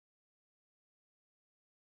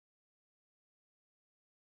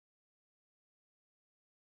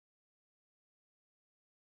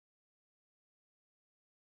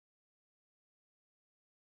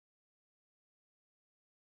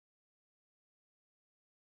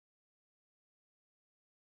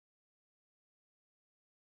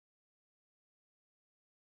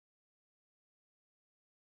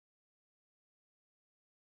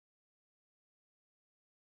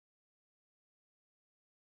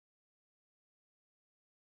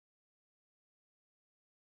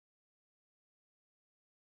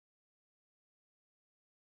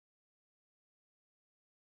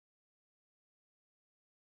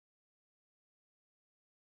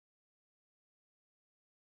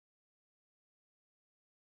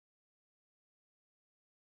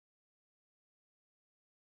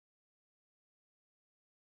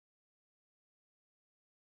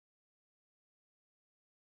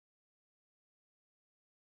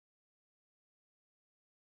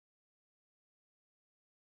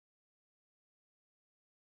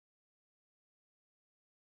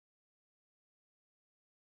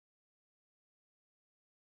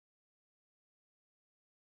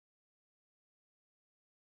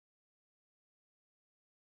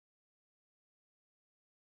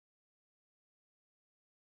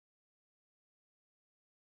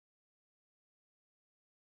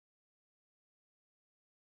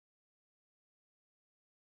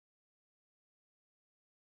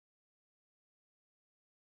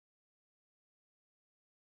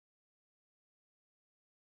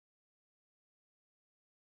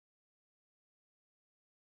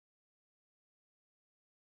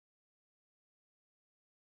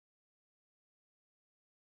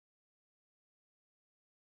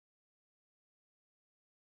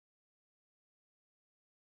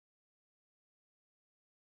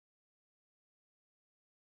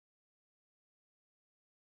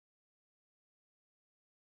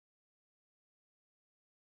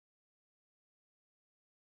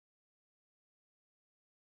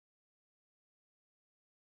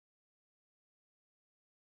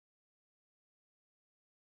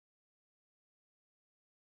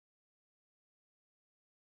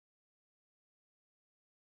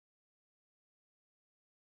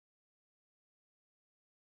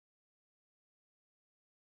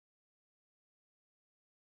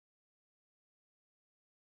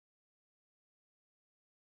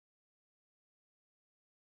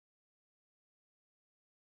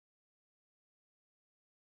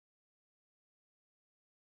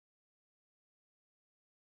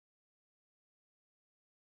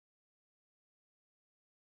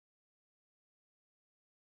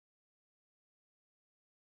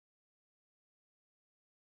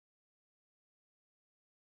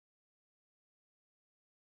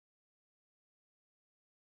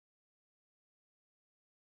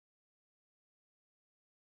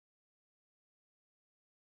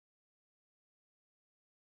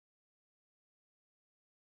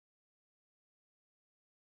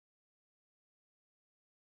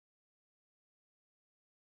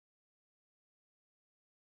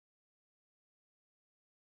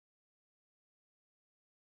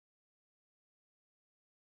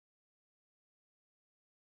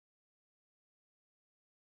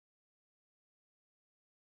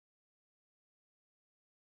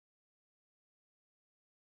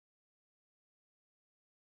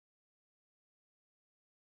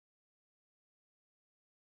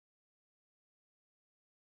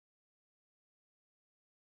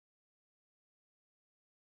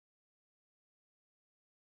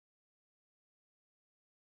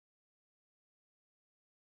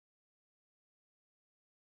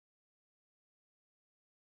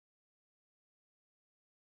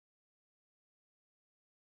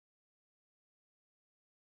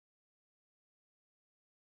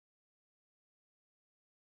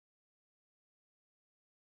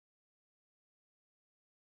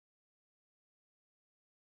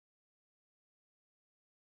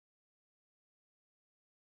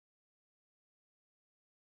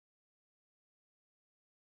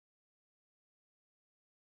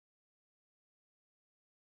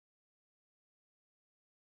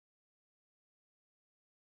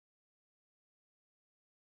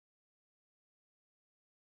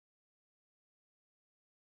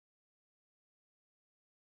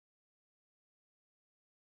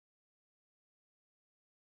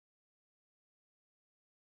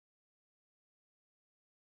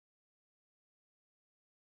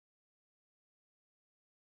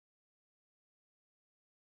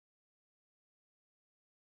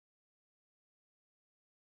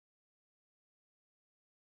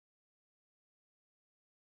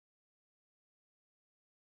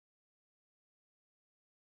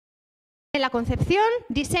en la concepción,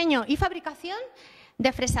 diseño y fabricación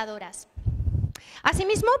de fresadoras.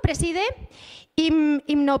 Asimismo, preside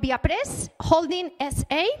Innovia Press Holding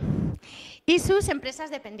S.A. y sus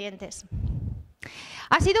empresas dependientes.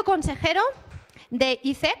 Ha sido consejero de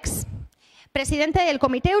ICEX, presidente del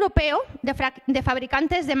Comité Europeo de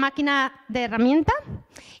Fabricantes de Máquina de Herramienta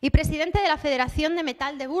y presidente de la Federación de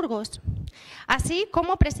Metal de Burgos, así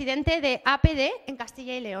como presidente de APD en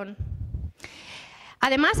Castilla y León.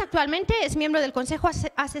 Además, actualmente es miembro del Consejo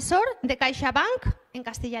Asesor de Keisha Bank en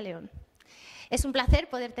Castilla y León. Es un placer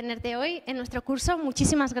poder tenerte hoy en nuestro curso.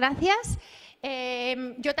 Muchísimas gracias.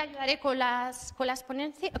 Yo te ayudaré con la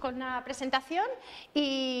presentación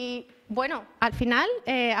y, bueno, al final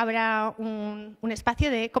habrá un espacio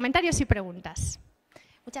de comentarios y preguntas.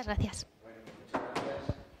 Muchas gracias. Bueno, muchas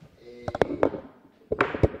gracias.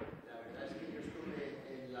 La verdad es que yo estuve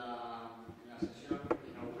en la sesión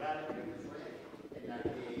inaugural, creo que fue, en la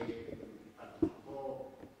que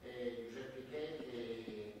participó José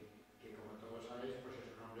que como todos sabéis, pues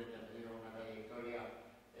es un hombre que ha tenido una trayectoria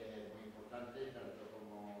muy importante, tanto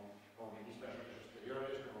como ministro de Asuntos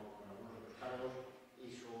Exteriores, como con algunos otros cargos,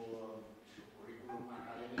 y su currículum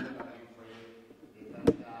académico también fue de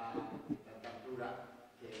tanta altura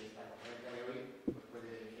que esta conferencia de hoy pues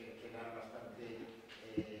puede quedar bastante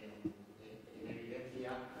en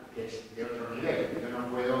evidencia que es de otro nivel. Yo no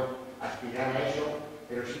puedo aspirar a eso,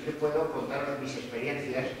 pero sí que puedo contaros mis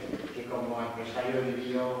experiencias que como empresario he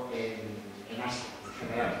vivido en Asia en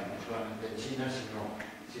general, no solamente en China,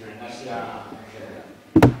 sino en Asia en general.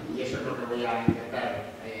 Y eso es lo que voy a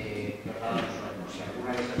intentar trasladaros hoy, por si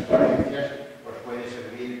alguna de esas experiencias os puede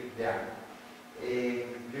servir de algo.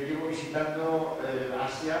 Yo llevo visitando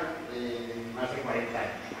Asia más de 40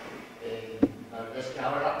 años. La verdad es que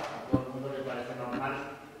ahora a todo el mundo le parece normal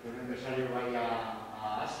que un empresario vaya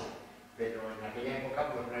a Asia, pero en aquella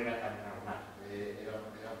época pues no era tan normal, era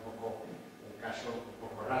un poco un caso un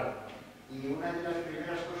poco raro. Y una de las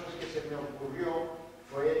primeras cosas que se me ocurrió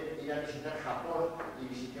fue ir a visitar Japón y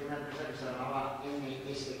visité una empresa que se llamaba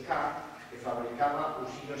NSK, que fabricaba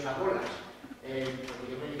cuchillos a bolas. Porque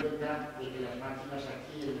yo me di cuenta de que las máquinas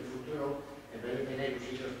aquí en el futuro, en vez de tener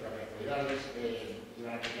cuchillos trapezoidales,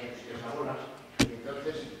 iban a tener cuchillos a bolas. Y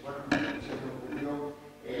entonces, bueno, se me ocurrió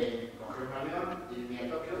coger un avión, irme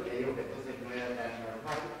a Tokio, que digo que entonces no era tan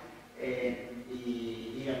normal,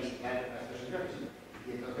 y ir a visitar a estos señores.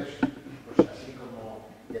 Y entonces, pues así como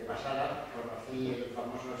de pasada, conocí el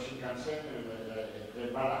famoso Shinkansen, el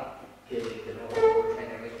tren bala, que luego, unos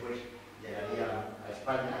años después, llegaría a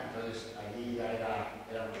España. Entonces allí ya era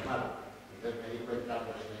normal. Entonces me di cuenta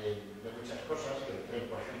pues, de muchas cosas, que el tren,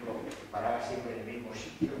 por ejemplo, paraba siempre en el mismo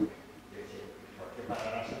sitio. Decía, ¿por qué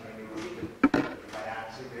parará siempre en el mismo sitio? Parará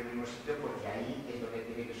siempre en el mismo sitio porque ahí es donde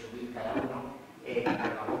tiene que subir cada uno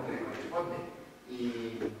al vagón que le corresponde.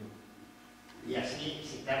 Y así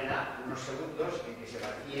se tarda unos segundos en que se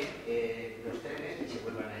vacíen los trenes y se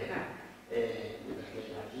vuelvan a llenar. Mientras que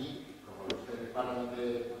aquí, como los trenes paran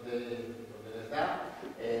donde les da,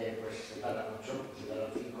 pues se tarda mucho, se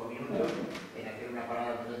tardan 5 minutos en hacer una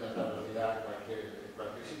parada de alta velocidad en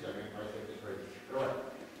cualquier sitio. A mí me parece que es muy difícil. Pero bueno,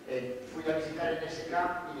 fui a visitar el NSK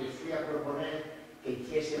y les fui a proponer que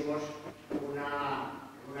hiciésemos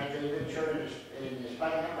una joint venture en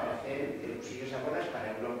España para hacer cuchillos a bolas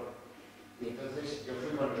para Europa. Y entonces yo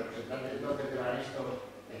fui con el representante entonces de Banesto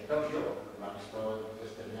en Tokio. Banesto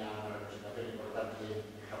entonces tenía una representación importante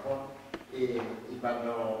en Japón. Y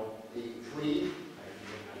cuando fui,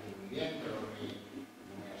 allí muy bien, pero muy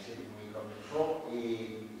conversó, y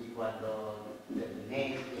cuando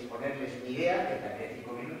terminé de exponerles mi idea, que tardé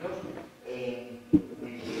 5 minutos, me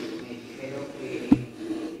dijeron que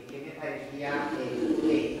me parecía yo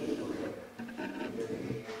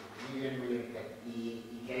dije, muy bien, y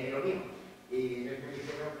que hay de lo mío. Y ellos me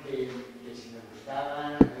dijeron que si me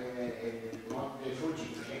gustaba el monte Fuji,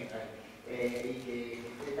 no sé, y que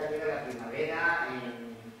qué tal era la primavera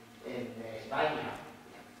en España.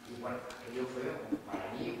 Y bueno, aquello fue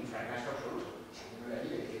para mí un fracaso absoluto. Saliendo de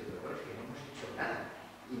allí y diciendo, pero bueno, es que no hemos hecho nada.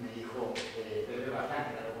 Y me dijo Pedro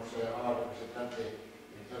Bazán, que era como se llamaba el representante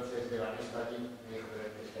entonces de Banesto allí, me dijo,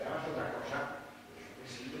 pero ¿te esperabas otra cosa? Y dije,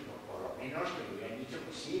 pues sí, por lo menos que me hubieran dicho,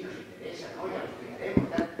 pues sí, nos interesa, ¿no? Ya lo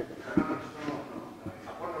estudiaremos, tal. Dijo, no, en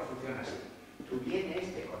Japón no funciona así. Tú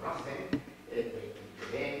vienes, te conocen, te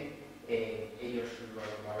ven, ellos lo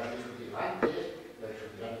habrán discutido antes, lo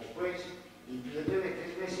discutirán después, y tú dentro de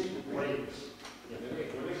 3 meses vuelves. Y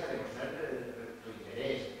entonces vuelves a demostrar tu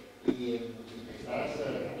interés y necesitas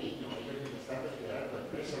cariño, ellos necesitan considerar tu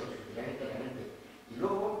empresa, lo discutirán internamente. Y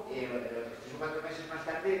luego, 3 o 4 meses más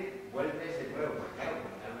tarde, vuelves de nuevo. Pues claro,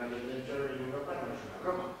 montar una joint venture en Europa no es una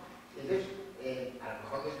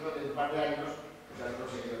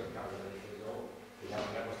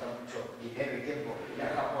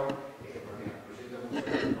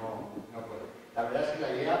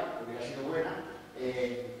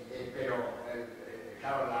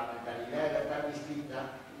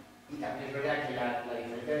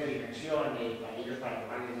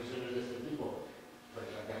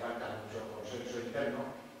falta mucho consenso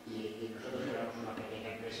interno y nosotros éramos una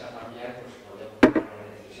pequeña empresa familiar, pues podíamos tomar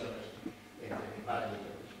las decisiones entre mi padre y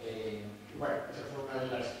yo. Bueno, esa fue una de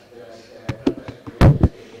las tantas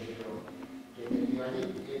experiencias que he tenido allí.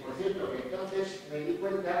 Por cierto, que entonces me di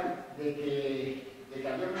cuenta de que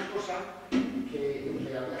había una cosa que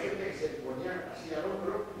había gente que se ponía así al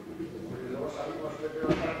hombro, pues luego salimos de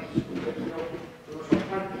trabajar y fuimos al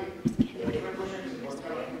parque, y había una cosa que se ponía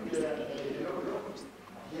la gente del hombro,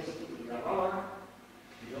 hacía así, y grababa,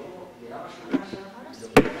 y luego llegabas a casa, lo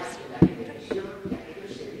veías en la televisión, y aquello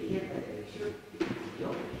se veía en la televisión, y yo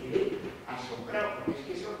me quedé asombrado, porque es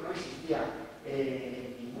que eso no existía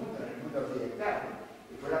en el mundo occidental, ¿no?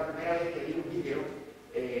 Y fue la primera vez que vi un vídeo,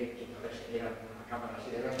 que entonces era una cámara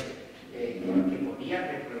así de grande, que podía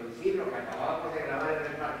reproducir lo que acabábamos de grabar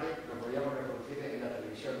en el parque, lo podíamos reproducir en la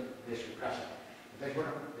televisión de su casa. Entonces,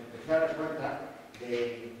 bueno, me empecé a dar cuenta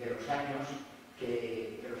de los años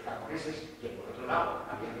que los japoneses, que por otro lado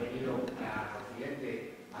habían venido a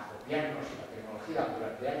Occidente a copiarnos la tecnología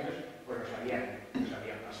durante años, pues nos habían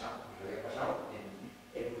pasado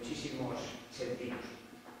en muchísimos sentidos.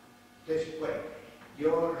 Entonces, bueno,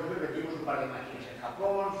 nosotros metimos un par de máquinas en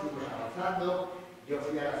Japón, fuimos avanzando. Yo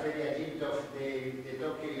fui a la feria Jintof de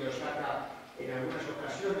Tokio y Osaka en algunas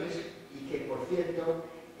ocasiones y que, por cierto,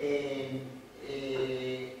 en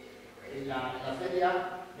la feria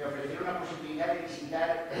me ofrecieron la posibilidad de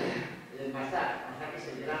visitar Mazda, que es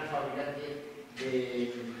el gran fabricante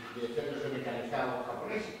de centros de mecanizado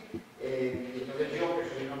japonés. Y entonces yo, que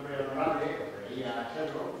soy un hombre honorable, o debería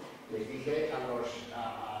serlo, les dije a los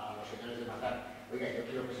señores de Mazda: oiga, yo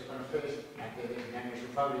quiero que sepan ustedes, antes de enseñarme su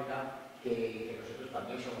fábrica, que nosotros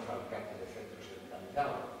también somos fabricantes de centros de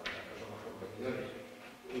mecanizado, no somos competidores.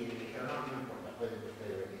 Y me dijeron: no importa, pueden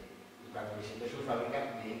ustedes venir. Y cuando visité su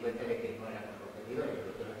fábrica me di cuenta de que no éramos competidores.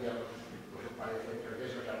 Nosotros hacíamos pues, un par de centros de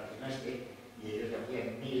esos al trimestre y ellos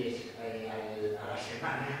hacían miles a la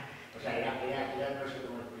semana. O sea, era no sé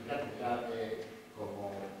cómo explicar, era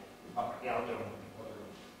como era otro mundo.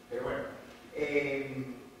 Pero bueno,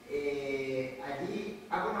 allí,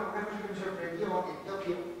 una cosa que me sorprendió en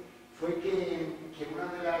Tokio fue que una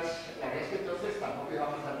de la verdad es que entonces tampoco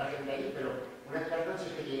íbamos tanta gente allí, pero una de las noches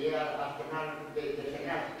que llegué a cenar de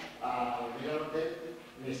cenar a dormir al hotel,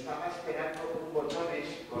 me estaba esperando un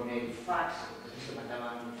botones con el fax, entonces se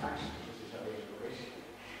mandaban fax, no sé si sabéis lo que es,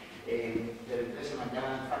 entonces se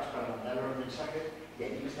mandaban fax para mandar los mensajes y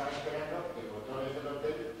allí me estaba esperando el botones del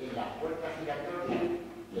hotel en la puerta giratoria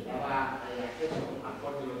que daba acceso al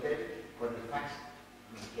fondo del hotel con el fax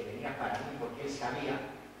que venía para mí porque él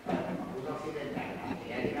sabía, para un occidental,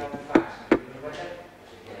 que ha llegado un fax, no sé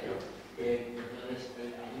qué era yo. Entonces,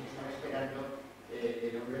 allí me estaba esperando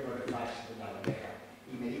el hombre con el fax de la bandeja.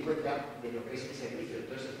 Y me di cuenta de lo que es el servicio.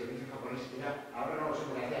 Entonces, el servicio japonés era, ahora no lo sé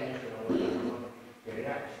porque hace años que no lo veo, pero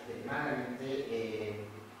era extremadamente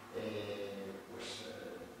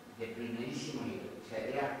de primerísimo nivel. O sea,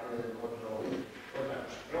 era otra cosa.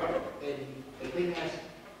 Pero bueno,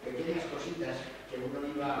 pequeñas cositas que uno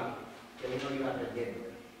iba aprendiendo.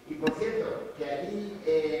 Y por cierto, que allí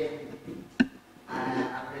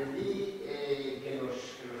aprendí que los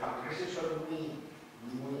japoneses son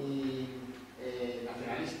muy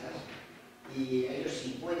nacionalistas y ellos, si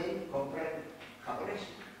pueden, compran japonés.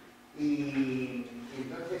 Y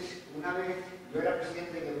entonces, una vez, yo era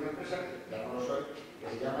presidente de una empresa, que ya no lo soy, que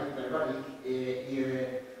se llama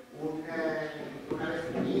una vez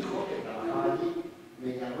mi hijo, que trabajaba allí,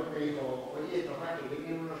 me llamó y me dijo: oye, papá, que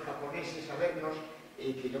vienen unos japoneses a vernos,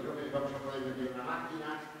 que yo creo que les vamos a poder vender una máquina.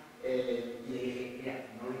 Y le dije: mira,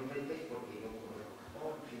 no lo intentes porque yo conozco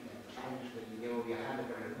Japón, 500 años que llevo viajando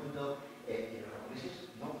por el mundo, y los japoneses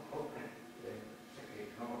no compran. O sea que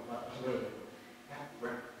no va a pasar.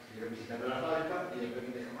 Bueno, estuvieron visitando la fábrica y después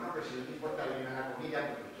me dijeron: bueno, pero si no te importa, vienen a la comida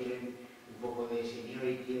porque quieren un poco de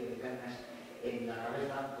seniority, de ganas en la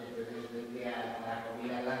cabeza, entonces vete a la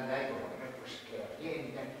comida blanda y por lo menos pues queda bien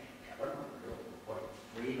y tal. Bueno,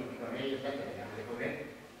 fui con ellos, ya que teníamos de comer,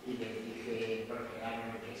 y les dije, bueno,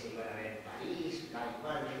 que se iban a ver en París, tal y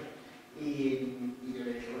cual, y yo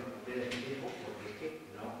le dije: bueno, ustedes me dijo, porque es que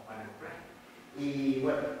no van a comprar. Y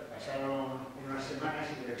bueno, pasaron unas semanas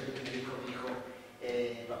y de repente me dijo mi hijo: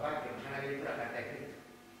 papá, que nos han abierto la carta de crédito.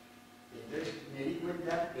 Y entonces me di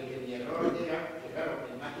cuenta de que mi error era que, claro,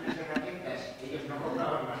 en máquinas de herramientas ellos no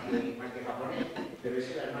compraban más que japonés, pero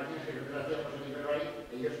es que las máquinas que nosotros hacíamos en Iberbarí,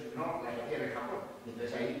 ellos no las hacían en Japón. Y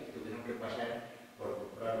entonces ahí tuvieron que pasar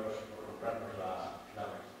por comprarnos la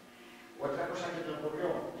máquina. Otra cosa que me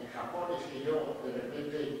ocurrió en Japón es que yo de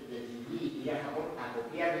repente decidí ir a Japón a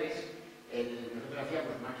copiarles. Nosotros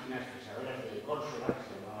hacíamos máquinas fresadoras de consola, que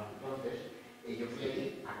se llamaban entonces, y yo fui allí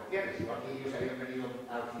a copiar.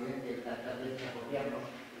 vez a copiarnos,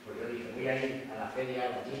 pues yo dije, voy a ir a la feria,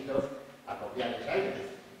 a los chitos, a copiarles a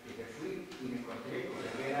ellos. Y que fui y me encontré con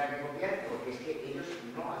que era que copiar, porque es que ellos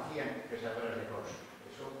no hacían fresadoras de corso.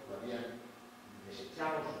 Eso lo habían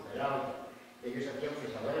desechado, superado. Ellos hacían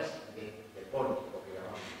fresadoras de pórtico, que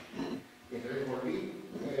llamamos. Y entonces volví,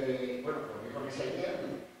 volví con esa idea.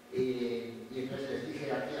 Y entonces les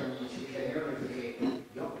dije aquí a mis ingenieros, les dije,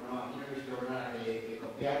 yo no, aquí no he visto nada que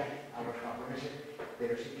copiar a los japoneses,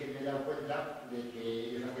 pero sí que me he dado cuenta de que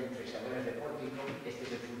ellos hacen fresadoras de pórtico, este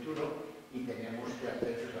es el futuro, y tenemos que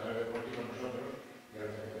hacer fresadoras de pórtico nosotros, de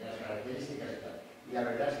las características y tal. Y la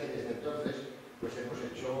verdad es que desde entonces pues hemos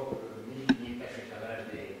hecho 1.500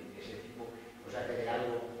 fresadoras de ese tipo, o sea que de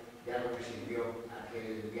algo que sirvió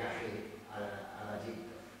aquel viaje a la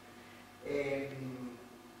Egipto.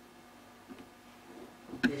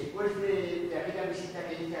 Después de aquella visita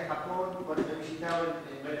que hice a Japón, bueno, he visitado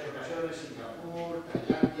en varias ocasiones Singapur,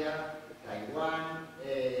 Tailandia, Taiwán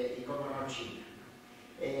y, como no, China.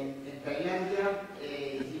 En Tailandia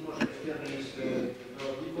hicimos gestiones de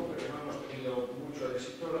todo tipo, pero no hemos tenido mucho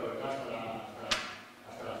éxito, la verdad,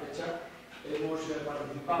 hasta la fecha. Hemos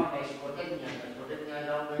participado en la Expotencia. La Expotencia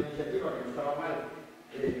era una iniciativa que no estaba mal,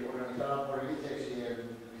 organizada por el ICES y el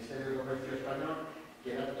Ministerio de Comercio Español,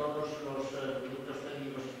 que eran todos los productos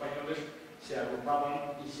técnicos españoles, se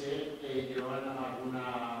agrupaban y se llevaban a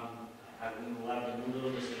algún lugar del mundo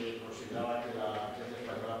donde se consideraba que la empresa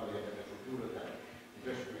española podía tener futuro y tal.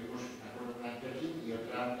 Entonces tuvimos una en Pekín y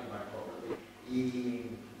otra en Bangkok.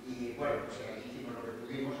 Y bueno, pues ahí hicimos lo que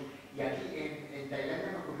pudimos. Y aquí en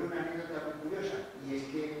Tailandia me ocurrió una anécdota muy curiosa, y es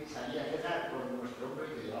que salí a cenar con nuestro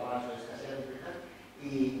hombre que llevaba su escasez de cenar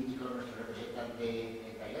y con nuestro representante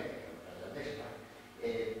en Tailandia, tailandesa.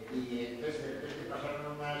 Y entonces de repente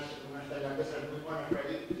pasaron unas tailandesas muy buenas por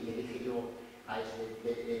allí y le dije yo hay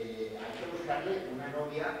que buscarle una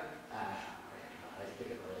novia a este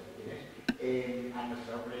que por ahí tienes, a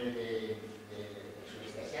nuestro hombre del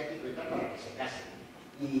sudeste asiático y tal, para que se case.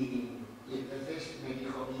 Y entonces me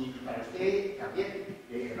dijo, ¿y para usted también?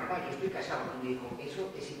 Le dije, no, yo estoy casado. Y me dijo,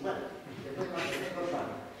 eso es igual, usted puede mantener dos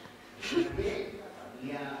familias. La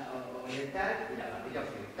familia oriental y la familia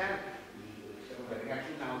occidental. Que venga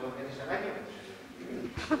aquí una o dos veces al año,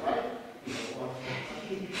 igual,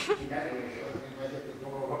 y nada, eso me parece un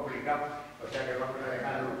poco complicado, o sea que vamos a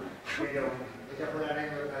dejarlo, pero esa fue la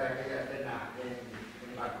anécdota de aquella cena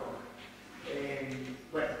en Bangkok.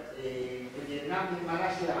 Bueno, en Vietnam y en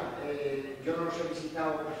Malasia yo no los he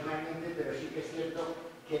visitado personalmente, pero sí que es cierto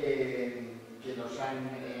que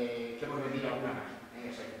hemos venido alguna máquina,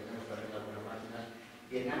 o sea que tenemos también algunas máquinas.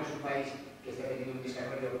 Vietnam es un país que está teniendo un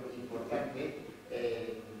desarrollo importante.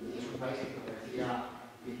 Y es un país que, como decía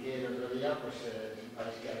Piqué el otro día, pues es un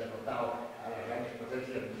país que ha derrotado a las grandes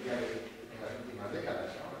potencias mundiales en las últimas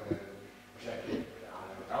décadas, ¿no? O sea que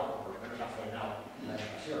ha derrotado, por lo menos ha frenado la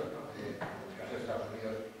invasión, ¿no? En el caso de Estados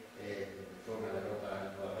Unidos fue una derrota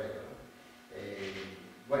en toda regla, ¿no?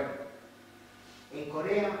 Bueno, en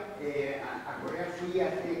Corea, a Corea fui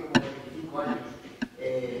hace como 25 años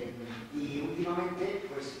y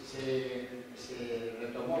últimamente pues se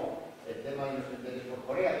retomó el tema de los interés por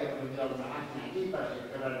Corea. Habíamos vendido alguna máquina aquí para el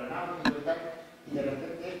sector aeronáutico y tal, y de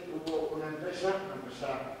repente hubo una empresa,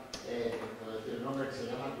 puedo decir el nombre, que se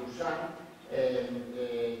llama Doosan.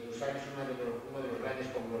 Doosan es uno de los grandes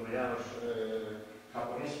conglomerados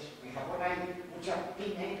japoneses. En Japón hay mucha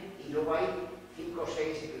pyme y luego hay 5 o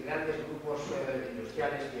 6 grandes grupos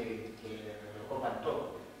industriales que lo copan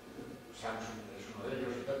todo. Samsung es uno de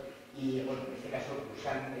ellos y tal, y bueno, en este caso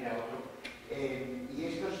Doosan era otro. Y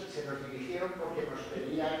estos se nos dirigieron porque nos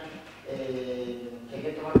pedían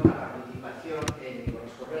querían tomar una participación en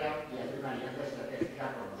Nicolás Correa y hacer una alianza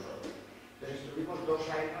estratégica con nosotros. Entonces estuvimos 2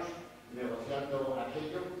 años negociando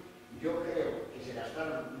aquello. Yo creo que se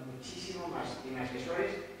gastaron muchísimo más en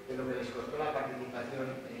asesores de lo que les costó la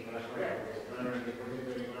participación en Nicolás Correa, porque estaban el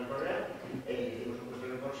 10% de Nicolás Correa, hicimos un puesto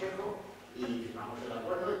de consejo y firmamos el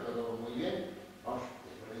acuerdo y todo muy bien. Vamos,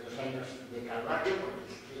 después de 2 años de calvario,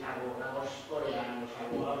 porque abogados coreanos,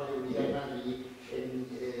 abogados de Vietnam y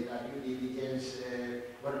la due diligence,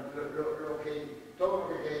 bueno, todo lo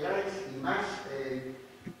que queráis y más,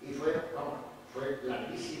 y fue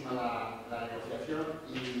larguísima la negociación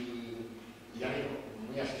y ya digo,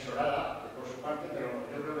 muy asesorada por su parte, pero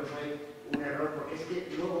yo creo que fue un error, porque es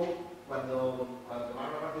que luego, cuando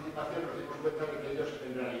tomamos la participación, nos dimos cuenta de que ellos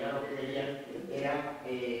en realidad lo que querían era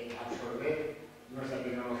absorber nuestra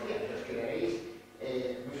tecnología. Entonces quedaréis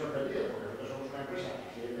muy sorprendidos, porque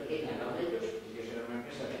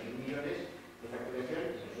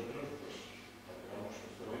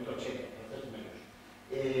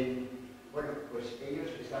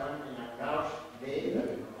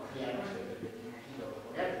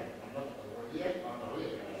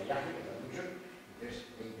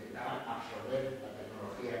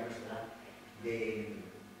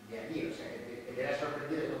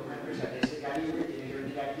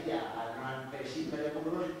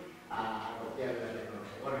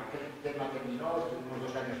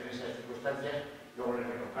circunstancias, luego les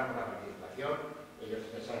recogieron la participación, ellos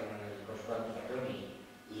cesaron en el Consejo de Administración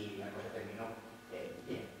y la cosa terminó bien,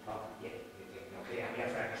 bien. No que había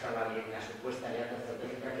fracasado la supuesta alianza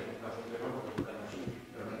estratégica que nunca funcionó porque nunca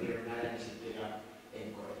nos dieron nada, ni siquiera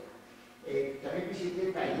en Correa. También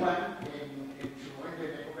visité Taiwán en su momento,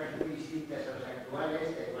 en épocas muy distintas a las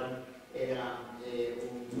actuales. Taiwán era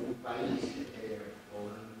un país o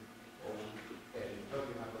un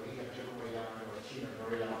territorio, una provincia, no sé cómo le llaman los chinos, no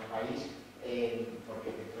le llaman país,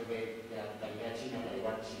 porque dentro de la mentalidad china,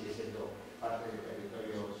 Taiwán sigue siendo parte del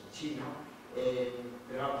territorio chino.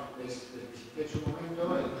 Pero vamos, les visité en su momento,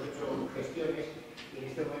 hemos hecho gestiones y en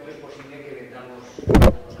este momento es posible que vendamos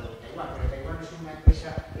a Taiwán. Pero Taiwán es una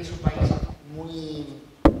empresa, es un país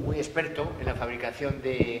muy experto en la fabricación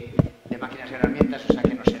de máquinas y herramientas, o sea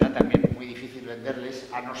que nos será también muy difícil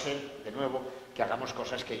venderles, a no ser, de nuevo, que hagamos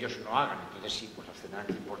cosas que ellos no hagan. Entonces sí, pues las tendrán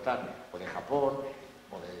que importar o de Japón,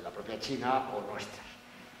 o de la propia China, o nuestras.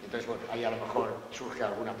 Entonces, bueno, ahí a lo mejor surge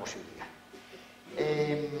alguna posibilidad.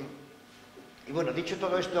 Y bueno, dicho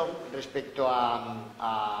todo esto respecto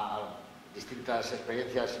a distintas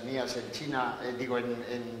experiencias mías en China,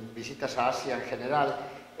 en visitas a Asia en general,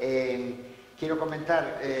 quiero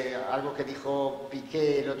comentar algo que dijo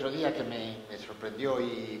Piqué el otro día que me sorprendió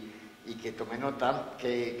y que tomé nota,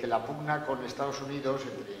 que la pugna con Estados Unidos,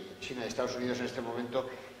 entre China y Estados Unidos en este momento,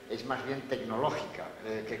 es más bien tecnológica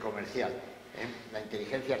que comercial. La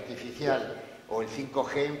inteligencia artificial o el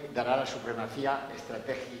 5G dará la supremacía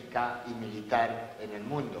estratégica y militar en el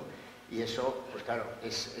mundo. Y eso, pues claro,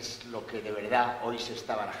 es lo que de verdad hoy se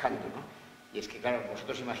está barajando, ¿no? Y es que, claro,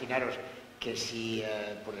 vosotros imaginaros que si,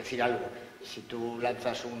 por decir algo, si tú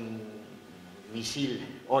lanzas un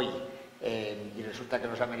misil hoy y resulta que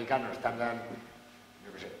los americanos tardan,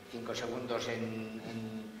 yo qué sé, 5 segundos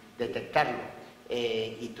en detectarlo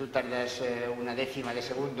y tú tardas una décima de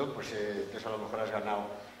segundo, pues entonces a lo mejor has ganado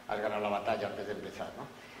la batalla antes de empezar, ¿no?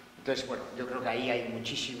 Entonces, bueno, yo creo que ahí hay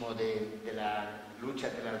muchísimo de la lucha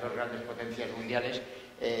entre las dos grandes potencias mundiales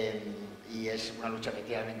y es una lucha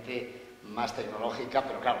efectivamente más tecnológica,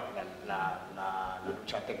 pero claro, la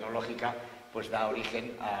lucha tecnológica pues da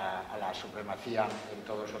origen a la supremacía en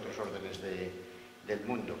todos los otros órdenes del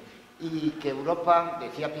mundo. Y que Europa,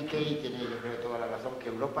 decía Piqué, y tiene yo creo toda la razón, que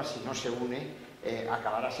Europa si no se une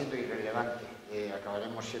acabará siendo irrelevante,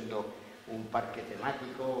 acabaremos siendo un parque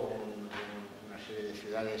temático, una serie de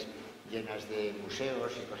ciudades llenas de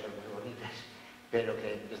museos y cosas muy bonitas, pero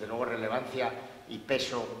que desde luego relevancia y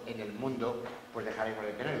peso en el mundo pues dejaremos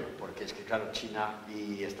de tenerlo, porque es que claro, China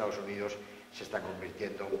y Estados Unidos se están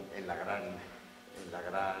convirtiendo en las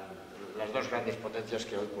dos grandes potencias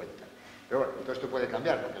que hoy cuentan. Pero bueno, todo esto puede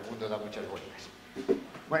cambiar porque el mundo da muchas vueltas.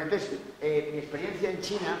 Bueno, entonces, mi experiencia en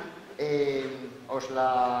China os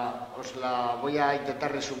la voy a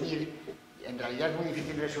intentar resumir. En realidad es muy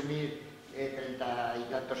difícil resumir 30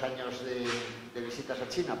 y tantos años de visitas a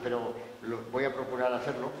China, pero voy a procurar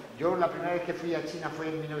hacerlo. Yo la primera vez que fui a China fue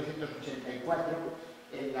en 1984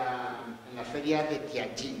 en la feria de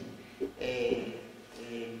Tianjin.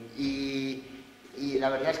 Y la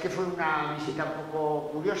verdad es que fue una visita un poco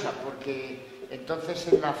curiosa porque entonces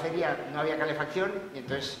en la feria no había calefacción y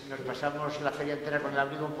entonces nos pasamos la feria entera con el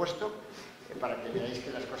abrigo puesto para que veáis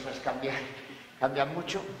que las cosas cambian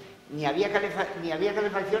mucho. Ni había calefacción ni había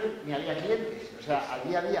clientes. O sea,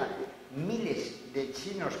 había miles de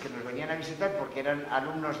chinos que nos venían a visitar porque eran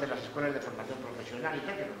alumnos de las escuelas de formación profesional y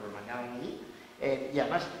tal, que nos los mandaban allí. Y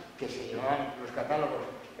además que se llevaban los catálogos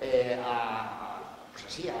pues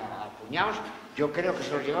así, a puñados. Yo creo que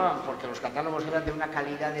se los llevaban porque los catálogos eran de una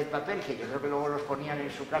calidad de papel que yo creo que luego los ponían en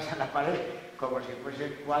su casa en la pared como si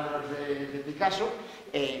fuesen cuadros de Picasso.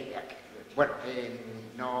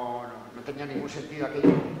 No tenía ningún sentido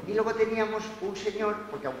aquello. Y luego teníamos un señor,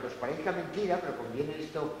 porque aunque os parezca mentira, pero conviene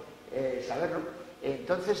esto saberlo,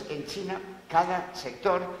 entonces en China cada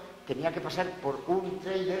sector tenía que pasar por un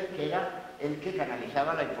trader que era el que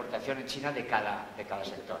canalizaba la importación en China de cada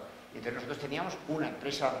sector. Y entonces nosotros teníamos una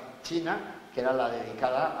empresa china que era la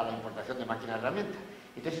dedicada a la importación de máquinas de herramientas.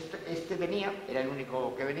 Entonces este venía, era el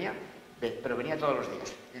único que venía, pero venía todos los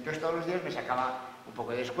días. Y entonces todos los días me sacaba un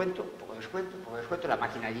poco de descuento, la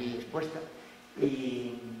máquina allí expuesta,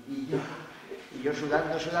 y yo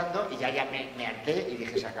sudando, y ya me harté y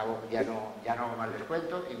dije, se acabó, ya no hago más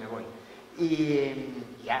descuento y me voy. Y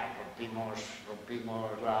ya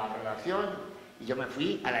rompimos la relación y yo me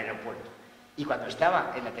fui al aeropuerto. Y cuando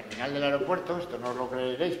estaba en la terminal del aeropuerto, esto no os lo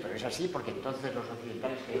creeréis, pero es así, porque entonces los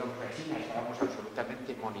occidentales que íbamos a China estábamos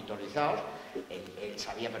absolutamente monitorizados, él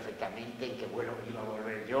sabía perfectamente en qué vuelo iba a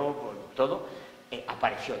volver yo, con todo,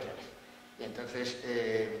 apareció otra vez. Y entonces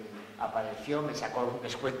apareció, me sacó un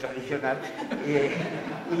descuento adicional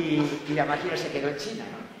y la máquina se quedó en China,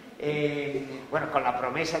 ¿no? Bueno, con la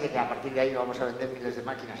promesa de que a partir de ahí vamos a vender miles de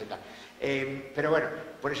máquinas y tal. Pero bueno,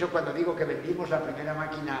 por eso cuando digo que vendimos la primera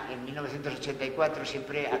máquina en 1984,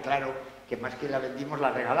 siempre aclaro que más que la vendimos,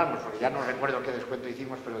 la regalamos, porque ya no recuerdo qué descuento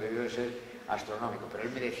hicimos, pero debió de ser astronómico. Pero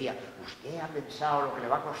él me decía, ¿usted ha pensado lo que le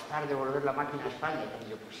va a costar devolver la máquina a España? Y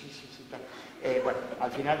yo, pues sí, tal. Bueno,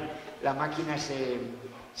 al final la máquina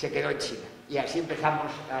se quedó en China y así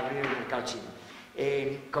empezamos a abrir el mercado chino.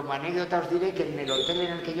 Como anécdota os diré que en el hotel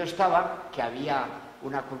en el que yo estaba, que había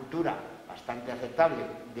una cultura bastante aceptable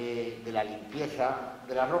de la limpieza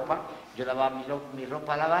de la ropa, yo lavaba mi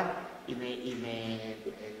ropa a lavar y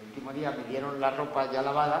el último día me dieron la ropa ya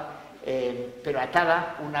lavada, pero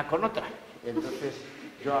atada una con otra. Entonces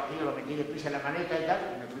yo aquello lo metí deprisa en la maleta y tal,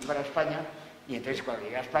 y me fui para España, y entonces cuando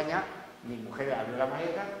llegué a España, mi mujer abrió la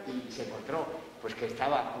maleta y se encontró pues que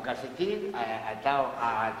estaba un calcetín atado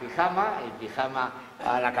al pijama, el pijama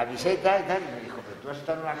a la camiseta y tal, y me dijo, ¿pero tú has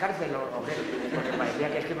estado en una cárcel o qué? Porque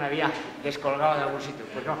parecía que es que me había descolgado de algún sitio.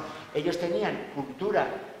 Pues no, ellos tenían cultura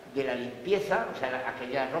de la limpieza, o sea,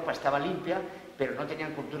 aquella ropa estaba limpia, pero no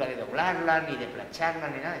tenían cultura de doblarla, ni de plancharla,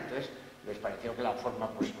 ni nada, entonces les pareció que la forma,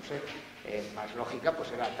 pues no sé, más lógica,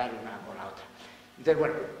 pues era atar una con la otra. Entonces,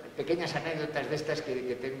 bueno, pequeñas anécdotas de estas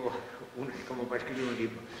que tengo como para escribir un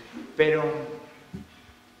libro.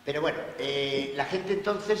 Pero bueno, la gente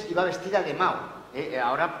entonces iba vestida de Mao.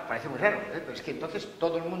 Ahora parece muy raro, pero es que entonces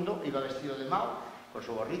todo el mundo iba vestido de Mao, con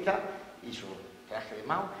su gorrita y su traje de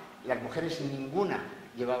Mao. Las mujeres ninguna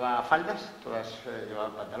llevaba faldas, todas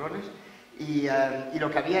llevaban pantalones. Y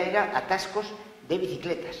lo que había era atascos de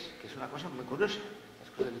bicicletas, que es una cosa muy curiosa.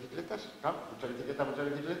 Atascos de bicicletas, ¿no? Muchas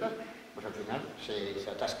bicicletas, pues al final se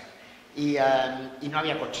atascan. Y no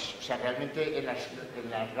había coches, o sea, realmente en las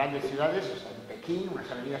grandes ciudades, o sea, en Pekín,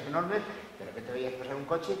 unas avenidas enormes, de repente veías pasar un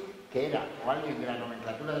coche que era o alguien de la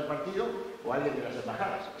nomenclatura del partido o alguien de las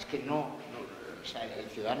embajadas. Es que o sea, el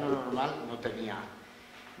ciudadano normal no tenía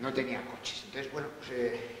coches. Entonces, bueno, pues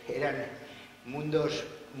eran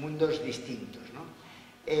mundos distintos, ¿no?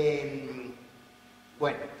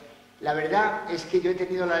 Bueno, la verdad es que yo he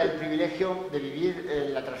tenido el privilegio de vivir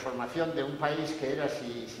la transformación de un país que era,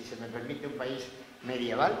 si se me permite, un país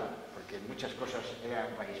medieval, porque en muchas cosas era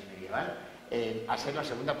un país medieval, a ser la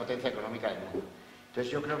segunda potencia económica del mundo.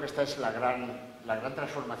 Entonces yo creo que esta es la gran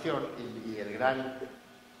transformación y el gran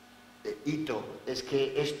hito. Es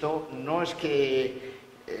que esto no es que...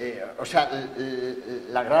 o sea,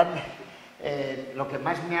 lo que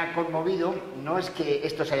más me ha conmovido no es que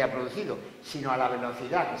esto se haya producido, sino a la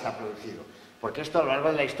velocidad que se ha producido. Porque esto a lo largo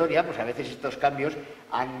de la historia, pues a veces estos cambios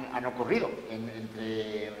han ocurrido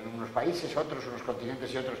entre unos países, otros, unos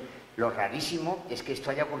continentes y otros. Lo rarísimo es que esto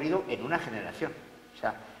haya ocurrido en una generación. O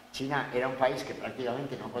sea, China era un país que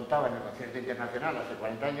prácticamente no contaba en el concierto internacional hace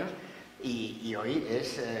 40 años y hoy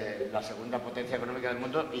es la segunda potencia económica del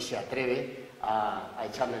mundo y se atreve a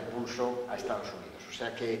echarle el pulso a Estados Unidos. O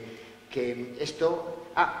sea que esto...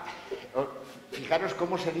 fijaros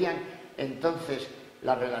cómo serían entonces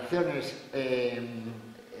las relaciones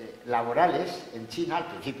laborales en China, al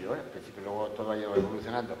principio luego todo ha ido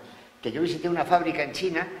evolucionando, que yo visité una fábrica en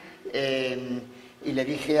China y le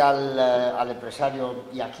dije al empresario,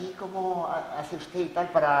 ¿y aquí cómo hace usted y tal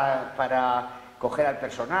para coger al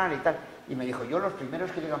personal y tal? Y me dijo, yo los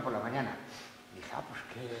primeros que llegan por la mañana. Y dije, pues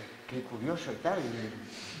qué curioso y tal.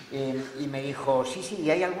 Y me dijo, sí, y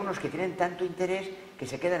hay algunos que tienen tanto interés que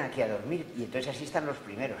se quedan aquí a dormir, y entonces así están los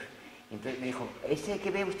primeros. Y entonces me dijo, ese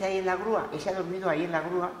que ve usted ahí en la grúa, ese ha dormido ahí en la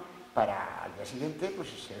grúa para al día siguiente pues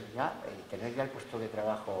tener ya el puesto de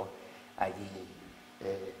trabajo allí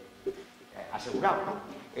asegurado, ¿no?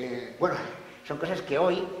 Bueno, son cosas que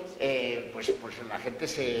hoy pues la gente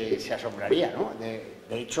se asombraría, ¿no?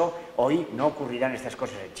 De hecho, hoy no ocurrirán estas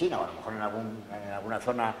cosas en China, o a lo mejor en alguna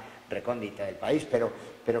zona recóndita del país,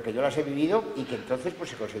 pero que yo las he vivido y que entonces pues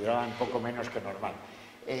se consideraban poco menos que normal.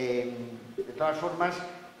 De todas formas,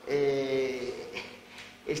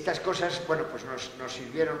 estas cosas, bueno, pues nos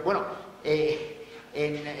sirvieron. Bueno, en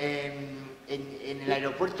el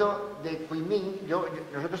aeropuerto de Kunming,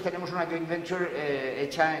 nosotros tenemos una joint venture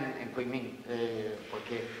hecha en Kunming,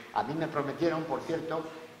 porque a mí me prometieron, por cierto,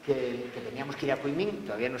 que teníamos que ir a Kunming,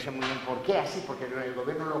 todavía no sé muy bien por qué, así, porque el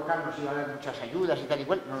gobierno local nos iba a dar muchas ayudas y tal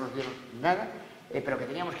igual, no nos dieron nada, pero que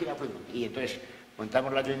teníamos que ir a Kunming. Y entonces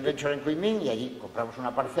montamos la joint venture en Kunming y allí compramos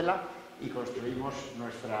una parcela y construimos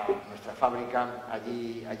nuestra fábrica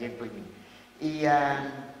allí en Kunming. Y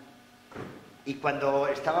Y cuando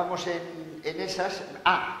estábamos en esas...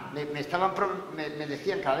 me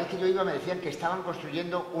decían, cada vez que yo iba, me decían que estaban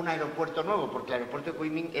construyendo un aeropuerto nuevo, porque el aeropuerto de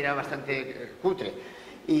Kunming era bastante cutre.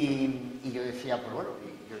 Y yo decía, pues bueno,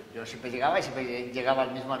 yo siempre llegaba y siempre llegaba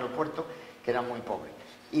al mismo aeropuerto, que era muy pobre.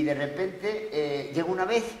 Y de repente llego una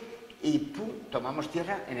vez y ¡pum!, tomamos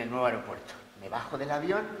tierra en el nuevo aeropuerto. Me bajo del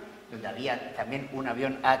avión, donde había también un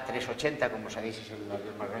avión A380, como sabéis es el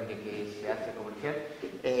avión más grande que se hace comercial,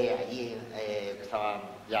 allí estaba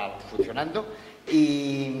ya funcionando.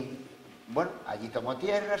 Y bueno, allí tomó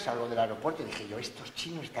tierra, salgo del aeropuerto y dije yo, estos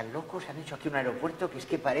chinos están locos, han hecho aquí un aeropuerto que es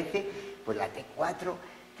que parece pues la T4,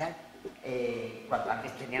 tal. Cuando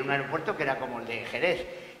antes tenían un aeropuerto que era como el de Jerez.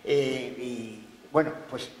 Y bueno,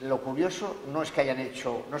 pues lo curioso no es que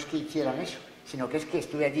hicieran eso, sino que es que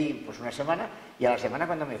estuve allí pues una semana y a la semana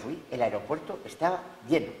cuando me fui el aeropuerto estaba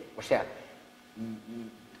lleno. O sea,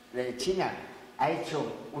 China ha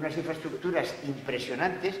hecho unas infraestructuras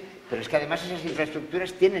impresionantes, pero es que además esas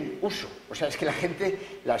infraestructuras tienen uso. O sea, es que la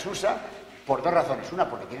gente las usa por dos razones. Una,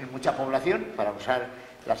 porque tienen mucha población para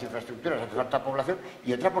usar las infraestructuras de alta población,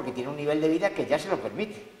 y otra porque tiene un nivel de vida que ya se lo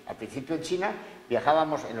permite. Al principio en China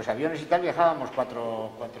viajábamos, en los aviones y tal, viajábamos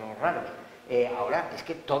cuatro raros. Ahora es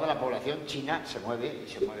que toda la población china se mueve y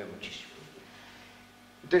se mueve muchísimo.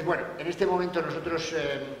 Entonces, bueno, en este momento nosotros,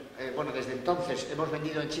 desde entonces hemos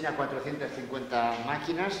vendido en China 450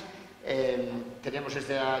 máquinas. Tenemos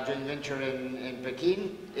esta joint venture en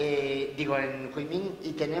Pekín, en Kunming,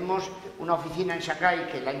 y tenemos una oficina en Shanghái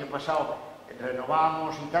que el año pasado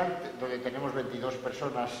renovamos y tal, donde tenemos 22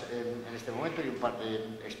 personas en este momento y un par de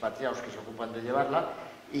expatriados que se ocupan de llevarla.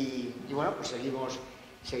 Y bueno, pues seguimos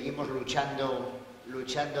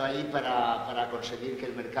luchando ahí para conseguir que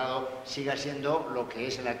el mercado siga siendo lo que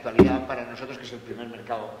es en la actualidad para nosotros, que es el primer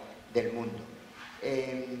mercado del mundo.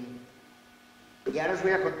 Y ahora os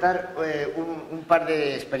voy a contar un par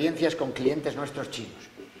de experiencias con clientes nuestros chinos.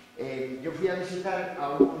 Yo fui a visitar a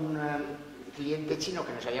un cliente chino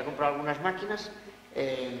que nos había comprado algunas máquinas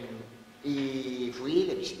y fui,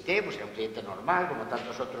 le visité, pues era un cliente normal, como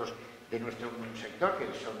tantos otros de nuestro sector, que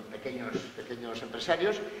son pequeños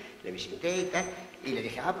empresarios. Le visité y tal, y le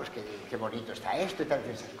dije, pues qué bonito está esto y tal,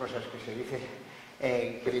 esas cosas que se dice,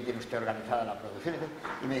 que bien tiene usted organizada la producción y tal.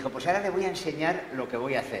 Y me dijo, pues ahora le voy a enseñar lo que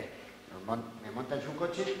voy a hacer. Me monta en su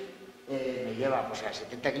coche, me lleva pues a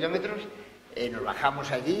 70 kilómetros, nos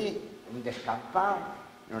bajamos allí, un descampado,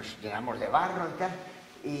 nos llenamos de barro y tal,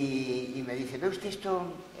 y me dice, ¿ve usted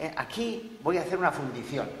esto? Aquí voy a hacer una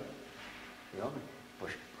fundición. Y digo,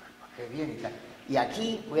 pues qué bien y tal. Y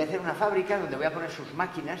aquí voy a hacer una fábrica donde voy a poner sus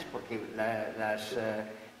máquinas, porque las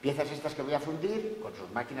piezas estas que voy a fundir, con sus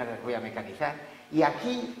máquinas las voy a mecanizar. Y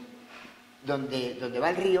aquí, donde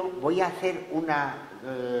va el río, voy a hacer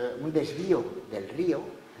un desvío del río.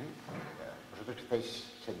 Vosotros que estáis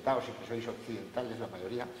sentados y que sois occidentales, la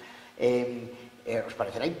mayoría, os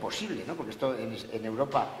parecerá imposible, ¿no? Porque esto en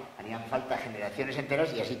Europa harían falta generaciones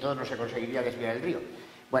enteras y así todo no se conseguiría desviar el río.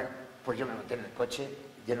 Bueno, pues yo me monté en el coche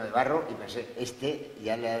lleno de barro y pensé,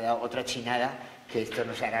 ya le ha dado otra chinada, que esto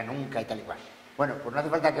no se hará nunca y tal y cual. Bueno, pues no hace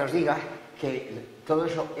falta que os diga que todo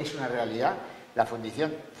eso es una realidad. La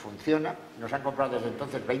fundición funciona, nos han comprado desde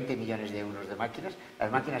entonces 20 millones de euros de máquinas, las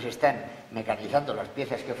máquinas están mecanizando las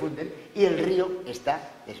piezas que funden y el río está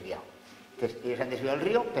desviado. Entonces, ellos han desviado el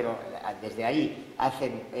río, pero desde ahí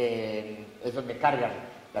es donde cargan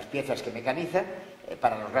las piezas que mecanizan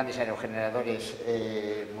para los grandes aerogeneradores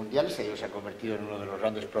mundiales. Ellos se han convertido en uno de los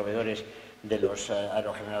grandes proveedores de los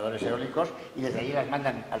aerogeneradores eólicos y desde ahí las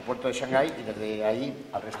mandan al puerto de Shanghái y desde ahí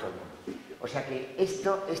al resto del mundo. O sea que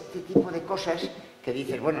este tipo de cosas que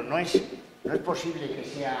dices, bueno, no es posible que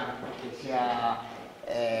sea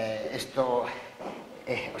esto...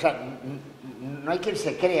 o sea, no hay quien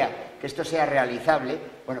se crea que esto sea realizable.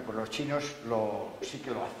 Bueno, pues los chinos sí que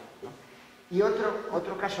lo hacen, ¿no? Y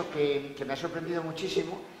otro caso que me ha sorprendido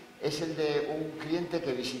muchísimo es el de un cliente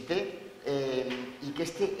que visité y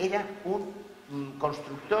que era un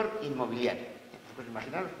constructor inmobiliario. Pues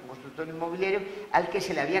imaginaros, un constructor inmobiliario al que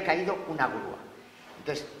se le había caído una grúa.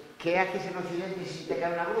 Entonces, ¿qué haces en Occidente si te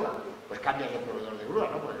cae una grúa? Pues cambias de proveedor de grúa,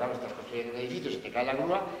 ¿no? Porque claro, estás construyendo un edificio, si te cae la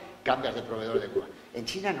grúa, cambias de proveedor de grúa. En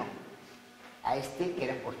China no. A que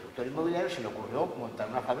era un constructor inmobiliario, se le ocurrió montar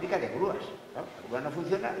una fábrica de grúas, ¿no? La grúa no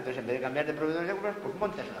funciona, entonces en vez de cambiar de proveedor de grúas, pues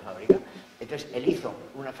montas una fábrica. Entonces él hizo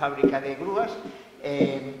una fábrica de grúas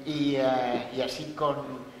y así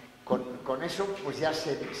con eso pues ya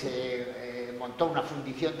se montó una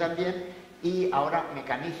fundición también y ahora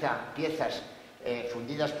mecaniza piezas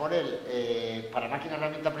fundidas por él para máquinas de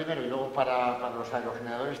herramienta primero y luego para los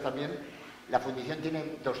aerogeneradores también. La fundición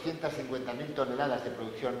tiene 250.000 toneladas de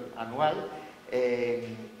producción anual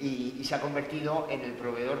y se ha convertido en el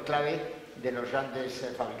proveedor clave de los grandes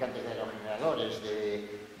fabricantes de aerogeneradores,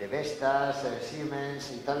 de Vestas,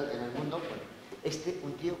 Siemens y tal en el mundo. Bueno,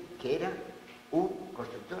 un tío que era un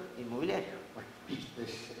constructor inmobiliario. Bueno,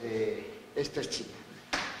 esto es China.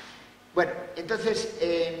 Bueno, entonces,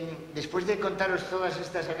 después de contaros todas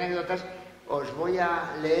estas anécdotas, os voy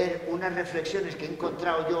a leer unas reflexiones que he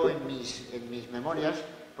encontrado yo en mis memorias,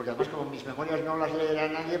 porque además como mis memorias no las leerá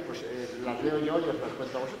nadie, pues las leo yo y os las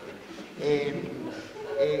cuento a vosotros.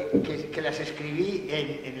 Que las escribí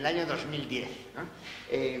en el año 2010, ¿no?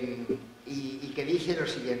 Y que dice lo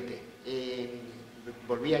siguiente.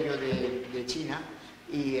 Volvía yo de China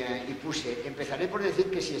y puse: empezaré por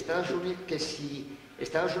decir que si Estados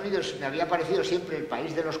Unidos me había parecido siempre el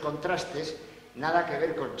país de los contrastes, nada que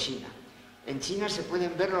ver con China. En China se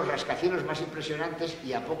pueden ver los rascacielos más impresionantes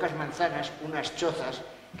y a pocas manzanas unas chozas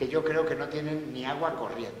que yo creo que no tienen ni agua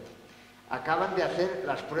corriente. Acaban de hacer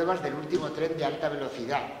las pruebas del último tren de alta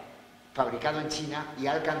velocidad, fabricado en China, y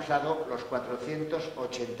ha alcanzado los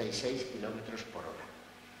 486 kilómetros por hora.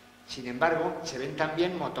 Sin embargo, se ven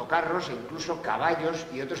también motocarros e incluso caballos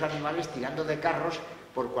y otros animales tirando de carros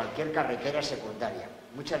por cualquier carretera secundaria,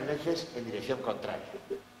 muchas veces en dirección contraria.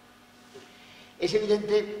 Es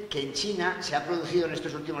evidente que en China se ha producido en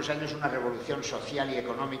estos últimos años una revolución social y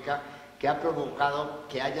económica que ha provocado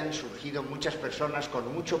que hayan surgido muchas personas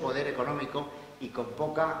con mucho poder económico y con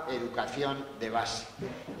poca educación de base.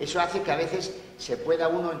 Eso hace que a veces se pueda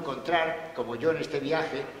uno encontrar, como yo en este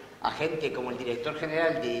viaje, a gente como el director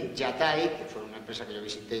general de Yatai, que fue una empresa que yo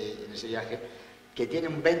visité en ese viaje, que tiene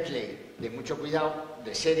un Bentley de mucho cuidado,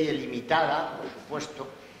 de serie limitada, por supuesto,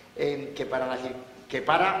 que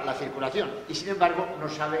para la circulación, y sin embargo no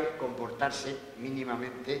sabe comportarse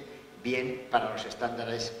mínimamente bien para los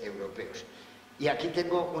estándares europeos. Y aquí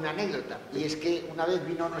tengo una anécdota, y es que una vez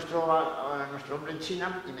vino nuestro hombre en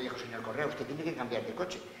China y me dijo: señor Correa, usted tiene que cambiar de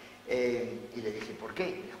coche. Y le dije: ¿por qué?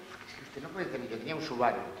 Y dijo: porque es que usted no puede tener, yo tenía un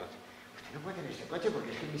Subaru entonces, usted no puede tener ese coche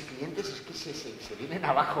porque es que mis clientes es que se vienen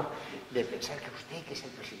abajo de pensar que usted, que es el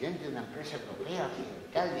presidente de una empresa europea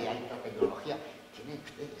occidental de alta tecnología, tiene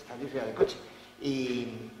usted esta birria de coche. Y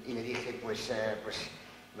le dije: pues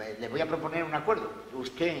le voy a proponer un acuerdo.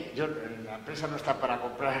 La empresa no está para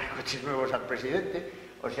comprar coches nuevos al presidente,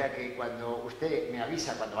 o sea que cuando usted me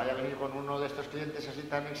avisa cuando vaya a venir con uno de estos clientes así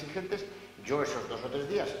tan exigentes, yo esos 2 o 3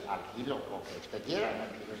 días alquilo lo que usted quiera,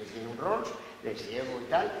 alquilo si quiere un Rolls, les llevo y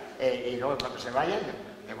tal, y luego cuando se vayan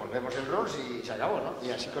devolvemos el Rolls y se acabó, ¿no?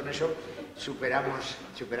 Y así con eso superamos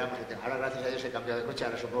el tema. Ahora, gracias a Dios, he cambiado de coche,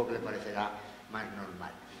 ahora supongo que le parecerá más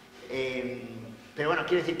normal. Pero bueno,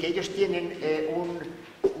 quiero decir que ellos tienen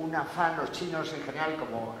un afán, los chinos en general,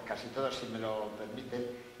 como casi todos, si me lo permiten,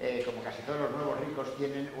 como casi todos los nuevos ricos,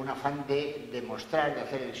 tienen un afán de demostrar, de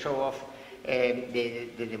hacer el show-off,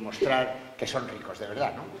 de demostrar que son ricos de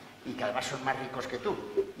verdad, ¿no? Y que además son más ricos que tú.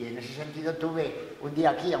 Y en ese sentido tuve un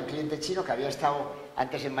día aquí a un cliente chino que había estado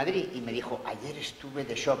antes en Madrid y me dijo: ayer estuve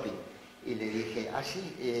de shopping. Y le dije: ¿ah,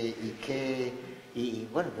 sí? ¿Y qué...? Y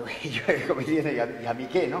bueno, yo como diciendo, ¿y a mí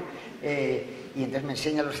qué, no? Y entonces me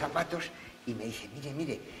enseña los zapatos y me dice: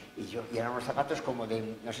 mire, y eran unos zapatos como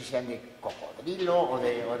de, no sé si eran de cocodrilo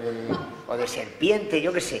o de serpiente,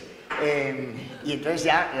 yo qué sé. Y entonces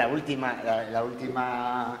ya la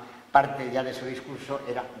última parte ya de su discurso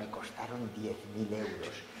era: me costaron 10.000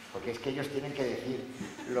 euros, porque es que ellos tienen que decir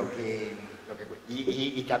lo que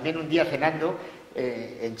y también un día cenando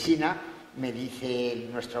en China, me dice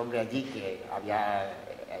nuestro hombre allí, que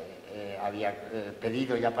había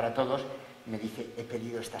pedido ya para todos, me dice: he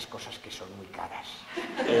pedido estas cosas que son muy caras,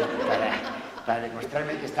 para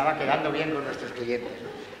demostrarme que estaba quedando bien con nuestros clientes.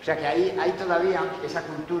 O sea que hay todavía esa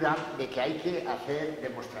cultura de que hay que hacer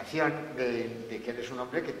demostración de que eres un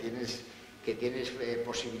hombre que tienes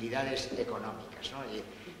posibilidades económicas, ¿no?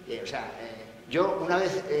 Yo una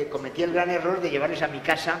vez cometí el gran error de llevarles a mi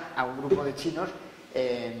casa a un grupo de chinos,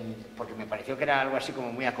 porque me pareció que era algo así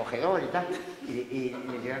como muy acogedor y tal, y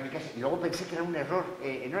les llevé a mi casa. Y luego pensé que era un error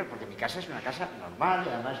enorme, porque mi casa es una casa normal,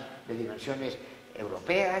 además de dimensiones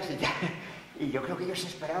europeas y tal. Y yo creo que ellos se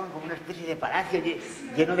esperaban como una especie de palacio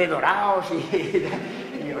lleno de dorados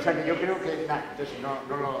y o sea que yo creo que nada, entonces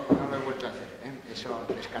no lo he vuelto a hacer, eso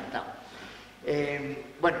descartado.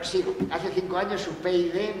 Bueno, sigo. Hace 5 años su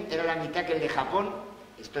PIB era la mitad que el de Japón,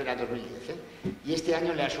 esto era 2010, y este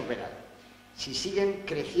año le ha superado. Si siguen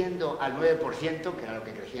creciendo al 9%, que era lo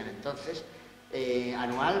que crecían entonces,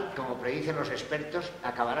 anual, como predicen los expertos,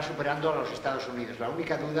 acabará superando a los Estados Unidos. La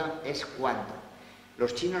única duda es cuándo.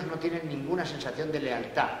 Los chinos no tienen ninguna sensación de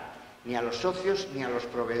lealtad, ni a los socios ni a los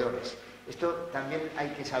proveedores. Esto también hay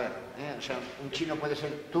que saberlo, ¿eh? O sea, un chino puede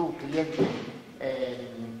ser tu cliente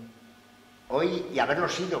hoy y haberlo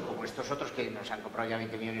sido, como estos otros que nos han comprado ya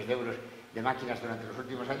 20 millones de euros de máquinas durante los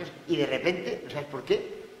últimos años, y de repente, no sabes por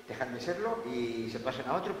qué, dejan de serlo y se pasan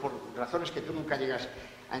a otro por razones que tú nunca llegas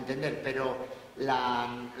a entender, pero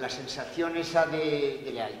la sensación esa de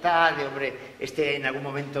lealtad, de hombre, este en algún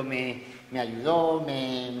momento me ayudó,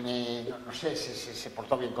 no sé, se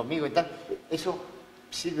portó bien conmigo y tal, eso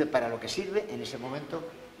sirve para lo que sirve en ese momento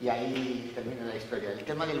y ahí termina la historia. El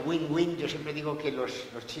tema del win-win, yo siempre digo que los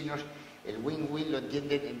chinos el win-win lo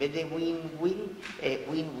entienden, en vez de win-win,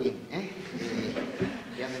 win-win,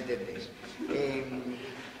 ya me entendéis.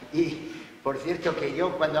 Y por cierto que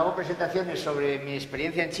yo cuando hago presentaciones sobre mi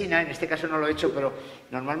experiencia en China, en este caso no lo he hecho, pero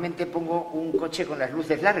normalmente pongo un coche con las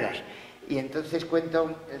luces largas. Y entonces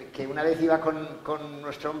cuento que una vez iba con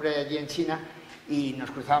nuestro hombre allí en China y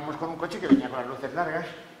nos cruzábamos con un coche que venía con las luces largas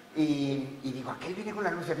y digo, ¿aquel viene con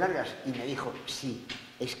las luces largas? Y me dijo, sí,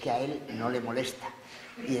 es que a él no le molesta.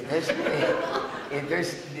 Y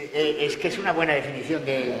entonces es que es una buena definición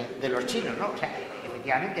de los chinos, ¿no? O sea,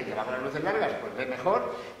 efectivamente, que va con las luces largas, pues ve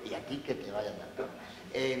mejor, y a ti que te vayan dando.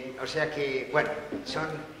 O sea que, bueno,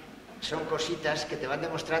 son cositas que te van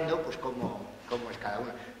demostrando, pues, cómo es cada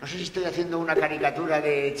una. No sé si estoy haciendo una caricatura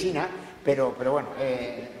de China, pero bueno,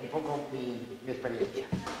 un poco mi experiencia.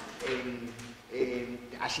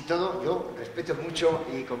 Así todo, yo respeto mucho,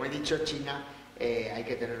 y como he dicho, China hay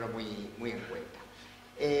que tenerlo muy en cuenta.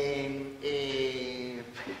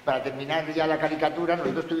 Para terminar ya la caricatura,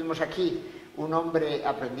 nosotros tuvimos aquí un hombre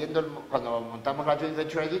aprendiendo, cuando montamos la joint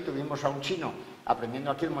venture allí, tuvimos a un chino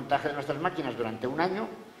aprendiendo aquí el montaje de nuestras máquinas durante un año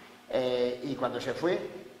y cuando se fue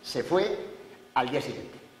al día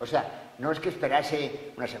siguiente. O sea, no es que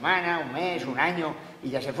esperase una semana, un mes, un año y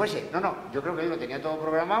ya se fuese. No, yo creo que él lo tenía todo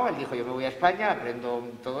programado. Él dijo, yo me voy a España, aprendo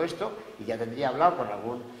todo esto y ya tendría hablado con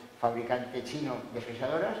algún fabricante chino de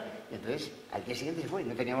fresadoras. Y entonces, al día siguiente se fue.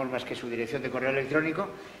 No teníamos más que su dirección de correo electrónico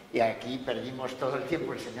y aquí perdimos todo el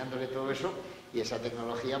tiempo enseñándole todo eso y esa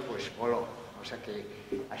tecnología pues voló. O sea que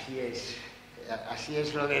así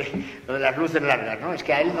es lo de las luces largas, ¿no? Es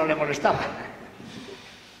que a él no le molestaba.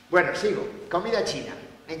 Bueno, sigo. Comida china.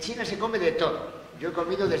 En China se come de todo. Yo he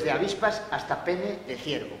comido desde avispas hasta pene de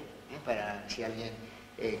ciervo. Para si alguien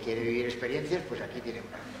quiere vivir experiencias, pues aquí tiene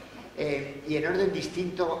una. Y en orden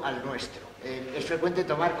distinto al nuestro. Es frecuente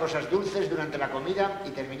tomar cosas dulces durante la comida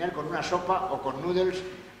y terminar con una sopa o con noodles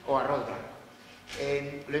o arroz blanco.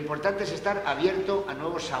 Lo importante es estar abierto a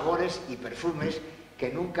nuevos sabores y perfumes que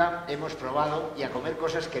nunca hemos probado y a comer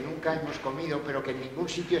cosas que nunca hemos comido, pero que en ningún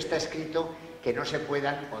sitio está escrito que no se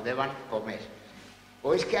puedan o deban comer.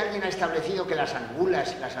 ¿O es que alguien ha establecido que las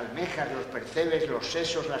angulas, las almejas, los percebes, los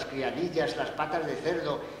sesos, las criadillas, las patas de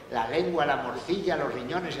cerdo, la lengua, la morcilla, los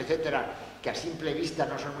riñones, etcétera, que a simple vista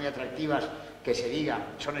no son muy atractivas, que se diga,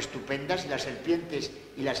 son estupendas, y las serpientes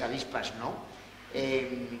y las avispas no?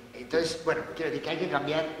 Entonces, bueno, quiero decir que hay que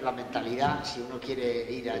cambiar la mentalidad si uno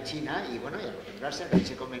quiere ir a China y, bueno, y acostumbrarse a que ahí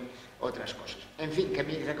se comen otras cosas. En fin, que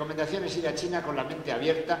mi recomendación es ir a China con la mente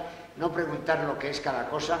abierta, no preguntar lo que es cada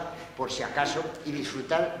cosa por si acaso y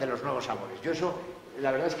disfrutar de los nuevos sabores. Yo eso,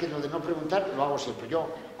 la verdad es que lo de no preguntar lo hago siempre.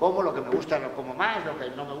 Yo como lo que me gusta, lo como más, lo que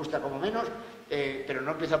no me gusta como menos, pero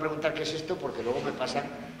no empiezo a preguntar qué es esto porque luego me pasan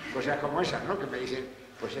cosas como esas, ¿no? Que me dicen,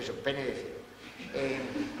 pues eso, pene de cero.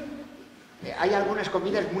 Hay algunas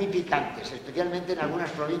comidas muy picantes, especialmente en algunas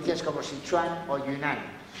provincias como Sichuan o Yunnan.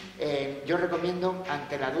 Yo recomiendo,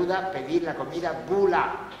 ante la duda, pedir la comida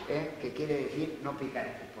bula, que quiere decir no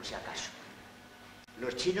picante, por si acaso.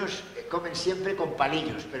 Los chinos comen siempre con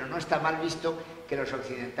palillos, pero no está mal visto que los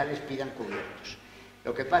occidentales pidan cubiertos.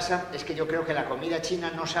 Lo que pasa es que yo creo que la comida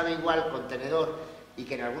china no sabe igual con tenedor y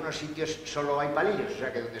que en algunos sitios solo hay palillos, o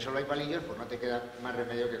sea que donde solo hay palillos, pues no te queda más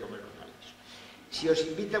remedio que comer con palillos. Si os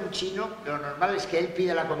invita un chino, lo normal es que él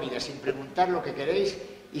pida la comida sin preguntar lo que queréis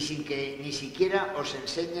y sin que ni siquiera os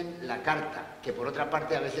enseñen la carta, que por otra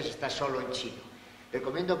parte a veces está solo en chino.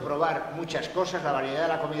 Recomiendo probar muchas cosas, la variedad de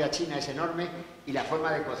la comida china es enorme y la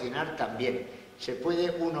forma de cocinar también. Se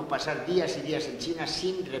puede uno pasar días y días en China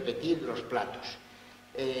sin repetir los platos.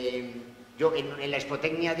 Yo en la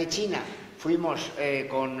Expotecnia de China fuimos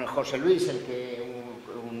con José Luis,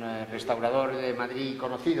 un restaurador de Madrid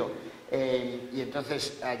conocido, y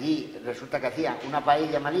entonces allí resulta que hacía una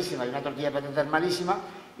paella malísima y una tortilla de patatas malísima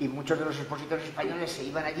y muchos de los expositores españoles se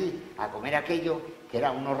iban allí a comer aquello que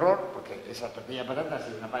era un horror, porque esa tortilla de patatas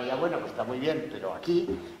y una paella buena pues está muy bien, pero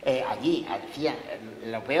allí hacían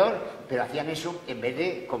lo peor, pero hacían eso en vez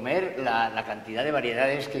de comer la cantidad de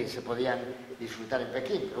variedades que se podían disfrutar en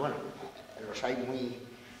Pekín, pero bueno, los hay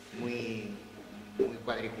muy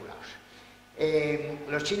cuadriculados.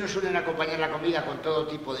 Los chinos suelen acompañar la comida con todo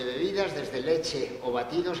tipo de bebidas, desde leche o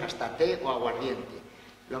batidos hasta té o aguardiente.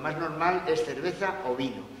 Lo más normal es cerveza o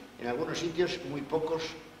vino. En algunos sitios, muy pocos,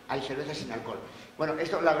 hay cerveza sin alcohol. Bueno,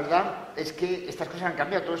 esto la verdad es que estas cosas han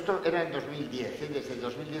cambiado. Todo esto era en 2010, ¿eh? Desde el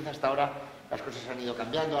 2010 hasta ahora las cosas han ido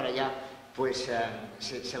cambiando. Ahora ya pues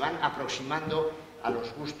se van aproximando a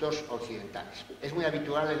los gustos occidentales. Es muy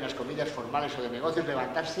habitual en las comidas formales o de negocios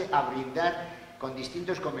levantarse a brindar con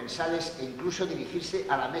distintos comensales e incluso dirigirse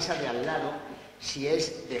a la mesa de al lado si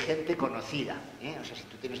es de gente conocida, ¿eh? O sea, si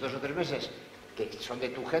tú tienes 2 o 3 mesas que son de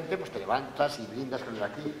tu gente, pues te levantas y brindas con el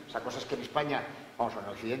aquí. O sea, cosas que en España, vamos, en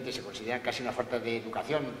Occidente se consideran casi una falta de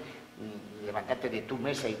educación, levantarte de tu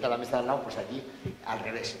mesa y toda la mesa de al lado, pues allí al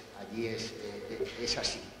revés, allí es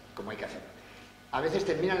así como hay que hacerlo. A veces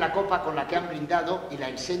terminan la copa con la que han brindado y la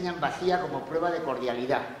enseñan vacía como prueba de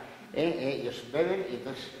cordialidad. Ellos beben y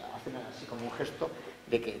entonces hacen así como un gesto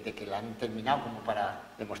de que la han terminado, como para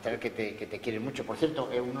demostrar que te quieren mucho. Por cierto,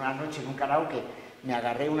 una noche en un karaoke me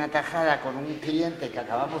agarré una tajada con un cliente que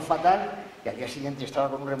acabamos fatal y al día siguiente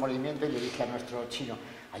estaba con un remordimiento y le dije a nuestro chino,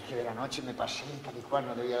 hay que ver anoche, me pasé tal y cual,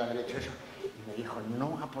 no debía de haber hecho eso. Y me dijo,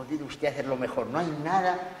 no ha podido usted hacerlo mejor, no hay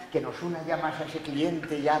nada que nos una ya más a ese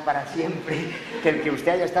cliente ya para siempre que el que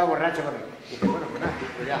usted haya estado borracho con él. Y dije, bueno,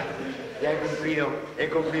 pues ya he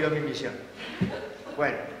cumplido mi misión.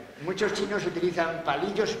 Bueno, muchos chinos utilizan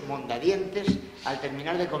palillos mondadientes al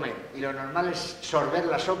terminar de comer y lo normal es sorber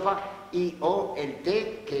la sopa o el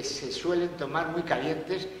té, que se suelen tomar muy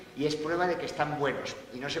calientes y es prueba de que están buenos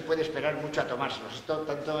y no se puede esperar mucho a tomárselos. Esto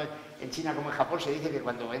tanto en China como en Japón se dice que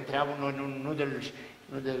cuando entra uno en un noodles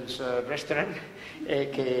restaurant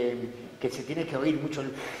que se tiene que oír mucho,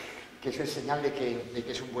 que eso es señal de que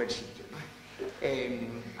es un buen sitio, ¿no?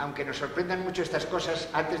 Aunque nos sorprendan mucho estas cosas,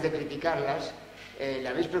 antes de criticarlas, le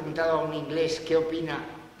habéis preguntado a un inglés qué opina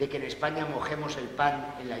de que en España mojemos el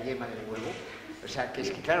pan en la yema del huevo. O sea, que es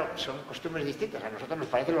que, claro, son costumbres distintas. A nosotros nos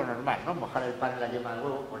parece lo normal, ¿no? Mojar el pan en la yema del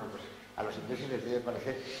huevo, bueno, pues a los ingleses les debe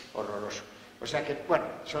parecer horroroso. O sea que, bueno,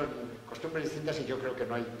 son costumbres distintas y yo creo que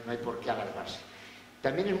no hay por qué alarmarse.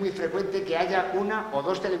 También es muy frecuente que haya 1 o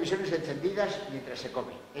 2 televisiones encendidas mientras se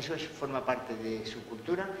come. Eso forma parte de su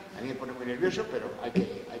cultura. A mí me pone muy nervioso, pero hay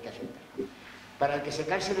que aceptarlo. Para el que se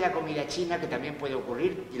canse de la comida china, que también puede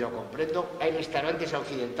ocurrir, y lo comprendo, hay restaurantes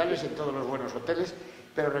occidentales en todos los buenos hoteles,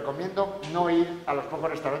 pero recomiendo no ir a los pocos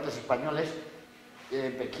restaurantes españoles,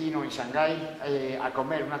 en Pekín o en Shanghái, a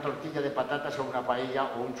comer una tortilla de patatas o una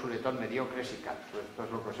paella o un chuletón mediocre y caldo. Esto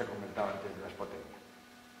es lo que os he comentado antes de las potencias.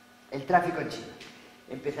 El tráfico en China.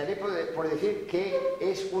 Empezaré por decir que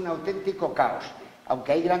es un auténtico caos,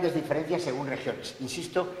 aunque hay grandes diferencias según regiones.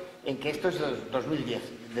 Insisto en que esto es de 2010.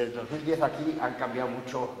 Desde 2010 aquí han cambiado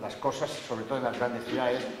mucho las cosas, sobre todo en las grandes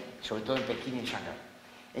ciudades, sobre todo en Pekín y en Shanghái.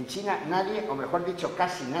 En China nadie, o mejor dicho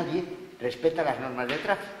casi nadie, respeta las normas de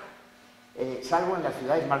tráfico, salvo en las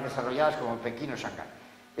ciudades más desarrolladas como Pekín o Shanghái.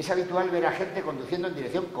 Es habitual ver a gente conduciendo en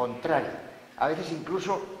dirección contraria, a veces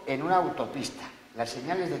incluso en una autopista. Las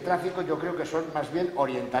señales de tráfico yo creo que son más bien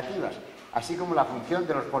orientativas, así como la función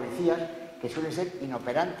de los policías, que suele ser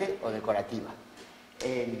inoperante o decorativa.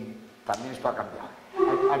 También esto ha cambiado.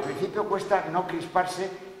 Al principio cuesta no crisparse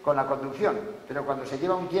con la conducción, pero cuando se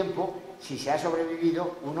lleva un tiempo, si se ha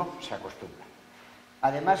sobrevivido, uno se acostumbra.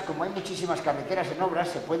 Además, como hay muchísimas carreteras en obras,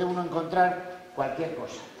 se puede uno encontrar cualquier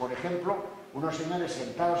cosa. Por ejemplo, unos señores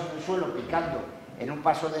sentados en el suelo picando en un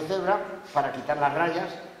paso de cebra para quitar las rayas,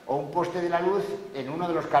 o un poste de la luz en uno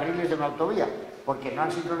de los carriles de una autovía, porque no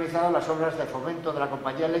han sincronizado las obras de fomento de la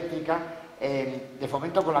compañía eléctrica, de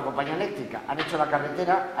fomento con la compañía eléctrica. Han hecho la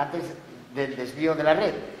carretera antes del desvío de la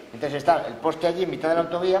red. Entonces está el poste allí en mitad de la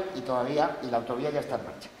autovía y la autovía ya está en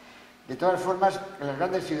marcha. De todas formas, en las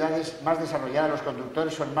grandes ciudades más desarrolladas los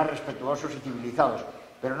conductores son más respetuosos y civilizados,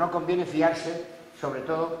 pero no conviene fiarse, sobre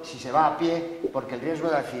todo si se va a pie, porque el riesgo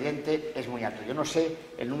de accidente es muy alto. Yo no sé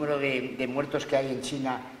el número de muertos que hay en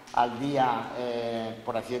China al día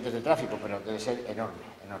por accidentes de tráfico, pero debe ser enorme,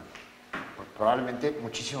 enorme. Pues probablemente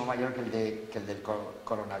muchísimo mayor que el del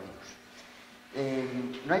coronavirus.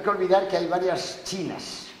 No hay que olvidar que hay varias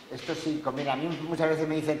Chinas. Esto sí conviene. A mí muchas veces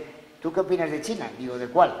me dicen, ¿tú qué opinas de China? Digo, ¿de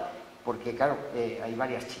cuál? Porque, claro, hay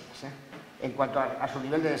varias Chinas, en cuanto a su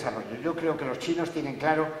nivel de desarrollo. Yo creo que los chinos tienen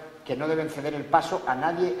claro que no deben ceder el paso a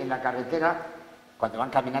nadie en la carretera, cuando van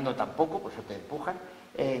caminando tampoco, pues te empujan,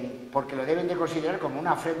 porque lo deben de considerar como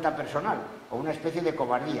una afrenta personal o una especie de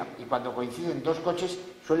cobardía. Y cuando coinciden 2 coches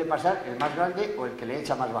suele pasar el más grande o el que le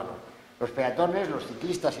echa más valor. Los peatones, los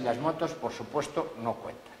ciclistas y las motos, por supuesto, no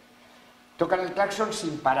cuentan. Tocan el claxon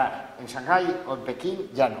sin parar. En Shanghái o en Pekín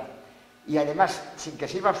ya no. y además sin que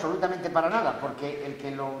sirva absolutamente para nada, porque el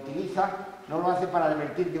que lo utiliza no lo hace para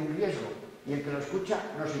advertir de un riesgo y el que lo escucha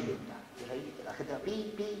no se inmuta. Ahí la gente va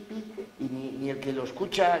pi, pi, pi, y ni el que lo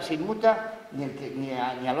escucha se inmuta ni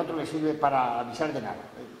al otro le sirve para avisar de nada.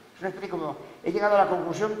 Es una especie como... He llegado a la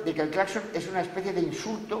conclusión de que el claxon es una especie de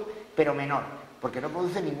insulto, pero menor, porque no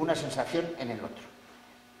produce ninguna sensación en el otro.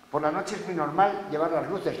 Por la noche es muy normal llevar las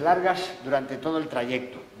luces largas durante todo el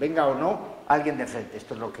trayecto, venga o no alguien de frente.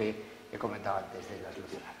 Esto es lo que he comentado antes de las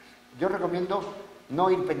luces largas. Yo recomiendo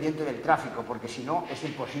no ir pendiente del tráfico, porque si no es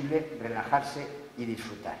imposible relajarse y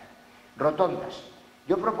disfrutar. Rotondas.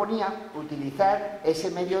 Yo proponía utilizar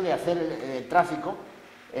ese medio de hacer el tráfico,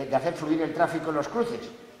 de hacer fluir el tráfico en los cruces,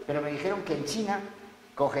 pero me dijeron que en China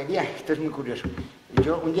cogería, esto es muy curioso,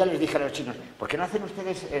 yo un día les dije a los chinos, ¿por qué no hacen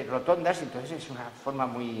ustedes rotondas? Entonces es una forma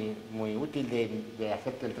muy útil de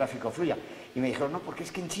hacer que el tráfico fluya. Y me dijeron, no, porque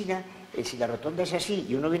es que en China, si la rotonda es así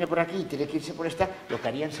y uno viene por aquí y tiene que irse por esta, lo que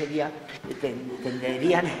harían sería,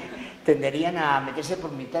 tenderían a meterse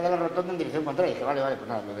por mitad de la rotonda en dirección contraria. Y dije, vale, pues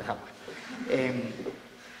nada, lo dejamos.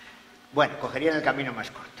 Bueno, cogerían el camino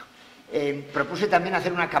más corto. Propuse también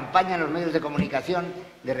hacer una campaña en los medios de comunicación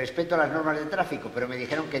de respeto a las normas de tráfico, pero me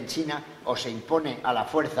dijeron que en China o se impone a la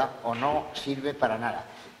fuerza o no sirve para nada.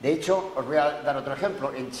 De hecho, os voy a dar otro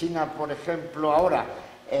ejemplo. En China, por ejemplo, ahora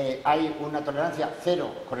hay una tolerancia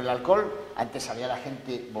cero con el alcohol. Antes salía la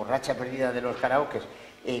gente borracha perdida de los karaokes,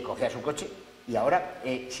 cogía su coche, y ahora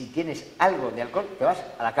si tienes algo de alcohol te vas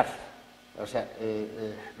a la cárcel. O sea,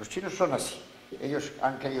 los chinos son así. Ellos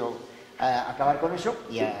han querido acabar con eso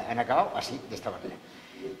y han acabado así, de esta manera.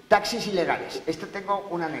 Taxis ilegales. Esto tengo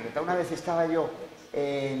una anécdota. Una vez estaba yo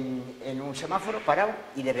en un semáforo parado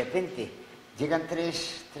y de repente llegan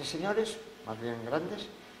tres señores, más bien grandes,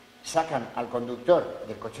 sacan al conductor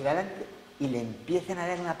del coche de adelante y le empiezan a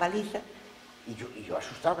dar una paliza y yo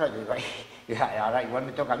asustado, claro, ahora igual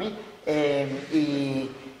me toca a mí, y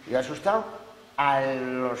yo asustado. A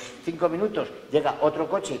los 5 minutos llega otro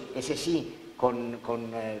coche, ese sí, con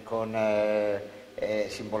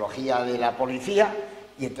simbología de la policía,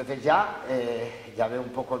 y entonces ya veo un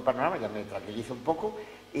poco el panorama, ya me tranquilizo un poco,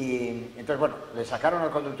 y entonces, bueno, le sacaron al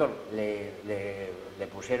conductor, le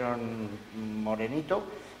pusieron morenito,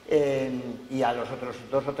 y a los otros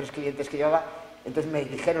 2 o 3 clientes que llevaba, entonces me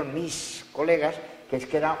dijeron mis colegas que es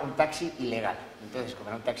que era un taxi ilegal. Entonces, como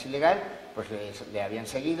era un taxi ilegal, pues le habían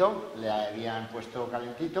seguido, le habían puesto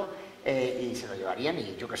calentito, y se lo llevarían,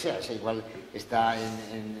 y yo qué sé, ese igual está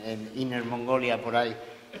en Inner Mongolia por ahí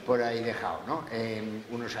dejado, ¿no?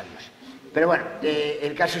 Unos años. Pero bueno,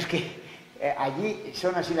 el caso es que allí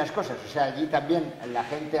son así las cosas, o sea, allí también la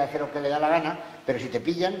gente hace lo que le da la gana, pero si te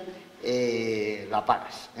pillan, la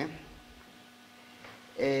pagas,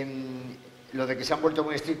 Lo de que se han vuelto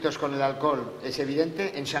muy estrictos con el alcohol es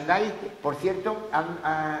evidente. En Shanghái, por cierto,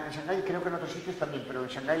 en Shanghái creo que en otros sitios también, pero en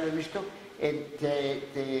Shanghái lo he visto,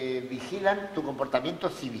 te vigilan tu comportamiento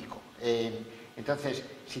cívico. Entonces,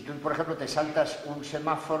 si tú, por ejemplo, te saltas un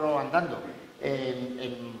semáforo andando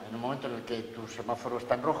en un momento en el que tu semáforo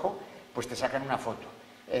está en rojo, pues te sacan una foto.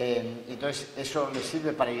 Entonces, eso les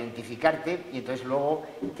sirve para identificarte y entonces luego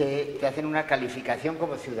te hacen una calificación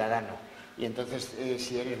como ciudadano. Y entonces,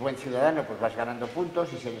 si eres buen ciudadano, pues vas ganando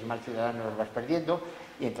puntos, y si eres mal ciudadano, los vas perdiendo.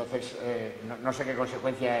 Y entonces, no sé qué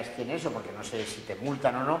consecuencias tiene eso, porque no sé si te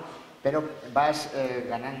multan o no, pero vas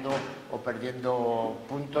ganando o perdiendo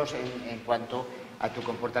puntos en cuanto a tu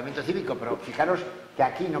comportamiento cívico. Pero fijaros que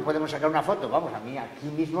aquí no podemos sacar una foto. Vamos, a mí aquí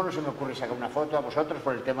mismo no se me ocurre sacar una foto, a vosotros,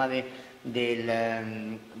 por el tema de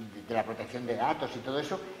la protección de datos y todo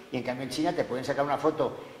eso. Y en cambio en China te pueden sacar una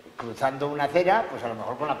foto cruzando una acera, pues a lo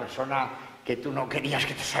mejor con la persona que tú no querías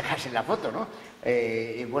que te sacase la foto, ¿no?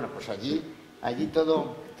 Y bueno, pues allí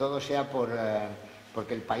todo sea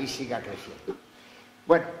porque el país siga creciendo.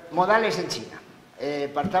 Bueno, modales en China.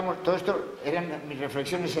 Todo esto eran mis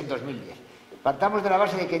reflexiones en 2010. Partamos de la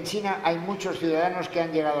base de que en China hay muchos ciudadanos que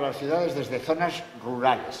han llegado a las ciudades desde zonas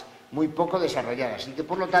rurales, muy poco desarrolladas, y que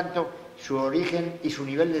por lo tanto su origen y su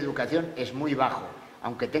nivel de educación es muy bajo,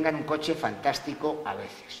 aunque tengan un coche fantástico a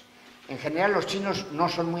veces. En general los chinos no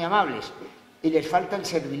son muy amables y les falta el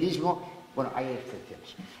servilismo, bueno, hay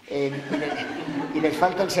excepciones, y les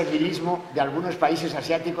falta el servilismo de algunos países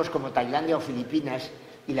asiáticos como Tailandia o Filipinas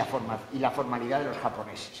y la formalidad de los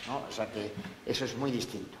japoneses, ¿no? O sea que eso es muy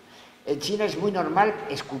distinto. En China es muy normal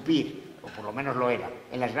escupir, o por lo menos lo era,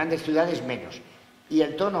 en las grandes ciudades menos, y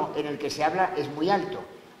el tono en el que se habla es muy alto.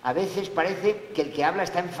 A veces parece que el que habla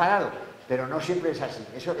está enfadado, pero no siempre es así.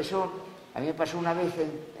 Eso a mí me pasó una vez,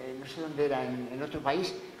 no sé dónde era, en otro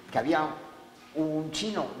país, que había un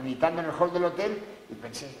chino gritando en el hall del hotel Y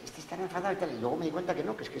pensé, este está enfadado y tal. Y luego me di cuenta que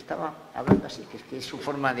no, que es que estaba hablando así, que es su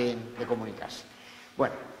forma de comunicarse.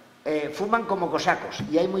 Bueno, fuman como cosacos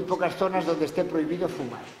y hay muy pocas zonas donde esté prohibido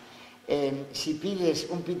fumar. Si pides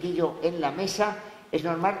un pitillo en la mesa, es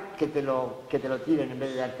normal que te lo tiren en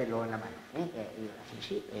vez de dártelo en la mano.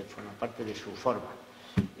 Así, forma parte de su forma.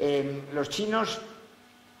 Los chinos,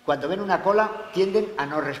 cuando ven una cola, tienden a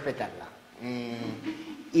no respetarla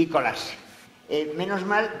y colarse. Menos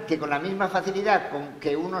mal que con la misma facilidad con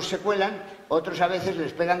que unos se cuelan, otros a veces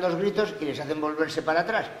les pegan 2 gritos y les hacen volverse para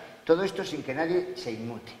atrás. Todo esto sin que nadie se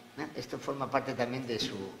inmute. Esto forma parte también de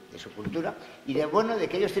su cultura. Y de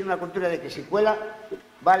que ellos tienen una cultura de que si cuela,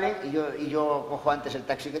 vale, y yo cojo antes el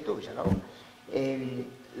taxi que tú y se acabó.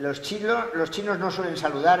 Los chinos no suelen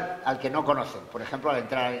saludar al que no conocen. Por ejemplo, al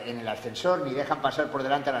entrar en el ascensor, ni dejan pasar por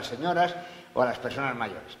delante a las señoras o a las personas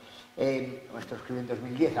mayores. Esto lo escribí en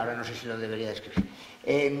 2010, ahora no sé si lo debería de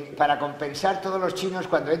escribir. Para compensar, todos los chinos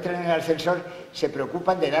cuando entran en el ascensor se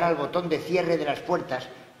preocupan de dar al botón de cierre de las puertas.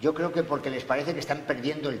 Yo creo que porque les parece que están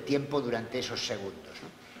perdiendo el tiempo durante esos segundos, ¿no?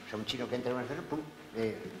 O sea, un chino que entra en un ascensor, pum,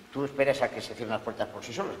 tú esperas a que se cierren las puertas por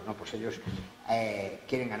sí solos. No, pues ellos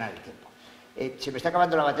quieren ganar el tiempo. Se me está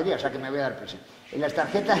acabando la batería, o sea que me voy a dar prisa. En las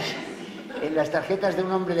tarjetas de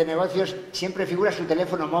un hombre de negocios siempre figura su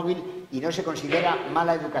teléfono móvil y no se considera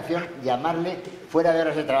mala educación llamarle fuera de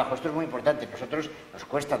horas de trabajo. Esto es muy importante. Nosotros nos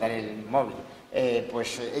cuesta dar el móvil.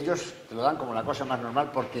 Pues ellos te lo dan como la cosa más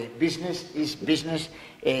normal porque business is business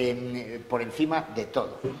por encima de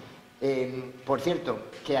todo. Por cierto,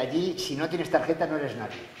 que allí si no tienes tarjeta no eres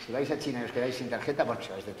nadie. Si vais a China y os quedáis sin tarjeta, bueno, si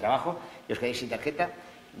vais de trabajo y os quedáis sin tarjeta,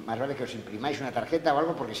 más vale que os imprimáis una tarjeta o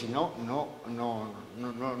algo, porque si no,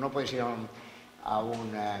 no podéis ir a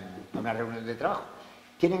una reunión de trabajo.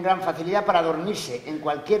 Tienen gran facilidad para dormirse en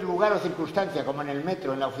cualquier lugar o circunstancia, como en el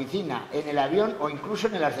metro, en la oficina, en el avión o incluso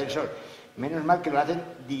en el ascensor. Menos mal que lo hacen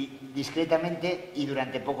discretamente y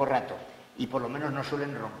durante poco rato, y por lo menos no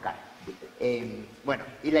suelen roncar. Bueno,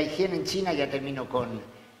 y la higiene en China, ya termino con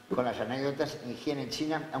las anécdotas. Higiene en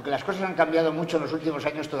China, aunque las cosas han cambiado mucho en los últimos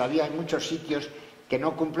años, todavía hay muchos sitios que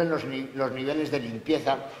no cumplen los niveles de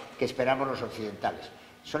limpieza que esperamos los occidentales.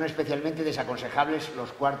 Son especialmente desaconsejables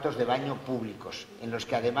los cuartos de baño públicos, en los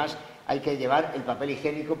que además hay que llevar el papel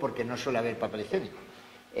higiénico porque no suele haber papel higiénico,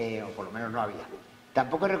 o por lo menos no había.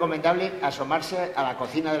 Tampoco es recomendable asomarse a la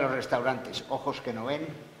cocina de los restaurantes, ojos que no ven.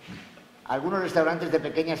 Algunos restaurantes de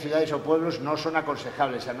pequeñas ciudades o pueblos no son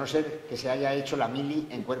aconsejables, a no ser que se haya hecho la mili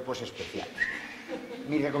en cuerpos especiales.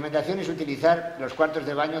 Mi recomendación es utilizar los cuartos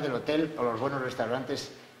de baño del hotel o los buenos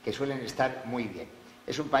restaurantes que suelen estar muy bien.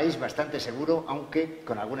 Es un país bastante seguro, aunque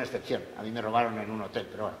con alguna excepción. A mí me robaron en un hotel,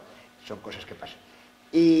 pero bueno, son cosas que pasan.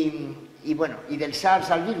 Y bueno, y del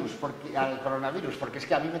SARS al coronavirus, porque es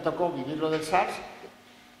que a mí me tocó vivir lo del SARS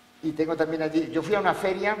y tengo también allí. Yo fui a una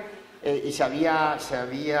feria y se había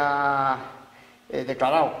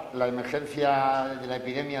declarado la emergencia de la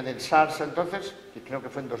epidemia del SARS entonces, que creo que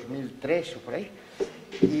fue en 2003 o por ahí.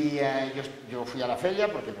 Y yo fui a la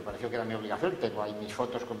feria porque me pareció que era mi obligación, tengo ahí mis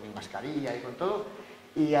fotos con mi mascarilla y con todo,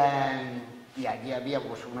 y allí había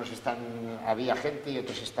pues había gente y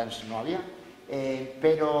otros stands no había,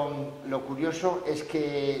 pero lo curioso es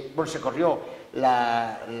que bueno, se corrió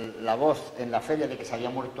la voz en la feria de que se había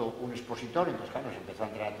muerto un expositor, entonces claro, nos empezó a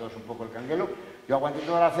entrar a todos un poco el canguelo. Yo aguanté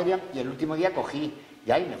toda la feria y el último día cogí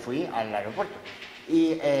ya y me fui al aeropuerto.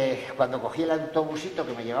 Y cuando cogí el autobusito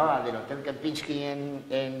que me llevaba del Hotel Kempinski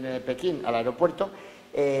en Pekín al aeropuerto,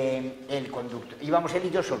 el conductor, íbamos él y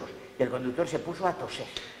yo solos, y el conductor se puso a toser.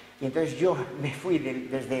 Y entonces yo me fui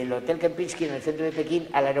desde el Hotel Kempinski en el centro de Pekín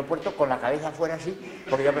al aeropuerto con la cabeza afuera así,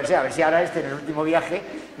 porque yo pensé, a ver si ahora en el último viaje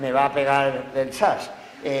me va a pegar el SARS.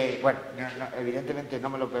 Bueno, evidentemente no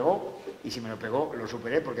me lo pegó, y si me lo pegó lo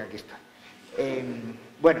superé porque aquí está.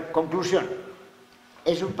 Bueno, conclusión.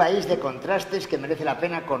 Es un país de contrastes que merece la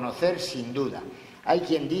pena conocer sin duda. Hay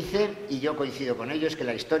quien dice, y yo coincido con ellos, que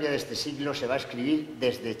la historia de este siglo se va a escribir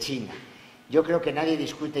desde China. Yo creo que nadie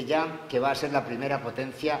discute ya que va a ser la primera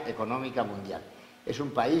potencia económica mundial. Es un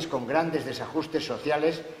país con grandes desajustes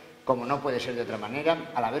sociales, como no puede ser de otra manera,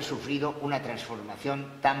 al haber sufrido una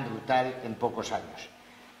transformación tan brutal en pocos años.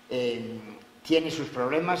 Tiene sus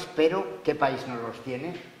problemas, pero ¿qué país no los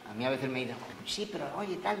tiene? A mí a veces me dicen, sí, pero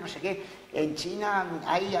oye, tal, no sé qué, en China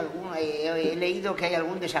hay he leído que hay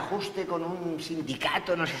algún desajuste con un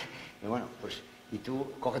sindicato, no sé. Y bueno, pues, y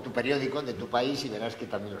tú coge tu periódico de tu país y verás que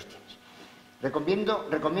también los tienes.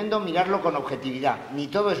 Recomiendo mirarlo con objetividad. Ni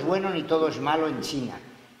todo es bueno ni todo es malo en China.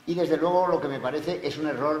 Y desde luego lo que me parece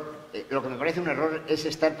un error es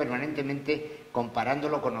estar permanentemente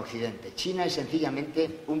comparándolo con Occidente. China es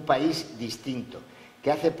sencillamente un país distinto.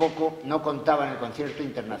 que hace poco no contaba en el concierto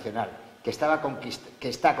internacional, que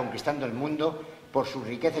está conquistando el mundo por su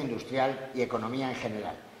riqueza industrial y economía en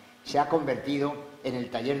general. Se ha convertido en el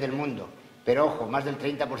taller del mundo, pero ojo, más del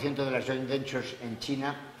 30% de las joint ventures en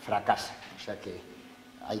China fracasan, o sea que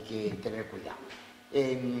hay que tener cuidado.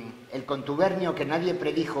 El contubernio que nadie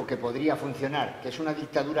predijo que podría funcionar, que es una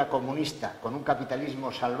dictadura comunista con un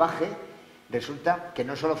capitalismo salvaje, resulta que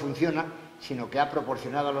no solo funciona, sino que ha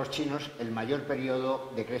proporcionado a los chinos el mayor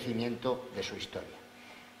periodo de crecimiento de su historia.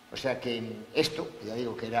 O sea que esto, ya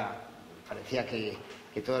digo que parecía que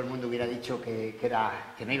todo el mundo hubiera dicho que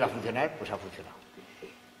no iba a funcionar, pues ha funcionado.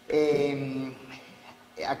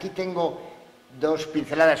 Aquí tengo dos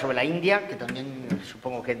pinceladas sobre la India, que también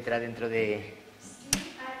supongo que entra dentro de...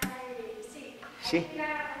 ¿Sí?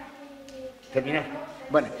 ¿Terminar?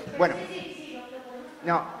 Bueno.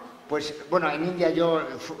 No, pues bueno, en India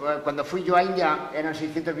cuando fui yo a India eran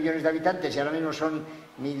 600 millones de habitantes y ahora mismo son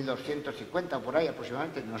 1.250 o por ahí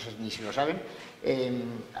aproximadamente, no sé ni si lo saben.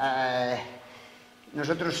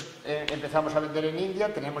 Nosotros empezamos a vender en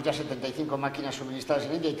India, tenemos ya 75 máquinas suministradas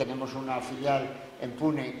en India y tenemos una filial en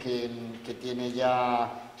Pune que tiene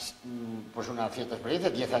ya pues una cierta experiencia,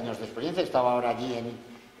 10 años de experiencia. Estaba ahora allí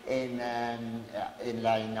en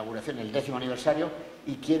la inauguración, el 10º aniversario,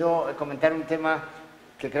 y quiero comentar un tema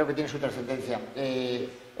que creo que tiene su trascendencia.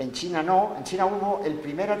 En China no, en China hubo el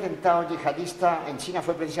primer atentado yihadista, en China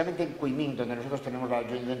fue precisamente en Kunming, donde nosotros tenemos la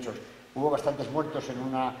joint ventures. Hubo bastantes muertos en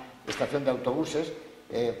una estación de autobuses,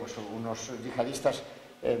 pues unos yihadistas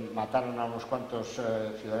mataron a unos cuantos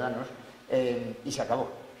ciudadanos y se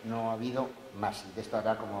acabó, no ha habido más, y de esto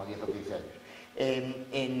hará como 10 o 15 años.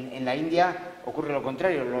 En la India ocurre lo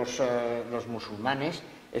contrario, los musulmanes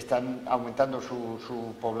están aumentando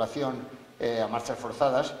su población a marchas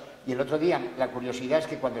forzadas, y el otro día la curiosidad es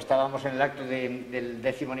que cuando estábamos en el acto del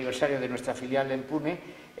 10º aniversario de nuestra filial en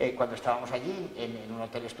Pune, cuando estábamos allí en un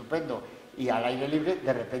hotel estupendo y al aire libre,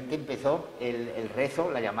 de repente empezó el rezo,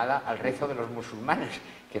 la llamada al rezo de los musulmanes,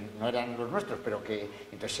 que no eran los nuestros, pero que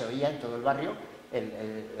entonces se oía en todo el barrio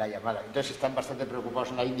la llamada. Entonces están bastante preocupados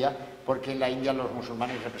en la India, porque en la India los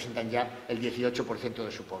musulmanes representan ya el 18%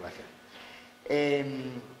 de su población.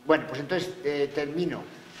 Bueno, pues entonces termino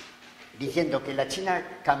diciendo que la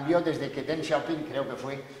China cambió desde que Deng Xiaoping, creo que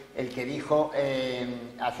fue el que dijo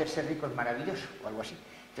hacerse rico es maravilloso, o algo así.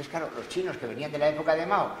 Entonces, claro, los chinos que venían de la época de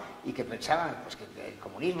Mao y que pensaban pues, que el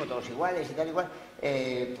comunismo, todos iguales y tal igual,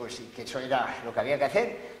 pues que eso era lo que había que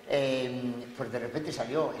hacer, pues de repente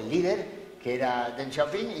salió el líder, que era Deng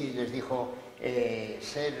Xiaoping, y les dijo,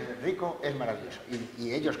 ser rico es maravilloso.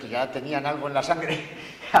 Y ellos, que ya tenían algo en la sangre,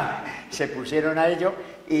 se pusieron a ello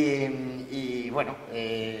y bueno,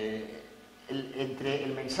 entre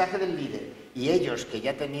el mensaje del líder y ellos, que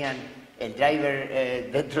ya tenían el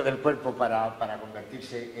driver dentro del cuerpo para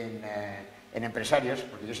convertirse en empresarios,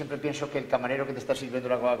 porque yo siempre pienso que el camarero que te está sirviendo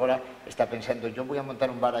la Coca-Cola está pensando, yo voy a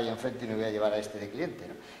montar un bar ahí enfrente y me voy a llevar a este de cliente,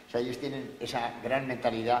 ¿no? O sea, ellos tienen esa gran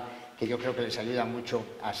mentalidad que yo creo que les ayuda mucho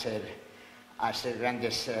a ser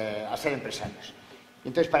grandes, a ser empresarios.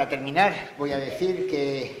 Entonces, para terminar, voy a decir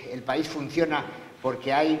que el país funciona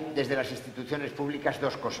porque hay desde las instituciones públicas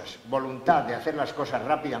dos cosas: voluntad de hacer las cosas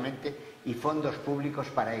rápidamente y fondos públicos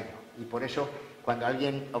para ello. Y por eso, cuando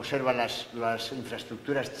alguien observa las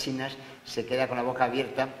infraestructuras chinas, se queda con la boca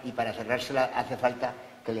abierta, y para cerrársela hace falta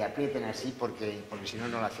que le aprieten así, porque si no,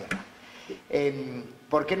 no la cierra.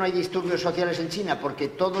 ¿Por qué no hay disturbios sociales en China? Porque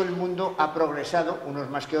todo el mundo ha progresado, unos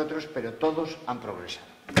más que otros, pero todos han progresado,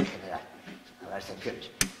 en general, habrá excepciones.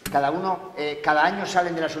 Cada año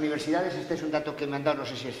salen de las universidades, este es un dato que me han dado, no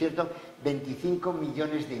sé si es cierto, 25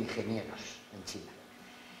 millones de ingenieros en China.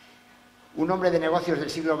 Un hombre de negocios del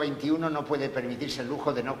siglo XXI no puede permitirse el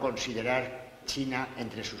lujo de no considerar China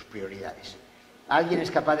entre sus prioridades. ¿Alguien es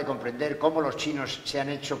capaz de comprender cómo los chinos se han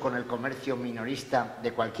hecho con el comercio minorista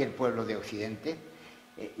de cualquier pueblo de Occidente?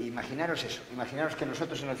 Imaginaros eso, imaginaros que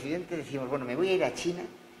nosotros en Occidente decimos, bueno, me voy a ir a China,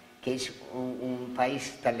 que es un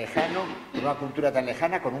país tan lejano, con una cultura tan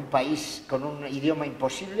lejana, con un idioma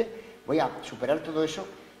imposible, voy a superar todo eso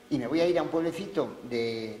y me voy a ir a un pueblecito yo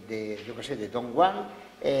qué sé, de Dongguan,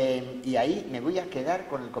 y ahí me voy a quedar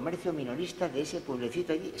con el comercio minorista de ese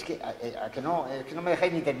pueblecito allí. Es que no me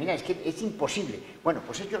dejáis ni terminar, es que es imposible. Bueno,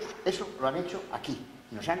 pues ellos eso lo han hecho aquí,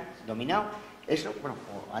 nos han dominado eso, bueno,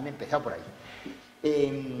 han empezado por ahí.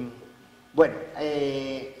 Bueno,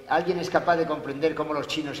 ¿alguien es capaz de comprender cómo los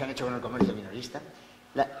chinos se han hecho con el comercio minorista?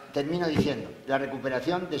 Termino diciendo, la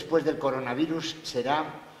recuperación después del coronavirus será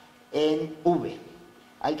en V.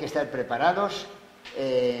 Hay que estar preparados,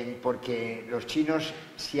 porque los chinos,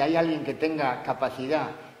 si hay alguien que tenga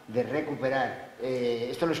capacidad de recuperar,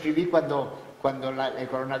 esto lo escribí cuando cuando el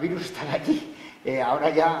coronavirus estaba aquí. Ahora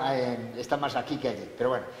ya está más aquí que allí, pero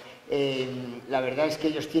bueno. La verdad es que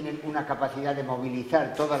ellos tienen una capacidad de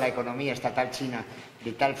movilizar toda la economía estatal china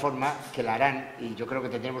de tal forma que la harán, y yo creo que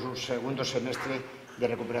tendremos un segundo semestre de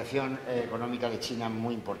recuperación económica de China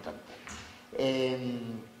muy importante.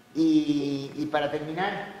 Y para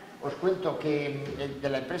terminar, os cuento que de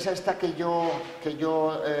la empresa esta que yo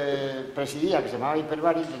presidía, que se llamaba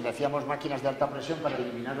Hyperbaric, donde hacíamos máquinas de alta presión para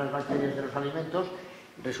eliminar las bacterias de los alimentos,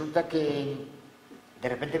 resulta que de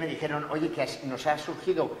repente me dijeron, oye, que nos ha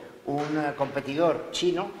surgido un competidor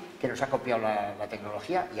chino que nos ha copiado la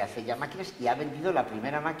tecnología y hace ya máquinas y ha vendido la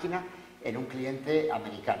primera máquina en un cliente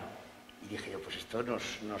americano. Y dije yo, pues esto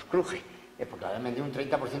nos cruje, porque la habían vendido un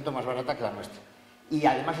 30% más barata que la nuestra. Y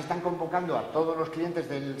además están convocando a todos los clientes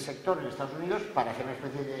del sector en Estados Unidos para hacer una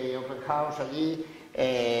especie de open house allí,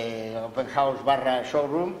 open house /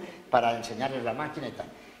 showroom, para enseñarles la máquina y tal.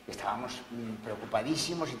 Estábamos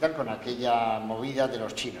preocupadísimos y tal con aquella movida de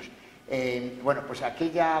los chinos. Bueno, pues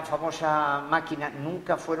aquella famosa máquina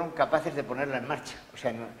nunca fueron capaces de ponerla en marcha. O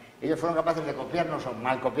sea, ellos fueron capaces de copiarnos o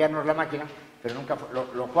mal copiarnos la máquina, pero nunca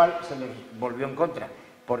lo cual se les volvió en contra.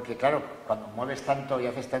 Porque claro, cuando mueves tanto y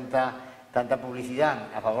haces tanta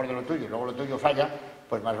publicidad a favor de lo tuyo y luego lo tuyo falla,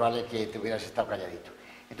 pues más vale que te hubieras estado calladito.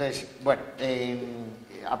 Entonces, bueno,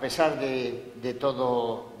 a pesar de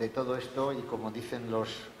todo esto, y como dicen los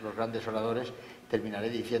grandes oradores, terminaré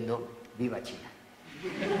diciendo ¡viva China!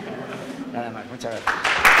 Nada más, muchas gracias.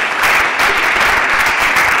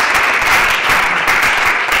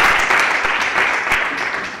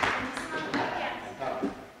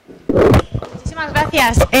 Muchísimas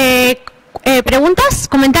gracias. ¿Preguntas?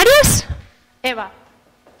 ¿Comentarios? Eva.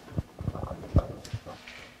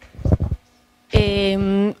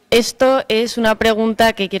 Esto es una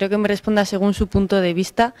pregunta que quiero que me responda según su punto de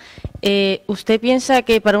vista. ¿Usted piensa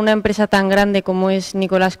que para una empresa tan grande como es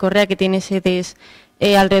Nicolás Correa, que tiene sedes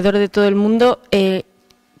alrededor de todo el mundo,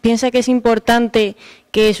 piensa que es importante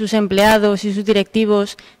que sus empleados y sus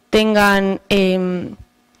directivos tengan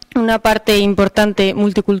una parte importante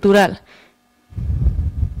multicultural?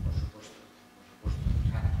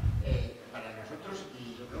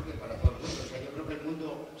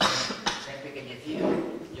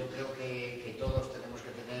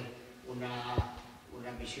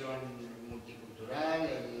 Multicultural,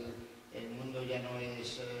 el mundo ya no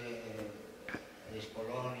es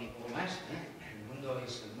Colón y poco más, el mundo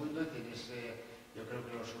es el mundo y yo creo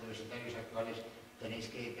que los universitarios actuales tenéis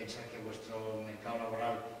que pensar que vuestro mercado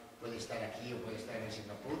laboral puede estar aquí o puede estar en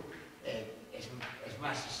Singapur, es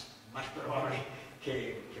más probable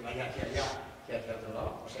que vaya hacia allá que hacia otro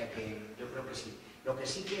lado, o sea que yo creo que sí. Lo que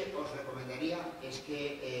sí que os recomendaría es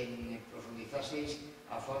que profundizaseis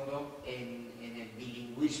a fondo en el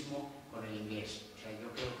bilingüismo con el inglés. O sea,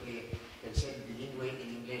 yo creo que el ser bilingüe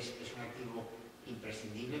en inglés es un activo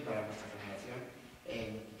imprescindible para nuestra generación,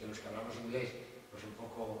 y que los que hablamos inglés, pues un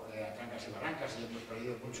poco a trancas y barrancas, y hemos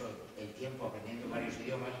perdido mucho el tiempo aprendiendo varios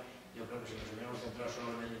idiomas, yo creo que si nos hubiéramos centrado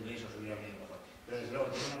solo en el inglés os hubiera venido mejor. Pero desde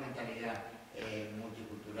luego tiene una mentalidad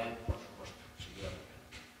multicultural, por supuesto, sin duda.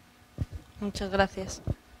 Muchas gracias.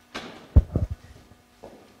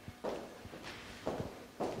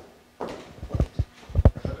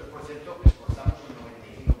 Nosotros, por cierto, exportamos un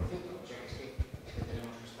 95%, o sea que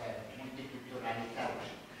tenemos que estar multiculturalizados.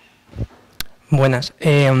 Buenas.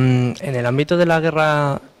 En el ámbito de la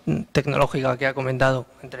guerra tecnológica que ha comentado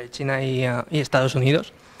entre China y Estados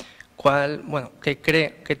Unidos, ¿qué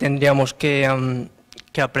cree que tendríamos que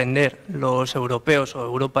aprender los europeos o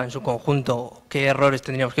Europa en su conjunto? ¿Qué errores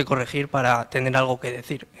tendríamos que corregir para tener algo que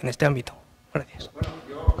decir en este ámbito? Gracias. Bueno,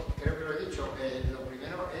 yo creo que lo he dicho. Lo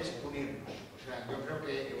primero es unirnos. O sea, yo creo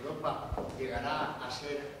que Europa llegará a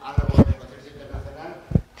ser algo en el contexto internacional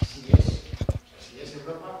si es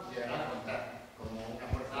Europa, llegará a contar como una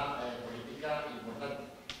fuerza política importante.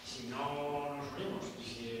 Si no nos unimos y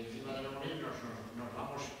si encima de no unirnos nos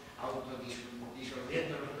vamos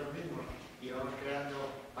autodisolviendo nosotros mismos y vamos creando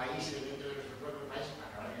países dentro de nuestros propios países,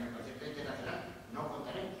 acabar en el concierto internacional no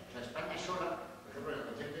contaremos. O sea, España sola, por ejemplo, en el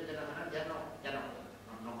concierto internacional ya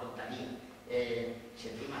no contaría. Si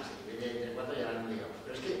encima se divide entre cuatro ya no digamos.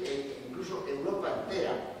 Pero es que incluso Europa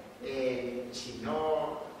entera, si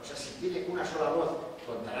tiene una sola voz,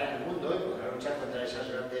 contará en el mundo y podrá luchar contra esas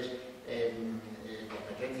grandes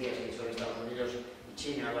competencias que son Estados Unidos y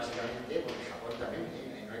China, básicamente, porque Japón también.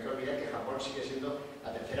 No hay que olvidar que Japón sigue siendo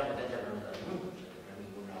la tercera potencia económica del mundo, o sea, que no es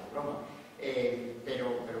ninguna broma.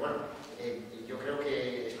 Pero bueno, yo creo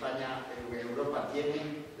que España, Europa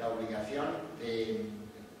tiene la obligación de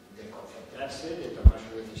concentrarse, de tomar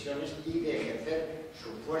sus decisiones y de ejercer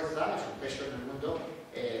su fuerza, su peso en el mundo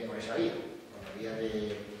por esa vía.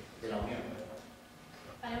 mayoría de la Unión.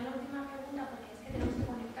 Para una última pregunta, porque es que tenemos que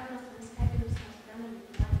conectarnos con Skype y nos estamos quedando en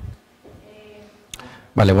Lituania.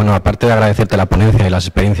 Vale, bueno, aparte de agradecerte la ponencia y las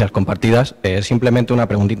experiencias compartidas, simplemente una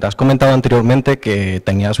preguntita. Has comentado anteriormente que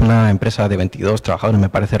tenías una empresa de 22 trabajadores, me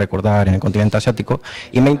parece recordar, en el continente asiático,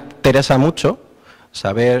 y me interesaba mucho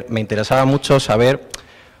saber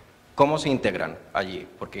cómo se integran allí,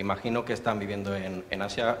 porque imagino que están viviendo en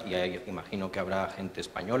Asia y imagino que habrá gente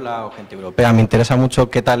española o gente europea. Me interesa mucho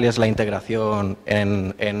qué tal es la integración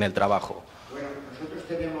en el trabajo. Bueno, nosotros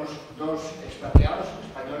tenemos 2 expatriados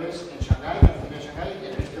españoles en Shanghái, en la oficina de Shanghái, y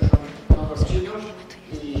el resto son todos chinos.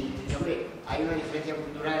 Y, hombre, hay una diferencia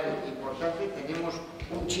cultural importante. Tenemos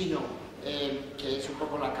un chino que es un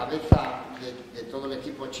poco la cabeza de todo el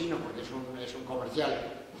equipo chino, porque es un comercial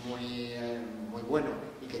muy bueno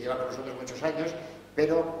y que lleva con nosotros muchos años,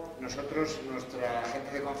 pero nosotros, nuestra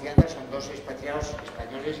gente de confianza son 2 expatriados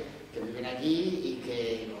españoles que viven allí y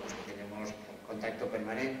que, pues, que tenemos contacto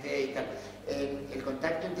permanente y tal. El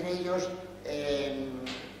contacto entre ellos,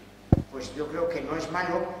 pues yo creo que no es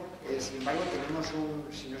malo, sin embargo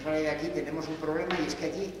si no sale de aquí tenemos un problema, y es que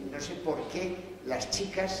allí no sé por qué las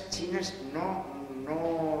chicas chinas no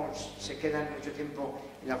se quedan mucho tiempo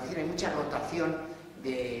en la oficina. Hay mucha rotación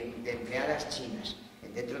de empleadas chinas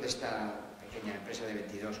dentro de esta pequeña empresa de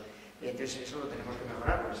 22. Entonces eso lo tenemos que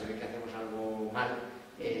mejorar, porque se ve que hacemos algo mal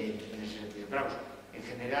en ese sentido. Pero vamos, en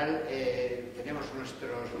general tenemos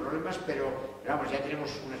nuestros problemas, pero vamos, ya tenemos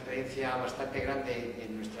una experiencia bastante grande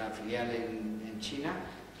en nuestra filial en China,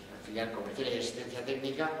 la filial comercial y asistencia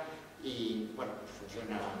técnica, y bueno,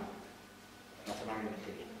 funciona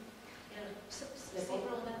razonablemente bien. ¿Le puedo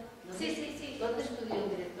preguntar? Sí. ¿Dónde estudió el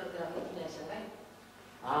director de la oficina de Shanghái?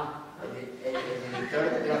 El director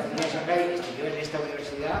de la oficina de Shanghái estudió en esta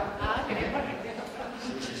universidad.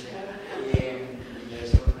 Sí. Y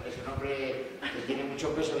es un hombre que tiene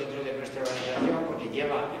mucho peso dentro de nuestra organización, porque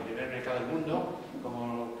lleva el primer mercado del mundo,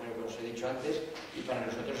 como creo que os he dicho antes, y para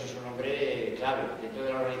nosotros es un hombre clave dentro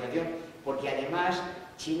de la organización, porque además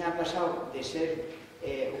China ha pasado de ser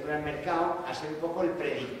un gran mercado a ser un poco el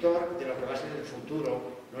predictor de lo que va a ser el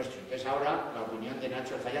futuro nuestro. Entonces ahora la opinión de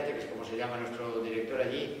Nacho Alfayate, que es como se llama nuestro director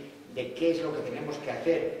allí, de qué es lo que tenemos que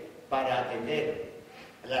hacer para atender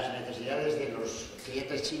las necesidades de los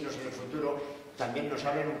clientes chinos en el futuro, también nos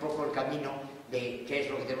abren un poco el camino de qué es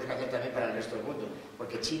lo que tenemos que hacer también para el resto del mundo,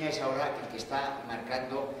 porque China es ahora el que está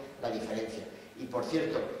marcando la diferencia. Y por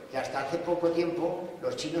cierto, que hasta hace poco tiempo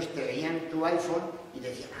los chinos te veían tu iPhone y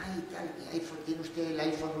decían, ay, tal, mi iPhone, tiene usted el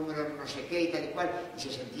iPhone número no sé qué y tal y cual, y se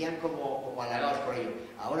sentían como halagados por ello.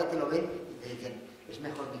 Ahora te lo ven y te dicen, es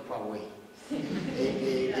mejor mi Huawei.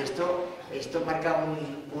 Esto marca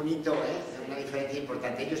un hito, una diferencia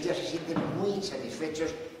importante. Ellos ya se sienten muy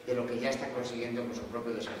satisfechos de lo que ya están consiguiendo con su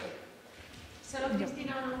propio desarrollo. Solo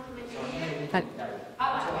Cristina me quiere. Vale.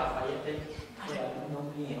 Lafayette fue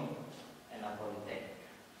alumno mío en la Politécnica.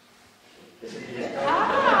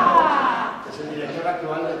 Es el director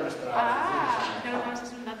actual de nuestra oficina. Eso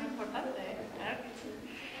es un dato importante.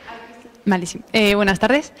 Malísimo. Buenas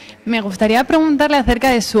tardes. Me gustaría preguntarle acerca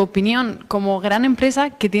de su opinión como gran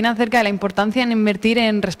empresa que tiene acerca de la importancia en invertir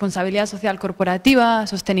en responsabilidad social corporativa,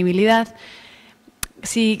 sostenibilidad.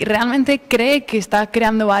 Si realmente cree que está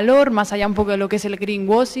creando valor, más allá un poco de lo que es el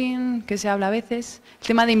greenwashing, que se habla a veces, el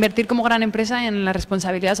tema de invertir como gran empresa en la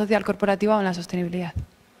responsabilidad social corporativa o en la sostenibilidad.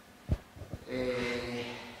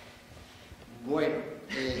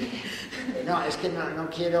 No, es que no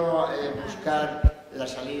quiero buscar la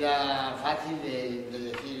salida fácil de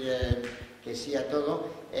decir que sí a todo.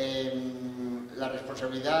 La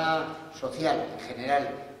responsabilidad social en general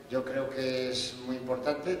yo creo que es muy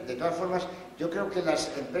importante. De todas formas, yo creo que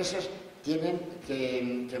las empresas tienen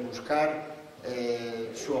que buscar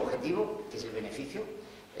su objetivo, que es el beneficio,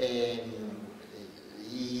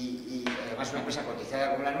 y además una empresa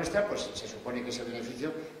cotizada como la nuestra, pues se supone que ese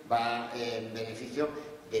beneficio va en beneficio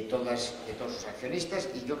de todos sus accionistas,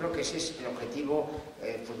 y yo creo que ese es el objetivo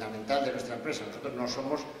fundamental de nuestra empresa. Nosotros no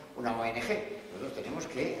somos una ONG, nosotros tenemos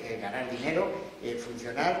que ganar dinero,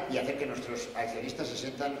 funcionar y hacer que nuestros accionistas se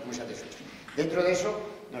sientan muy satisfechos. Dentro de eso,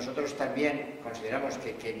 nosotros también consideramos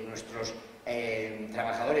que nuestros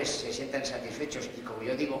trabajadores se sientan satisfechos y, como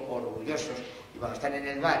yo digo, orgullosos, y cuando están en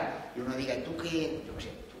el bar y uno diga, ¿tú qué, yo qué sé,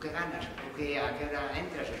 tú qué ganas? ¿Tú a qué hora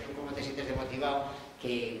entras? ¿O tú cómo te sientes de motivado?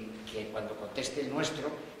 Que cuando conteste el nuestro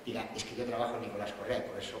diga, es que yo trabajo en Nicolás Correa,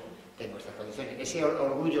 por eso tengo estas condiciones. Ese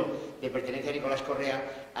orgullo de pertenencia a Nicolás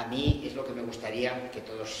Correa a mí es lo que me gustaría que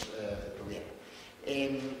todos tuvieran.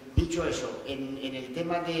 Dicho eso, en el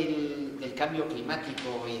tema del cambio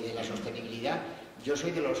climático y de la sostenibilidad, Yo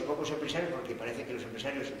soy de los pocos empresarios, porque parece que los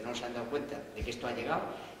empresarios no se han dado cuenta de que esto ha llegado.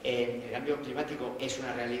 El cambio climático es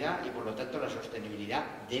una realidad y por lo tanto la sostenibilidad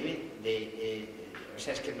debe de... o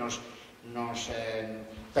sea, es que nos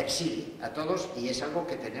persigue a todos y es algo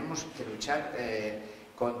que tenemos que luchar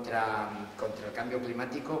contra el cambio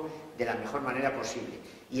climático de la mejor manera posible.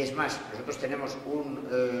 Y es más, nosotros tenemos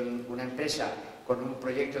una empresa con un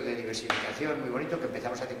proyecto de diversificación muy bonito que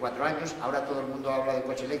empezamos hace 4 años. Ahora todo el mundo habla de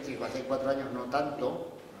coche eléctrico, hace 4 años no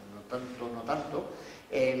tanto.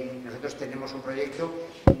 Nosotros tenemos un proyecto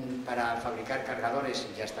para fabricar cargadores,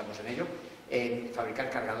 ya estamos en ello, fabricar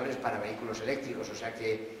cargadores para vehículos eléctricos, o sea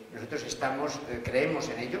que nosotros creemos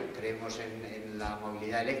en ello, creemos en la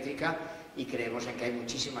movilidad eléctrica y creemos en que hay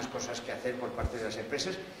muchísimas cosas que hacer por parte de las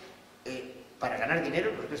empresas para ganar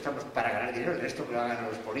dinero. Nosotros estamos para ganar dinero, el resto que lo hagan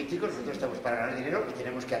los políticos, nosotros estamos para ganar dinero y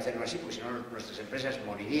tenemos que hacerlo así, porque si no nuestras empresas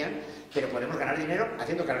morirían, pero podemos ganar dinero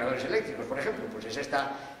haciendo cargadores eléctricos, por ejemplo, pues ahí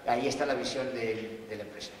está la visión de la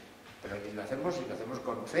empresa. Pero lo hacemos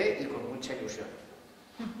con fe y con mucha ilusión.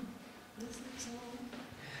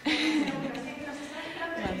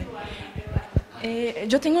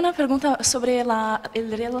 Yo tengo una pregunta sobre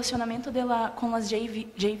el relacionamiento con las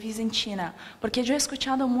JVs en China, porque yo he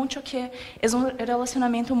escuchado mucho que es un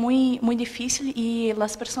relacionamiento muy difícil y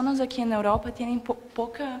las personas aquí en Europa tienen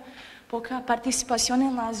poca participación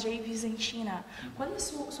en las JVs en China. ¿Cuál es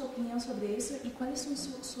su opinión sobre eso y cuáles son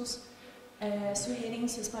sus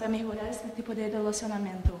sugerencias para mejorar este tipo de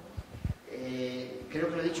relacionamiento? Creo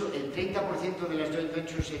que lo he dicho, el 30% de las joint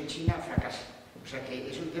ventures en China fracasan. O sea que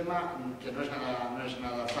es un tema que no es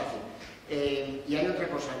nada fácil. Y hay otra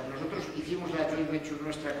cosa, nosotros hicimos la joint venture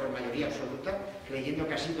nuestra con mayoría absoluta, creyendo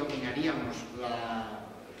que así tendríamos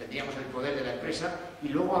el poder de la empresa, y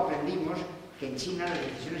luego aprendimos que en China las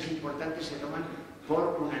decisiones importantes se toman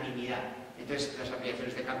por unanimidad. Entonces, las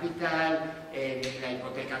ampliaciones de capital, la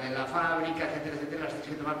hipoteca de la fábrica, etcétera, las tienes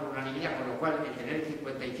que tomar por unanimidad, con lo cual el tener el 55%,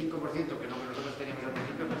 que no que nosotros teníamos al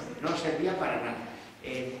principio, no servía para nada.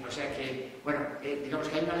 O sea que, bueno, digamos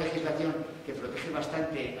que hay una legislación que protege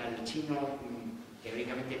bastante al chino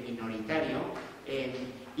teóricamente minoritario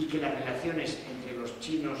y que las relaciones entre los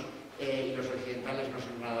chinos y los occidentales no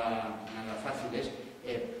son nada fáciles,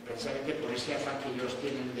 precisamente por ese afán que ellos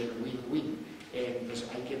tienen del win-win. Entonces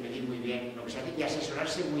hay que medir muy bien lo que se hace y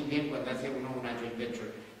asesorarse muy bien cuando hace uno una joint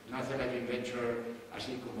venture. No hacer la joint venture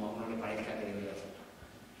así como a uno le parezca que debe de hacerlo.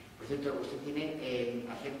 Por cierto, usted tiene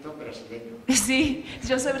acento brasileño. Sí,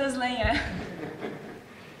 yo soy brasileña.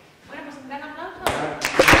 Bueno, pues un gran aplauso.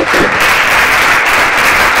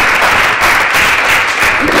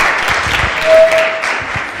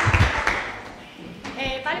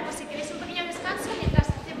 Vale, pues si queréis un pequeño descanso mientras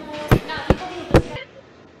hacemos 5 minutos.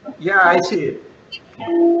 Yeah, I see it.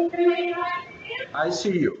 I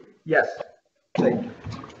see you. Yes. Thank you.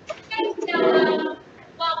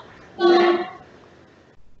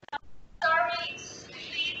 Sorry,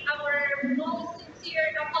 please, our most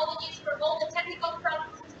sincere apologies for all the technical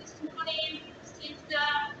problems this morning.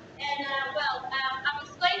 I'm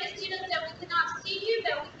explaining to students that we cannot see you,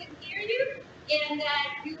 that we can hear you, and that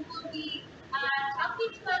you will be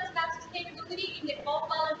talking to us about sustainability in the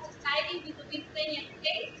all-balanced society with the Lithuanian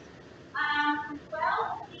case.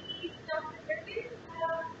 Please don't forget this.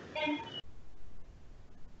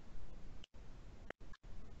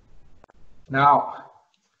 Now,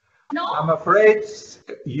 No? I'm afraid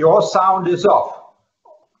your sound is off.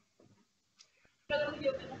 Okay,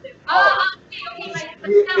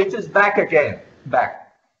 It is back again.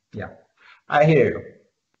 Back. Yeah. I hear you.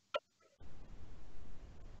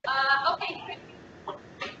 Okay.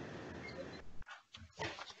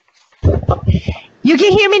 You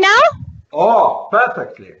can hear me now? Oh,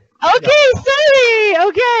 perfectly. Okay, sorry.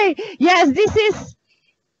 Okay. Yes, this is,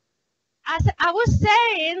 as I was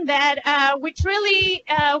saying, that we truly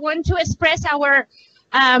want to express our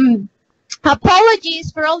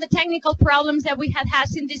apologies for all the technical problems that we had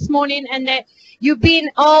in this morning, and that you've been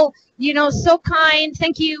all, so kind.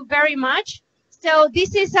 Thank you very much. So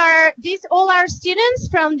these all our students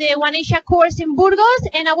from the One Asia course in Burgos,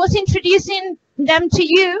 and I was introducing them to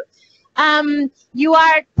you. You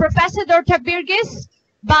are Professor Dr. Birgis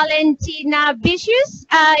Valentina Vicius.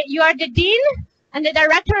 You are the Dean and the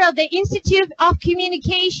Director of the Institute of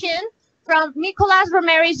Communication from Nykolas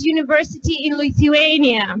Romeris University in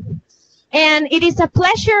Lithuania. And it is a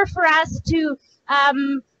pleasure for us to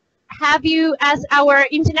have you as our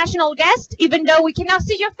international guest, even though we cannot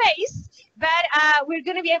see your face, but we're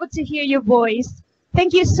going to be able to hear your voice.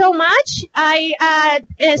 Thank you so much. I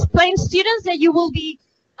explained to students that you will be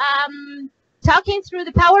talking through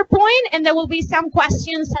the PowerPoint, and there will be some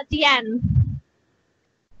questions at the end.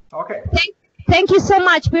 Okay. Thank you so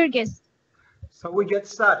much, Birgis. So we get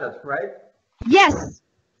started, right? Yes.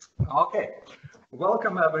 Okay.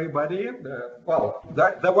 Welcome, everybody. Well,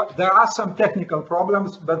 there are some technical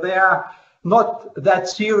problems, but they are not that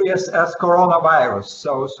serious as coronavirus.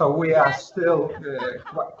 So we are still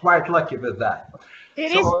quite lucky with that.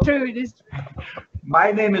 It is true. It is true.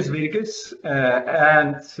 My name is Virgis,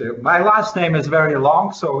 and my last name is very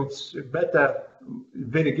long, so it's better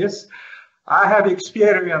Virgis. I have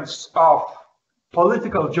experience of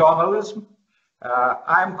political journalism.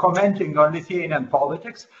 I'm commenting on Lithuanian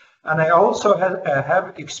politics, and I also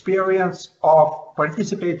have experience of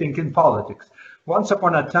participating in politics. Once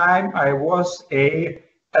upon a time, I was an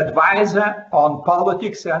advisor on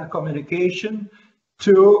politics and communication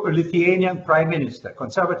to Lithuanian Prime Minister,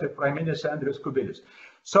 Conservative Prime Minister Andrius Kubilius.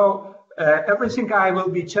 So everything I will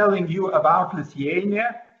be telling you about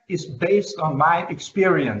Lithuania is based on my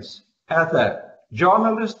experience as a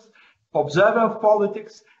journalist, observer of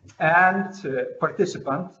politics, and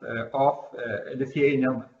participant of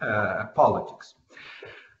Lithuanian politics.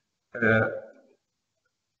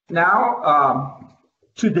 Now,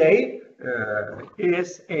 today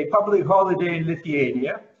is a public holiday in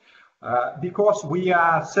Lithuania because we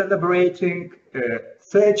are celebrating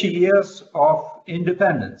 30 years of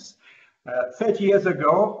independence. 30 years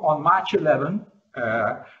ago, on March 11,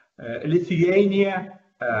 Lithuania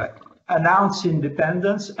announced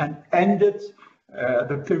independence and ended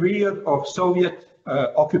the period of Soviet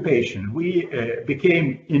occupation. We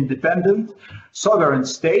became independent, sovereign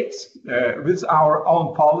states with our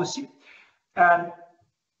own policy. And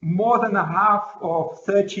more than a half of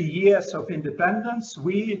 30 years of independence,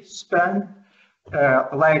 we spent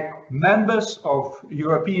like members of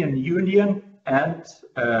European Union and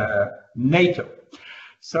NATO.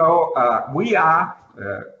 So we are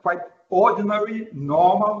quite ordinary,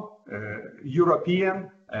 normal European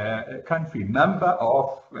country, member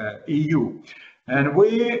of EU. And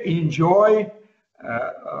we enjoy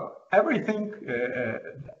everything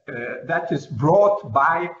that is brought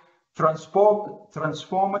by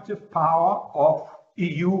transformative power of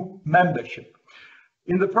EU membership.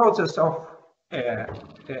 In the process of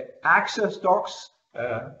access talks,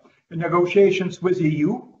 negotiations with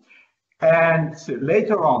EU, and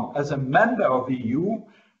later on, as a member of EU,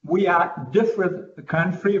 we are different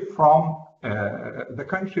country from the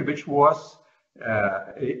country which was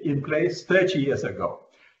in place 30 years ago.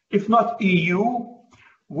 If not EU,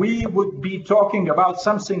 we would be talking about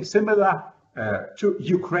something similar to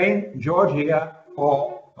Ukraine, Georgia,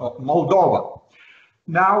 or Moldova.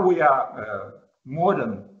 Now we are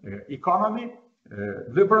modern economy,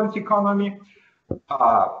 vibrant economy.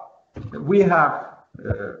 We have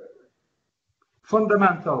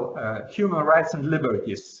fundamental human rights and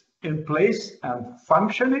liberties in place and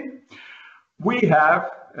functioning. We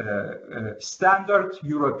have standard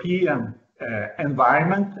European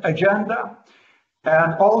environment agenda,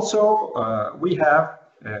 and also we have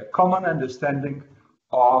common understanding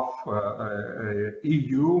of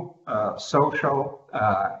EU social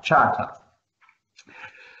charter.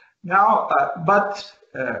 Now,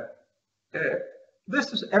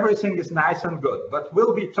 this is everything is nice and good, but we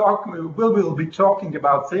will be talking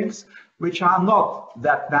about things which are not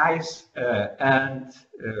that nice and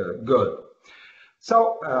good.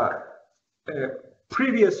 So,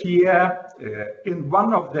 previous year, in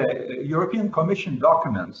one of the European Commission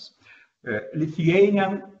documents,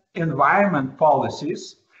 Lithuanian environment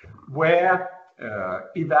policies were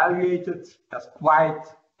evaluated as quite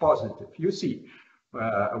positive. You see,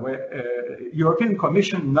 European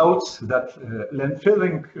Commission notes that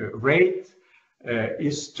landfilling rate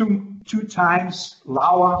is two times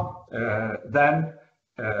lower than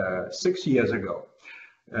 6 years ago.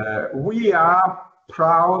 We are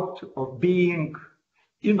proud of being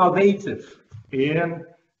innovative in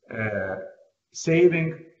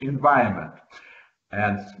saving environment.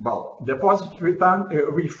 And well, deposit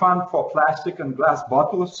refund for plastic and glass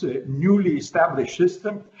bottles, newly established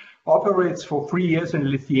system, operates for 3 years in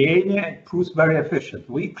Lithuania and proves very efficient.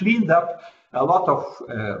 We cleaned up a lot of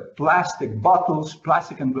plastic bottles,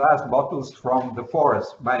 plastic and glass bottles from the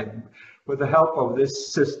forest with the help of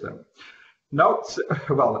this system. Notes,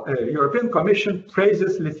 well, European Commission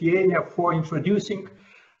praises Lithuania for introducing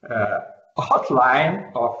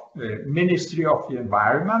hotline of the Ministry of the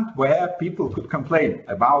Environment, where people could complain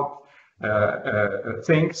about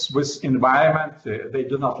things with environment they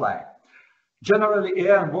do not like. Generally,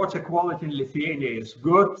 air and water quality in Lithuania is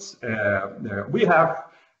good. We have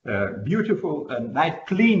beautiful and nice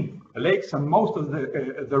clean lakes, and most of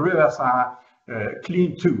the rivers are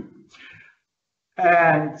clean too.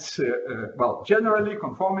 And, well, generally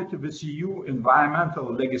conformity with EU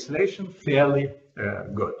environmental legislation fairly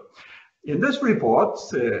good. In this report,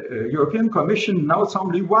 European Commission notes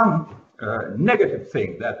only one negative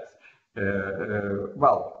thing, that,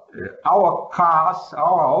 our cars,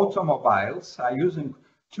 our automobiles are using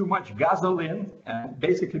too much gasoline, and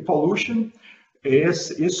basically pollution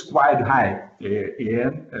is quite high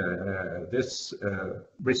in this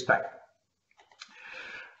respect.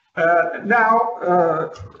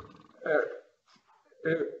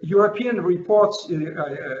 European reports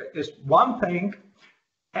is one thing,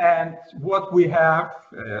 and what we have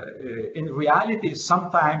in reality is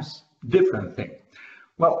sometimes different thing.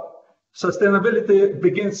 Well, sustainability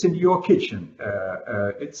begins in your kitchen.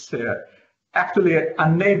 It's actually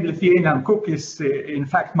unnamed Lithuanian cook is, in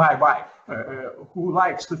fact, my wife, who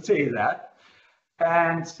likes to say that.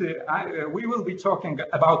 And we will be talking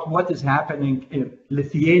about what is happening in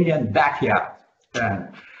Lithuanian backyard.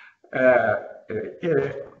 And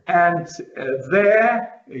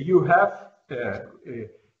there you have,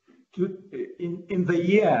 in the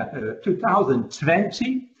year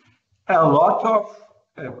 2020, a lot of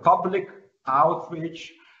public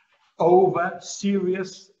outreach over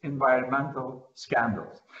serious environmental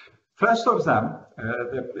scandals. First of them,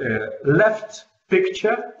 the left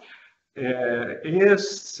picture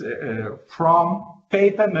is from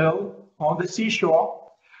paper mill on the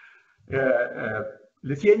seashore.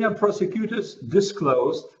 Lithuanian prosecutors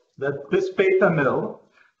disclosed that this paper mill,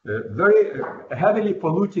 very heavily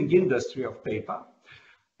polluting industry of paper,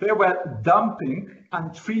 they were dumping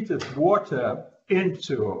untreated water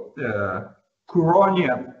into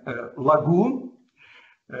Correa lagoon,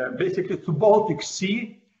 basically to Baltic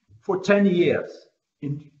Sea, for 10 years,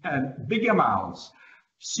 and big amounts.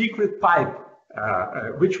 Secret pipe,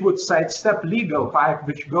 which would sidestep legal pipe,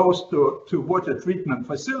 which goes to water treatment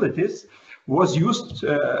facilities, was used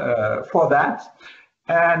for that.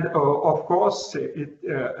 And of course,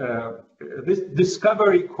 this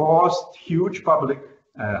discovery caused huge public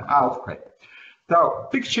outcry. The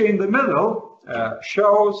picture in the middle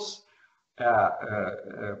shows,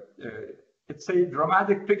 it's a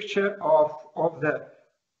dramatic picture of the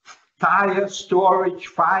tire storage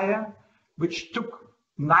fire, which took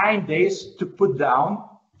 9 days to put down,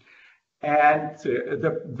 and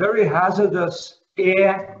the very hazardous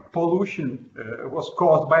air pollution was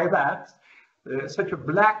caused by that. Such a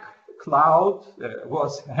black cloud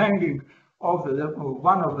was hanging over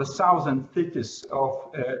one of the southern cities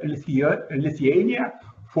of Lithuania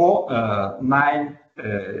for 9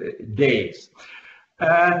 days.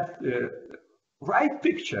 And right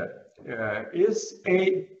picture is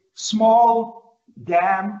a small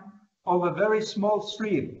dam of a very small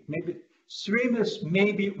stream. Maybe stream is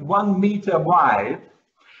maybe 1 meter wide,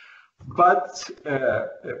 but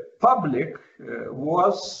public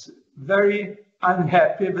was very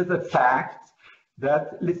unhappy with the fact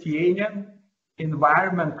that Lithuanian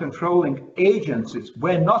environment controlling agencies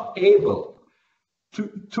were not able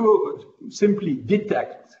to simply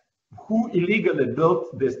detect who illegally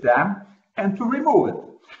built this dam and to remove it.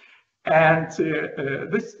 And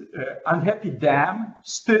this unhappy dam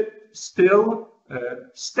still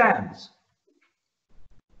stands.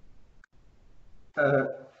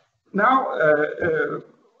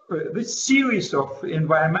 This series of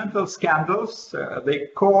environmental scandals, they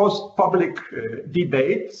caused public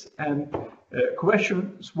debates, and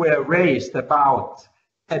questions were raised about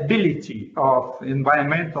ability of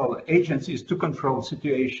environmental agencies to control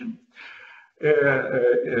situation.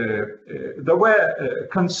 There were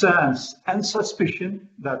concerns and suspicion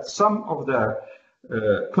that some of the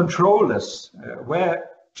controllers were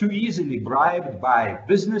too easily bribed by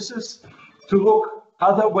businesses to look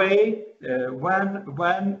other way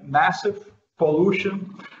when massive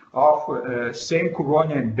pollution of same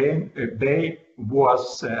Coronian Bay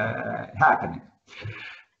was happening.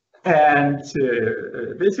 And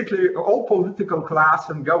basically all political class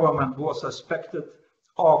and government was suspected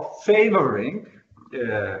of favoring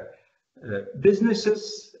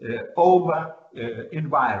businesses over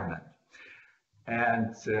environment.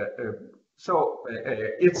 And so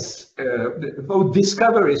those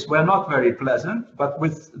discoveries were not very pleasant, but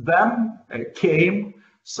with them came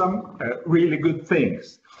some really good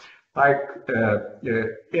things. Like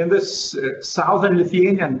in this southern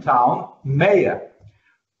Lithuanian town, mayor,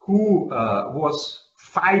 who was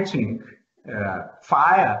fighting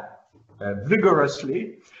fire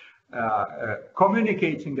vigorously,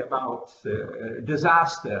 communicating about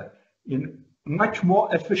disaster in much more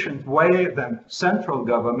efficient way than central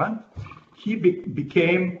government, he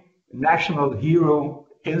became national hero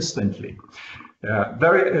instantly. At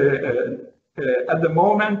the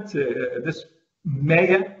moment, this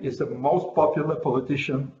mayor is the most popular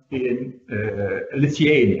politician in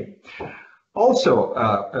Lithuania. Also,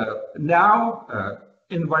 now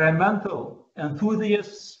environmental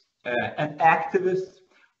enthusiasts and activists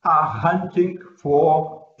are hunting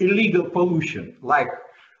for illegal pollution, like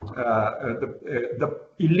the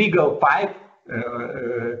illegal pipe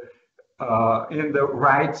in the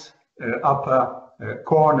right upper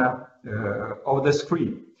corner of the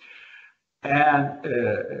screen. And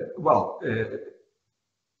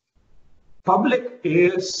public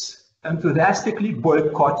is enthusiastically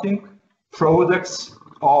boycotting products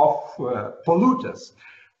of polluters.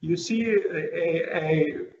 You see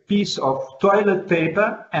a piece of toilet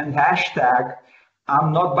paper and hashtag,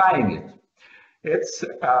 "I'm not buying it." It's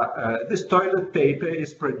this toilet paper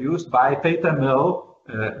is produced by a paper mill,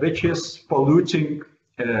 which is polluting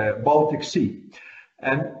Baltic Sea,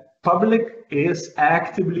 and public is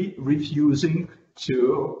actively refusing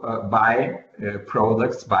to buy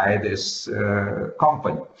products by this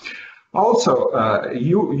company. Also,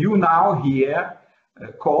 you now hear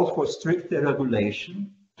calls for stricter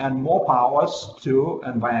regulation and more powers to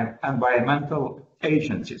environmental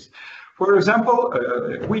agencies. For example,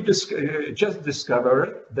 we just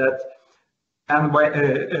discovered that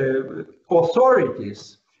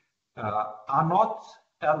authorities are not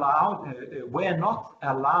allowed, were not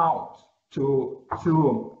allowed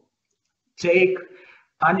to take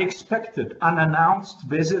unexpected, unannounced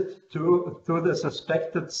visit to the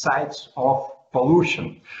suspected sites of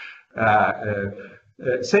pollution.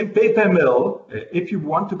 Same paper mill, if you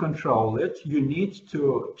want to control it, you need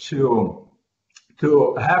to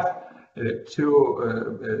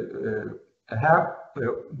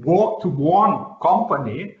warn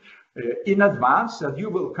company in advance that you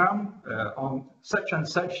will come on such and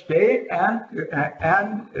such day and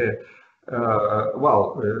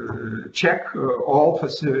check all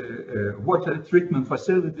water treatment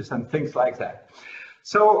facilities and things like that.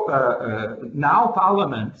 So now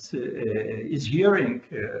Parliament is hearing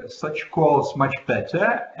such calls much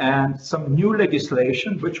better, and some new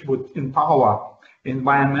legislation which would empower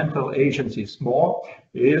environmental agencies more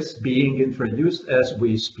is being introduced as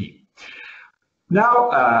we speak.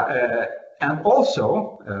 Now, and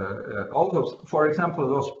also, for example,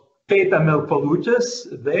 those paper mill polluters,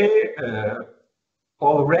 they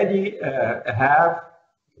already have,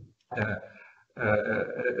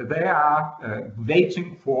 they are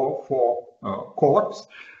waiting for courts.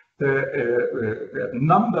 The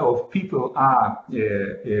number of people have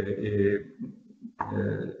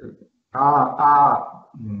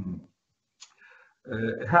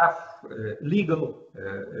legal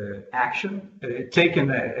action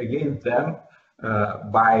taken against them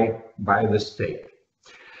by the state.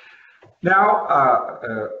 Now,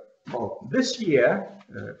 this year,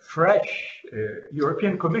 fresh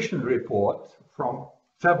European Commission report from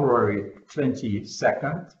February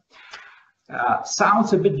 22nd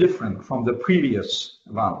sounds a bit different from the previous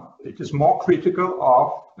one. It is more critical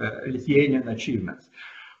of Lithuanian achievements.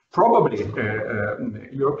 Probably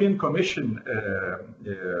European Commission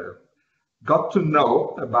got to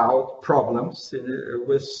know about problems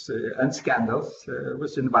and scandals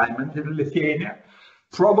with environment in Lithuania.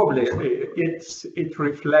 Probably it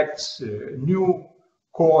reflects new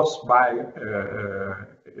course by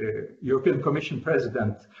European Commission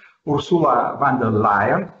President Ursula von der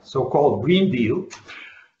Leyen, so-called Green Deal.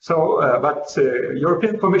 So, but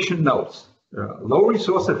European Commission notes low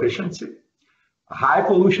resource efficiency, high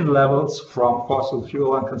pollution levels from fossil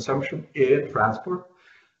fuel and consumption in transport,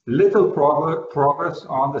 little progress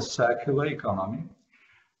on the circular economy.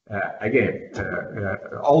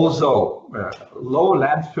 Although low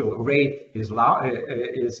landfill rate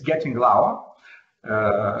is getting lower,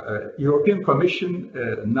 European Commission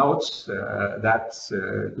notes that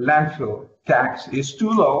landfill tax is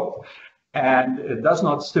too low and it does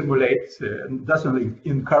not stimulate, doesn't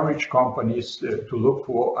encourage companies to look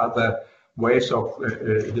for other ways of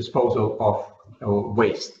disposal of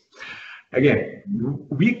waste. Again,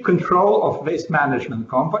 weak control of waste management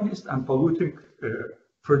companies and polluting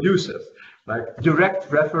producers, like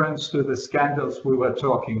direct reference to the scandals we were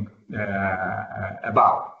talking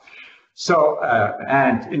about. So,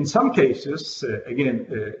 and in some cases, again,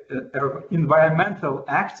 environmental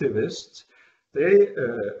activists, they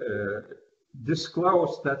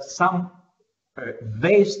disclose that some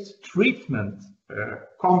waste treatment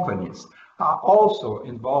companies are also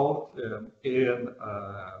involved in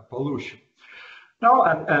pollution. Now,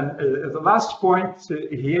 and the last point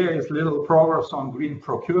here is little progress on green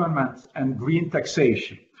procurement and green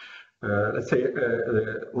taxation. Let's say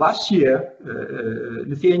last year,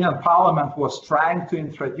 Lithuanian Parliament was trying to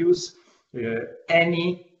introduce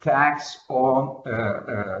any tax on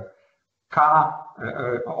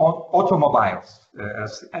on automobiles,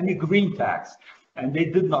 as any green tax, and they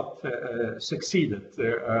did not succeed.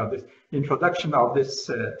 The introduction of this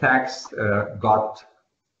tax got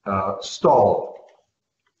stalled.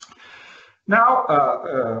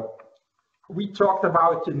 Now, we talked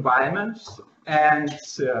about environments, and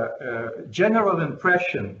general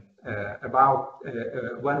impression about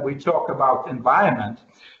when we talk about environment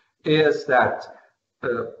is that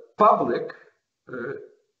public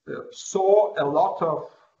saw a lot of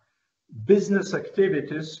business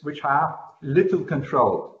activities which are little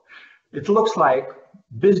controlled. It looks like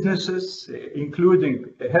businesses,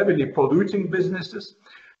 including heavily polluting businesses,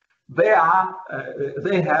 they have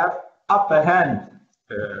upper hand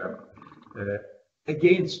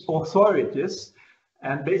against authorities,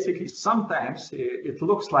 and basically sometimes it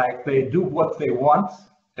looks like they do what they want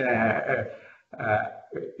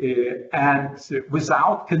and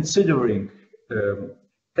without considering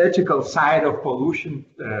ethical side of pollution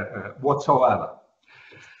whatsoever.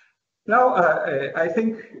 Now, I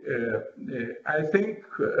think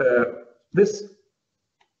this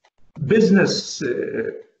business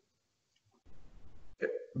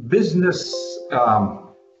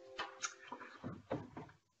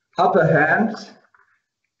upper hand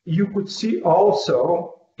you could see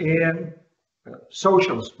also in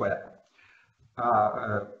social square.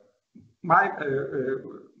 I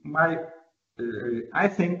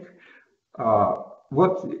think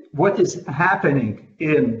what is happening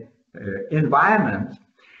in environment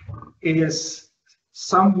is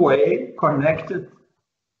some way connected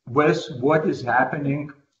with what is happening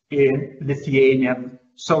in Lithuanian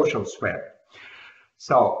social sphere.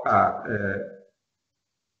 So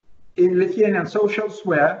in Lithuanian social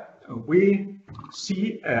sphere, we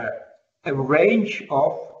see a range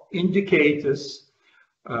of indicators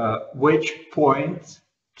which point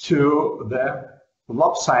to the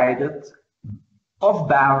lopsided,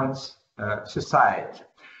 off-balance society.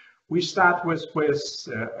 We start with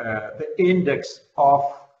the index of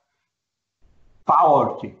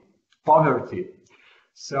poverty.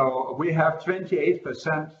 So we have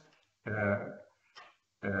 28%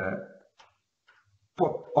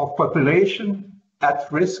 of population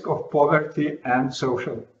at risk of poverty and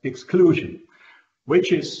social exclusion,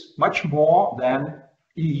 which is much more than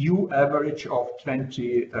EU average of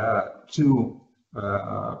 22%.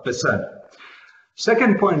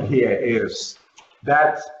 Second point here is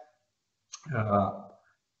that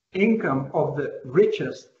income of the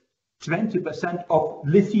richest 20% of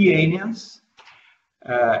Lithuanians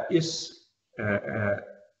is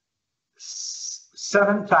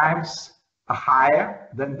 7 times higher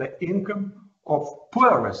than the income of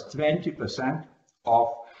poorest 20%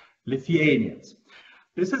 of Lithuanians.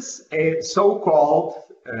 This is a so-called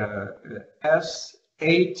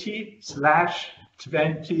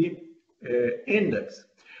S80/20 index.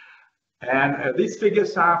 And these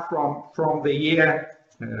figures are from the year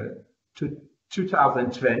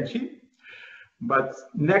 2020. But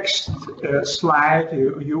next slide,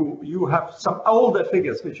 you have some older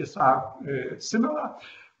figures which are similar,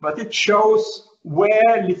 but it shows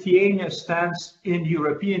where Lithuania stands in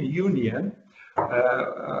European Union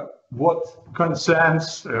what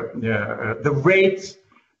concerns the rate,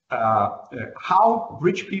 how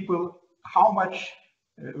much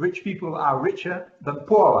rich people are richer than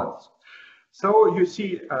poor ones. So you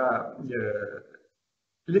see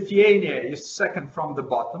Lithuania is second from the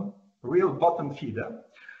bottom, real bottom feeder.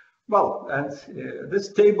 Well, and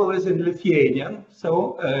this table is in Lithuanian,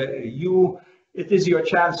 so it is your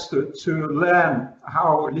chance to learn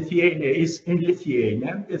how Lithuania is in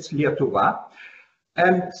Lithuanian. It's Lietuva.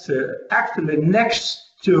 And actually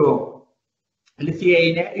next to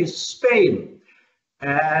Lithuania is Spain.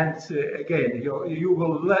 And again, you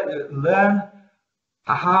will learn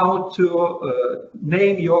how to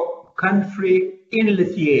name your country in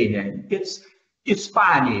Lithuanian. It's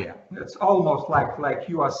Hispania. It's almost like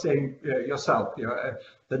you are saying yourself,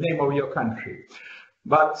 the name of your country.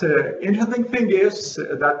 But interesting thing is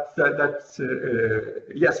that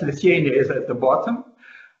yes, Lithuania is at the bottom,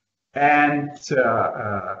 and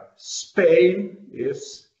Spain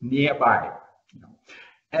is nearby.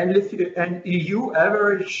 And EU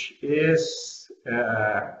average is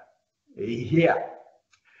here.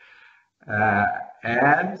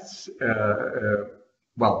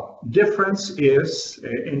 Well, difference is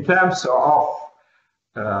in terms of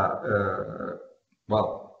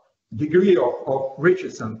degree of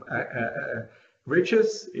riches and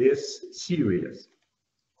riches is serious.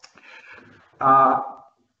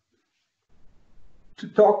 To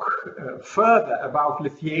talk further about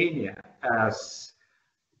Lithuania as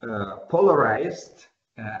polarized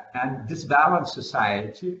and disbalanced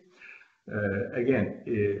society. Again,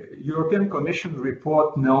 European Commission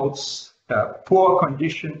report notes poor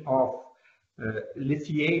condition of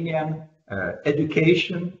Lithuanian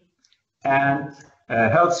education and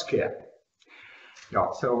healthcare.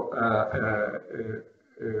 Yeah, so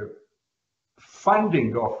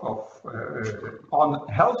funding on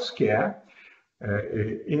healthcare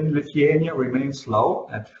in Lithuania remains low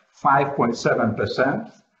at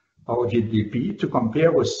 5.7% of GDP, to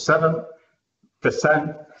compare with 7%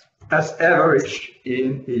 as average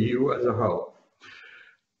in EU as a whole.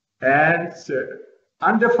 And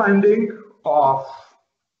underfunding of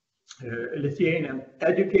Lithuanian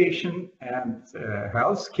education and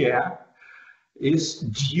healthcare is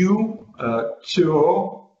due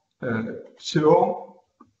to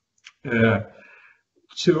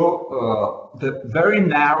the very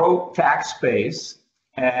narrow tax base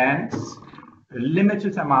and a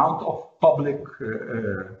limited amount of public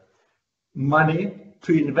money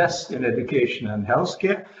to invest in education and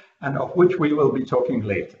healthcare, and of which we will be talking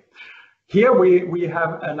later. Here we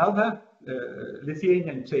have another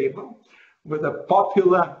Lithuanian table with a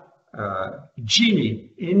popular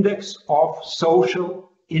Gini index of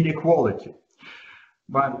social inequality.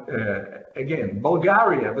 But again,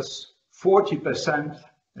 Bulgaria with 40%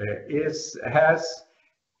 has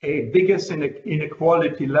a biggest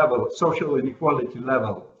inequality level, social inequality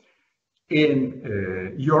level in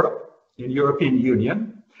Europe, in European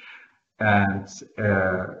Union, and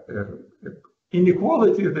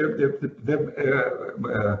inequality.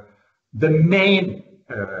 The main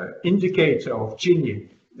indicator of Gini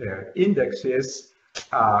index is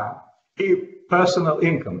personal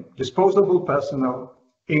income, disposable personal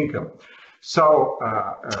income. So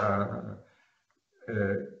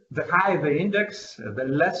the higher the index, the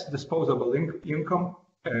less disposable income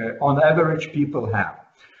on average people have.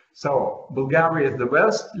 So Bulgaria is the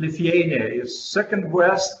worst, Lithuania is second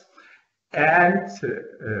worst, and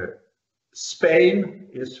Spain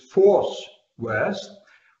is fourth worst,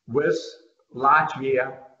 with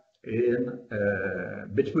Latvia in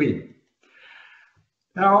between.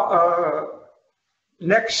 Now,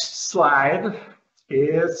 next slide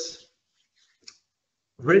is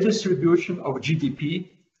redistribution of GDP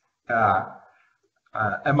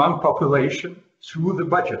among population through the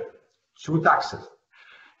budget, through taxes.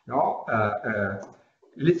 No,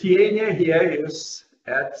 Lithuania here is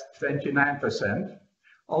at 29%,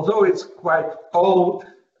 although it's quite old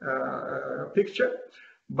picture,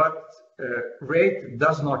 but rate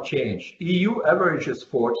does not change. EU average is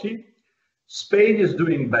 40. Spain is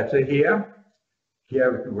doing better here.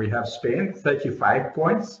 Here we have Spain, 35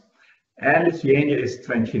 points, and Lithuania is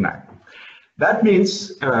 29. That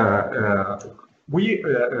means entire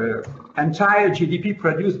GDP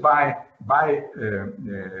produced by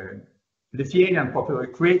Lithuanian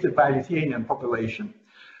population, created by Lithuanian population,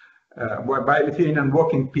 by Lithuanian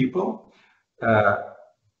working people,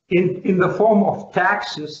 in the form of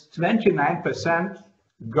taxes, 29%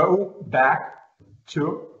 go back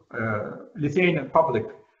to Lithuanian public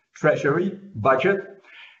treasury budget,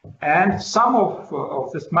 and some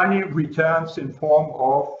of this money returns in form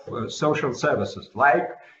of social services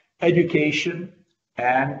like education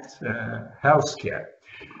and healthcare.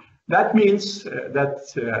 That means that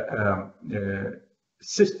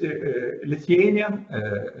Lithuanian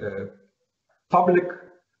public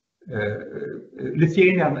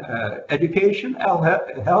Lithuanian education and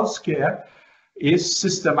healthcare is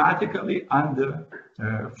systematically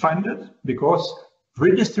underfunded because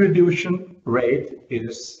redistribution rate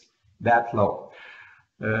is that low.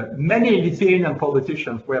 Many Lithuanian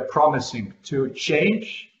politicians were promising to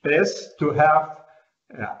change this, to have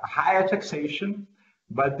higher taxation,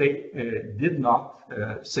 but they did not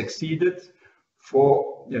succeed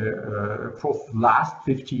for the last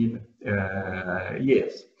 15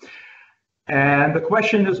 years. And the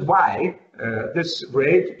question is why this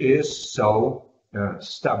rate is so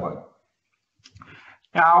stubborn.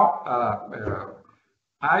 Now,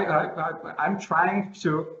 I'm trying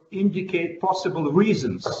to indicate possible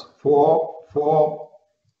reasons for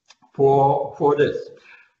this.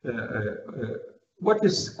 What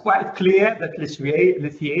is quite clear that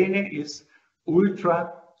Lithuania is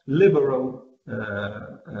ultra-liberal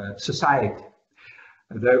society.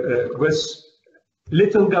 With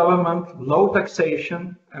little government, low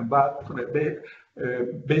taxation, but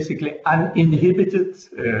basically uninhibited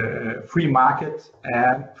free market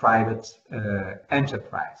and private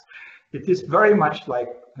enterprise. It is very much like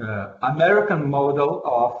American model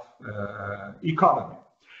of economy.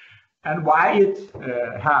 And why it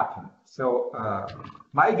happened? So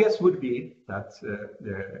my guess would be that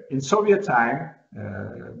in Soviet time,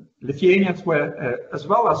 Lithuanians were, as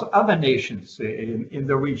well as other nations in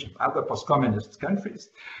the region, other post-communist countries,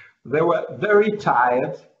 they were very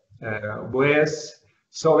tired with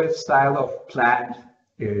Soviet style of planned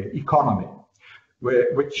economy,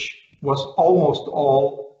 which was almost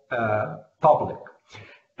all public.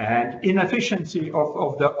 And inefficiency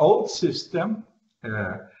of the old system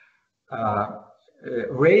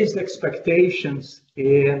raised expectations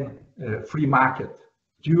in free market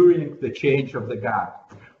during the change of the guard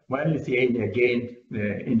when Lithuania gained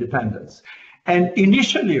independence. And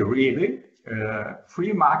initially, really,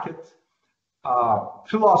 free market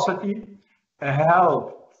philosophy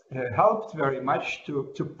helped very much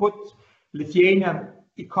to put Lithuanian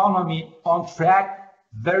economy on track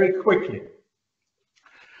very quickly.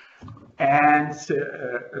 And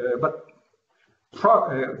but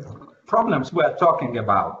problems we're talking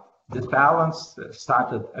about, this balance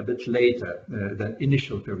started a bit later than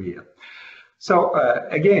initial period. So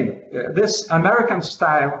again, this American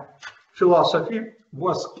style philosophy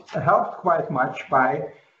was helped quite much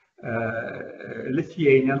by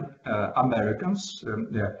Lithuanian Americans,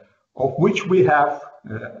 of which we have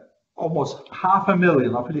almost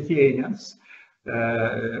 500,000 of Lithuanians,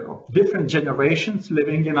 of different generations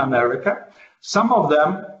living in America. Some of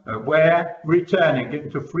them were returning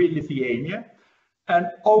into free Lithuania and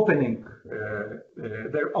opening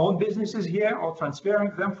their own businesses here or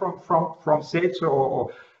transferring them from states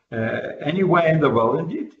or anywhere in the world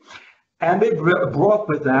indeed. And they brought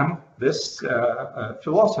with them this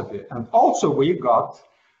philosophy. And also we got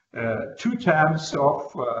 2 terms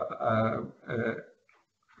of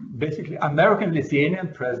basically American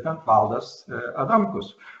Lithuanian President Valdas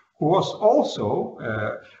Adamkus, who was also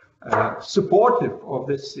supportive of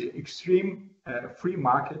this extreme free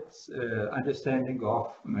market understanding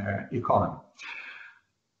of economy.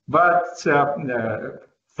 But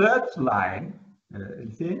third line,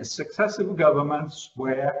 successive governments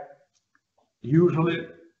were usually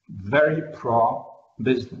very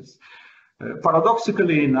pro-business.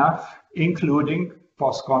 Paradoxically enough, including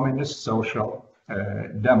post-communist social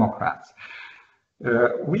democrats.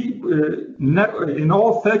 In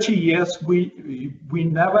all 30 years, we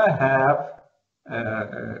never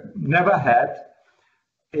had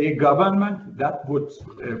a government that would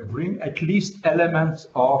bring at least elements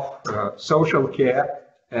of social care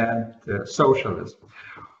and socialism.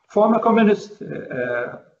 Former Communist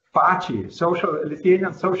Party,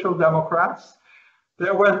 Lithuanian Social Democrats,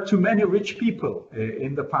 there were too many rich people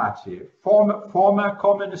in the party. Former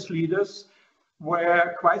communist leaders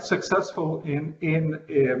were quite successful in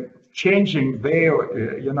changing their,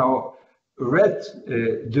 red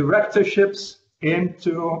directorships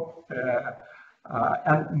into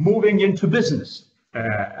and moving into business,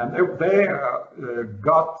 and they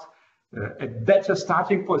got better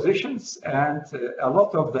starting positions, and a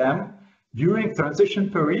lot of them during transition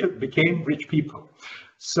period became rich people.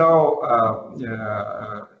 So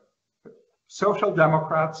Social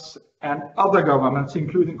Democrats and other governments,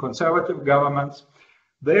 including conservative governments,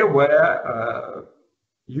 they were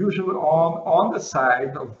usually on the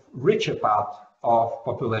side of richer part of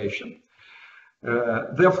population.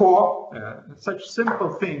 Therefore, such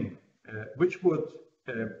simple thing which would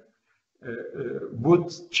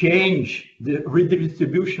change the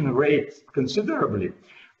redistribution rate considerably,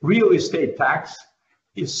 real estate tax,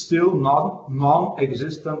 is still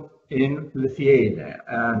non-existent in Lithuania,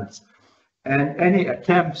 and any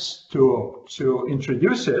attempts to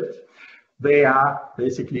introduce it, they are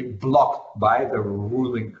basically blocked by the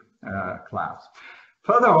ruling class.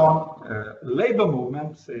 Further on, labor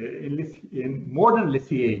movement in modern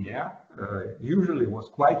Lithuania usually was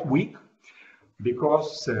quite weak,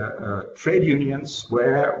 because trade unions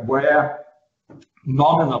were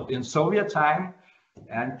nominal in Soviet time,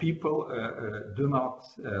 and people do not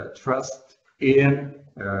trust in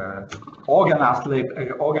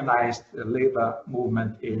organized labor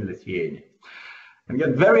movement in Lithuania. And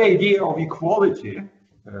again, very idea of equality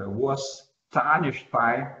was tarnished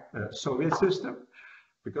by Soviet system,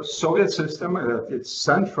 because Soviet system, its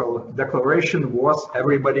central declaration was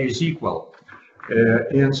everybody is equal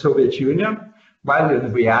in Soviet Union, while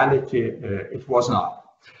in reality it was not.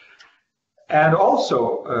 And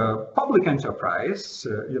also public enterprise,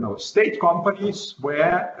 state companies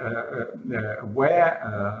were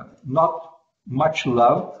not much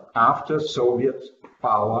loved after Soviet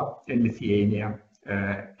power in Lithuania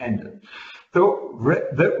ended. So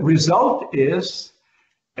the result is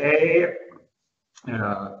a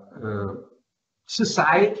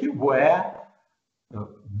society where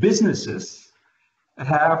businesses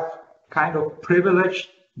have kind of privileged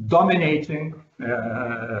dominating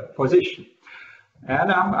position.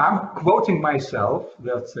 And I'm quoting myself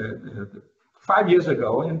that 5 years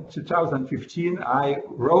ago, in 2015, I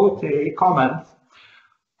wrote a comment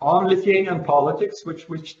on Lithuanian politics,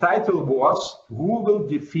 which title was, "Who will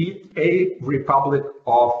defeat a republic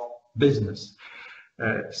of business?"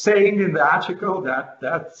 Saying in the article that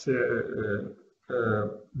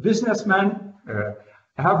businessmen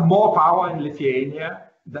have more power in Lithuania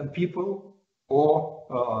than people or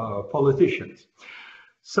politicians.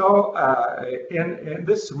 So in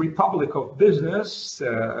this republic of business,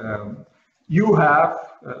 you have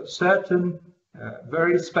a certain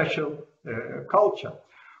very special culture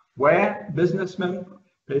where businessmen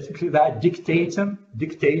basically they're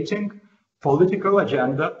dictating political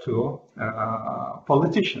agenda to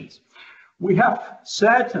politicians. We have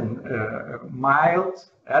certain mild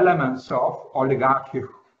elements of oligarchy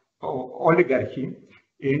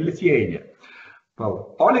in Lithuania.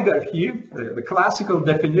 Well, oligarchy, the classical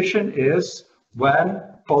definition is when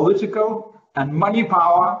political and money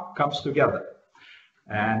power comes together.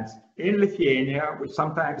 And in Lithuania, we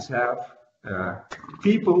sometimes have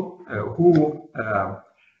people who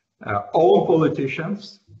own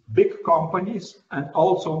politicians, big companies, and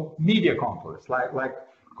also media companies like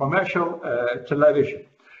commercial television.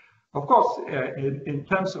 Of course, in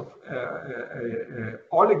terms of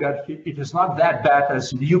oligarchy, it is not that bad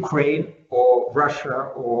as in Ukraine or Russia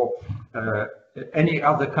or any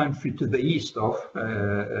other country to the east of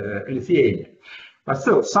Lithuania. But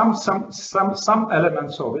still, some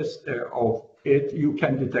elements of it you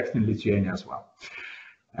can detect in Lithuania as well.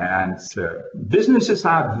 And businesses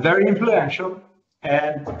are very influential,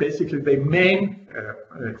 and basically the main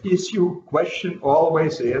question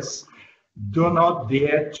always is, do not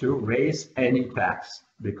dare to raise any tax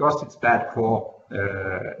because it's bad for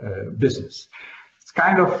business. It's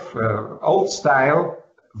kind of old style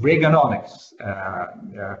Reaganomics.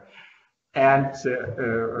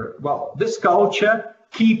 Well, this culture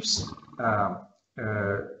keeps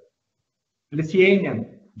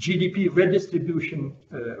Lithuanian GDP redistribution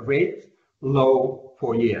rate low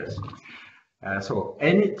for years. So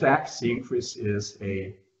any tax increase is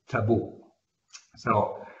a taboo.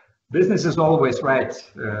 So business is always right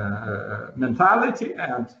mentality,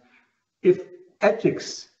 and if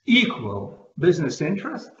ethics equal business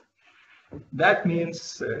interest, that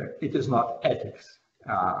means it is not ethics.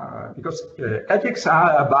 Because ethics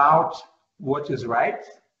are about what is right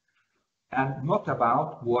and not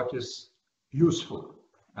about what is useful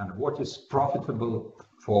and what is profitable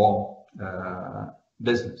for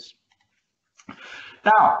business.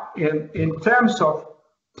 Now, in terms of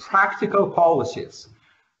practical policies,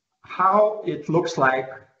 how it looks like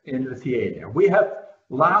in Lithuania. We had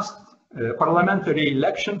last parliamentary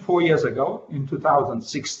election 4 years ago in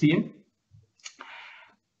 2016,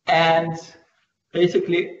 and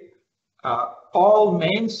basically all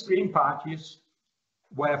mainstream parties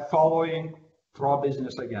were following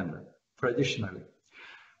pro-business agenda traditionally.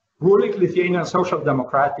 Ruling Lithuanian Social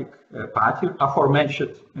Democratic Party,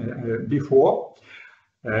 aforementioned before,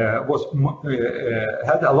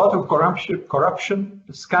 had a lot of corruption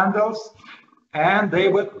scandals, and they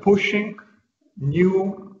were pushing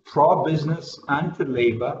new pro-business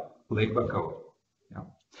anti-labor code. Yeah.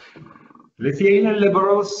 Lithuanian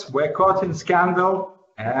liberals were caught in scandal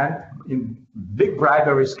and in big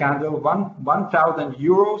bribery scandal, 1,000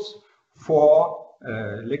 euros for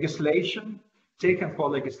legislation, taken for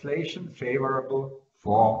legislation favorable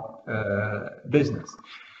for business.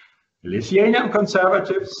 Lithuanian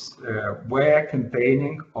conservatives were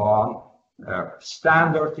campaigning on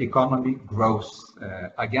standard economy growth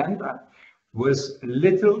agenda with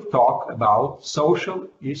little talk about social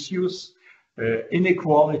issues,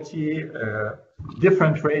 inequality,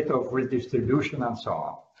 different rate of redistribution, and so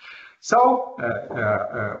on. So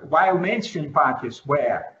while mainstream parties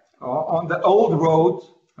were on the old road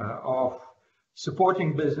of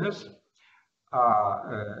supporting business,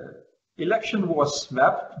 election was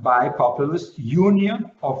swept by populist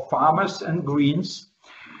Union of Farmers and Greens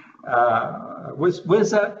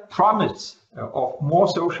with a promise of more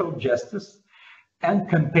social justice and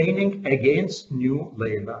campaigning against new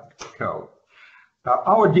labor code.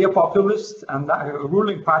 Our dear populists and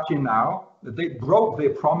ruling party now, they broke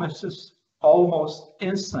their promises almost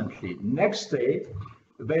instantly. Next day,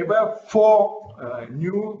 they were for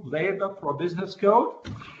new labor pro-business code,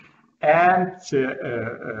 and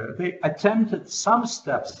they attempted some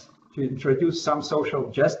steps to introduce some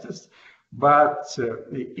social justice, but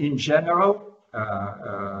in general,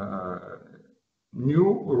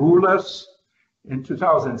 new rulers in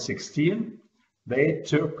 2016, they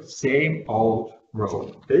took same old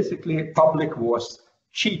road. Basically, public was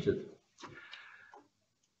cheated.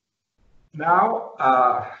 Now,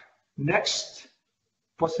 next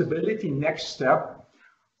possibility, next step,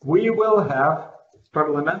 we will have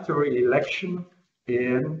parliamentary election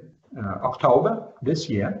in October this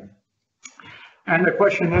year. And the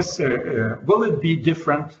question is, will it be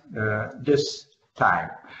different this time?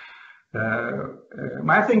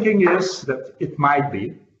 My thinking is that it might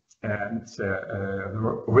be, and a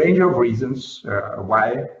range of reasons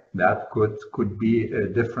why that could be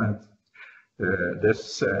different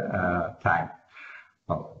this time.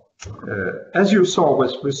 Well, as you saw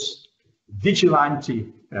with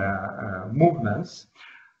vigilante movements,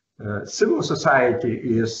 civil society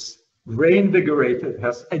is reinvigorated,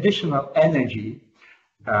 has additional energy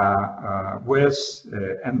with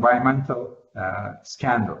environmental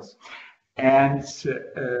scandals. And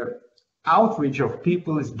outreach of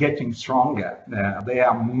people is getting stronger. They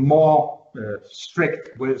are more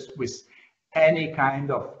strict with any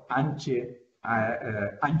kind of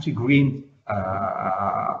anti-green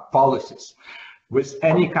policies, with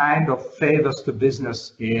any kind of favors to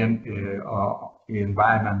business in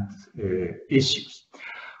environment issues.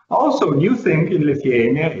 Also, new thing in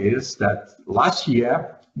Lithuania is that last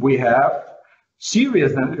year we have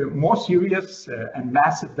more serious and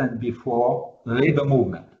massive than before labor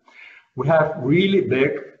movement. We have really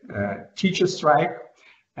big teacher strike,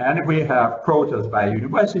 and we have protests by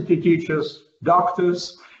university teachers,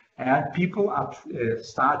 doctors, and people are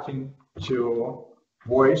starting to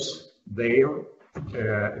voice their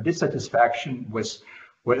dissatisfaction with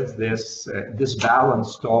this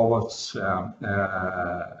balance towards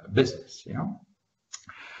business.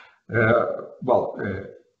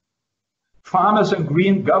 Farmers and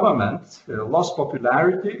green government lost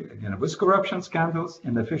popularity, again, with corruption scandals,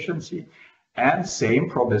 inefficiency, and same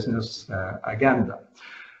pro-business agenda.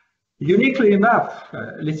 Uniquely enough,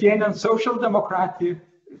 Lithuanian Social Democratic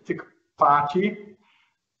Party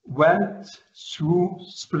went through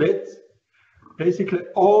split. Basically,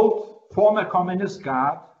 old former communist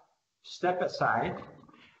guard step aside.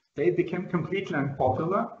 They became completely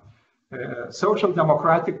unpopular. Social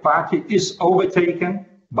Democratic Party is overtaken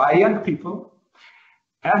by young people.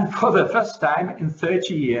 And for the first time in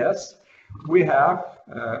 30 years, we have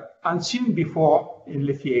unseen before in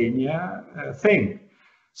Lithuania thing.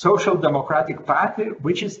 Social Democratic Party,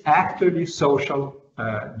 which is actually social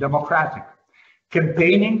democratic,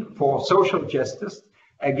 campaigning for social justice,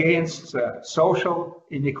 against social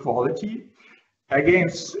inequality,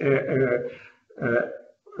 against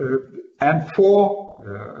and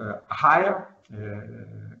for higher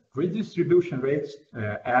redistribution rates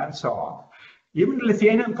and so on. Even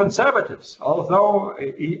Lithuanian conservatives, although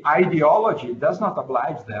ideology does not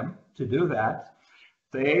oblige them to do that,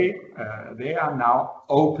 they are now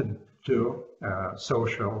open to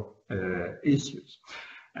social issues.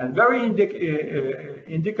 And very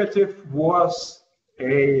indicative was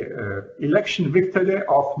a election victory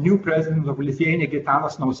of new president of Lithuania,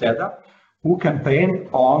 Gitanas Nausėda, who campaigned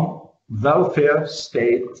on welfare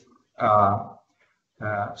state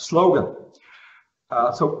slogan.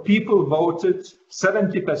 So people voted,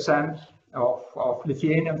 70% of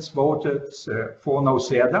Lithuanians voted for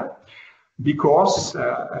Nausėda because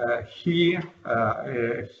he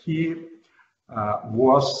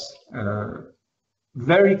was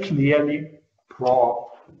very clearly pro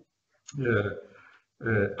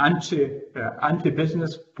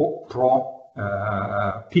anti-business, pro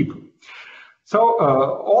people. So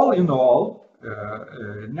all in all,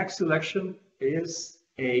 next election is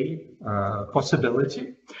a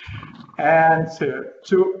possibility. And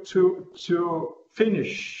to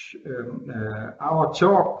finish our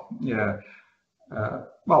talk,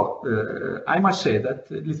 I must say that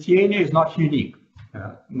Lithuania is not unique,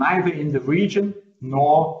 neither in the region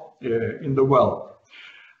nor in the world.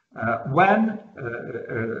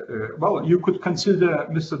 You could consider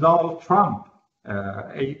Mr. Donald Trump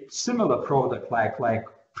a similar product like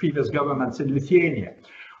previous governments in Lithuania.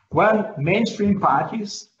 When mainstream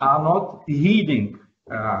parties are not heeding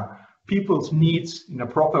people's needs in a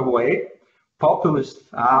proper way, populists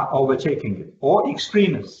are overtaking it, or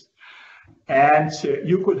extremists. And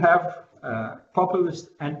you could have populists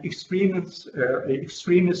and extremists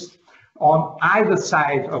on either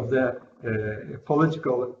side of the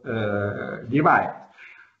political divide.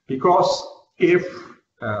 Because if,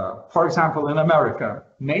 for example, in America,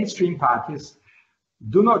 mainstream parties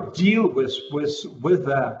do not deal with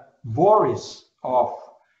the worries of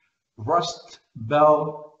Rust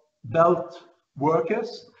Belt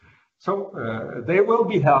workers, so they will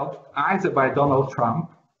be helped either by Donald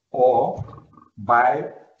Trump or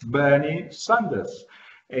by Bernie Sanders.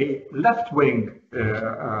 a left-wing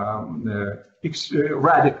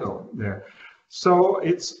radical there. So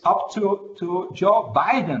it's up to Joe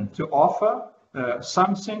Biden to offer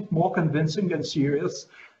something more convincing and serious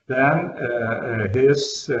than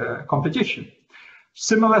his competition.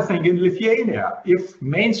 Similar thing in Lithuania. If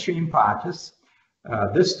mainstream parties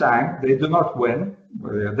this time they do not win,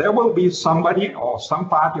 there will be somebody or some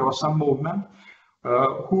party or some movement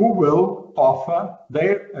who will offer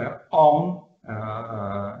their own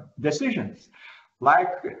decisions.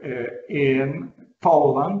 Like in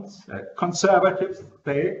Poland, conservatives,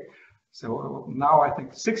 so now I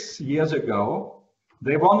think 6 years ago,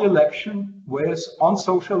 they won election on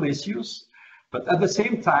social issues, but at the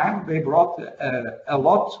same time, they brought a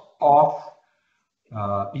lot of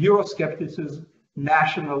Euroscepticism,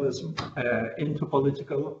 nationalism into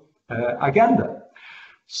political agenda.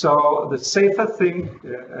 So the safer thing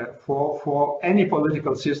for any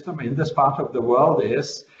political system in this part of the world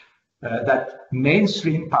is that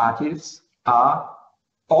mainstream parties are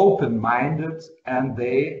open-minded and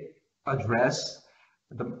they address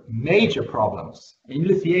the major problems. In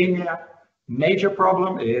Lithuania, major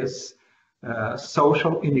problem is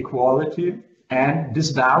social inequality and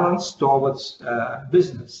disbalance towards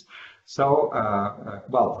business. So,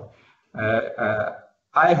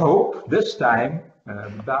 I hope this time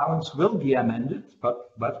balance will be amended,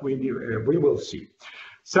 but we will see.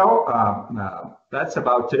 So that's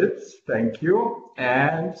about it. Thank you.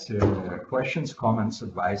 And questions, comments,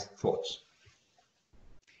 advice, thoughts.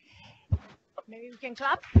 Maybe we can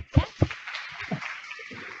clap.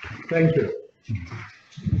 Thank you.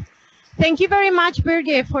 Thank you very much,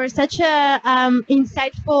 Birgit, for such a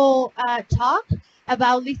insightful talk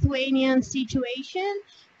about Lithuanian situation.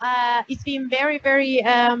 It's been very, very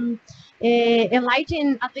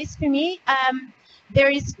enlightening, at least for me. There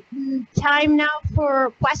is time now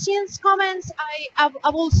for questions, comments. I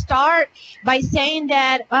will start by saying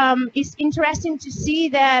that it's interesting to see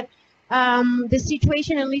that the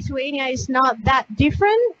situation in Lithuania is not that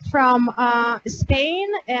different from Spain,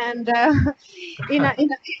 and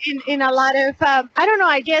in a lot of I don't know.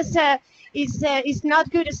 I guess it's not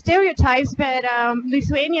good stereotypes, but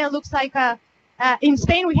Lithuania looks like a. In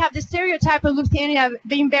Spain, we have the stereotype of Lithuania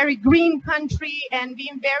being very green country and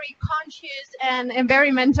being very conscious and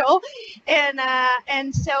environmental,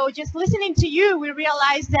 and so just listening to you, we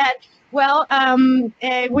realize that well,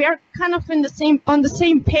 we are kind of on the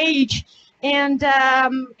same page, and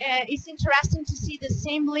it's interesting to see the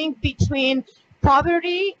same link between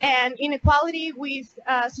poverty and inequality with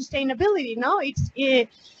sustainability. No,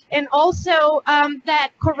 and also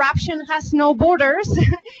that corruption has no borders.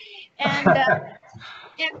 And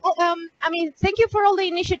I mean, thank you for all the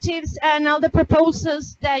initiatives and all the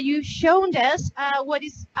proposals that you've shown us. What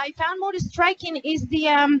I found more striking is the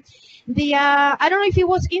I don't know if it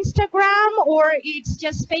was Instagram or it's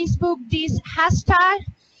just Facebook, this hashtag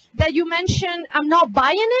that you mentioned. I'm not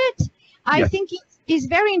buying it. I think it's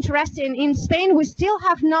very interesting. In Spain, we still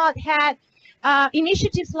have not had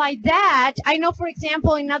initiatives like that. I know, for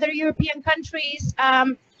example, in other European countries,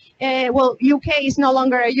 well, UK is no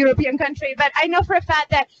longer a European country, but I know for a fact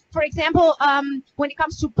that, for example, when it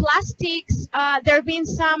comes to plastics, there have been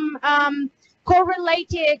some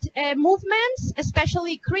correlated movements,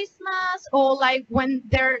 especially Christmas or like when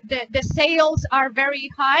the sales are very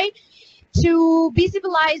high, to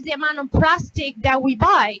visibilize the amount of plastic that we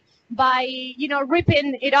buy by, you know,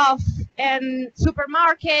 ripping it off in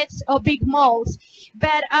supermarkets or big malls.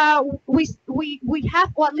 But we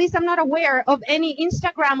have, or at least I'm not aware of any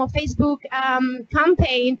Instagram or Facebook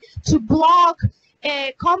campaign to block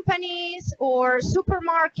companies or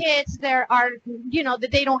supermarkets that are, you know,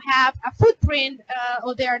 that they don't have a footprint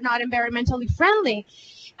or they're not environmentally friendly.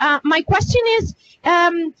 My question is,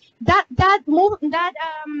 that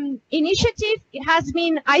initiative has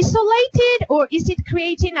been isolated, or is it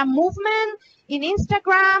creating a movement in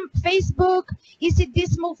Instagram, Facebook? Is it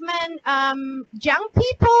this movement young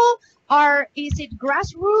people, or is it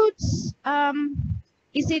grassroots?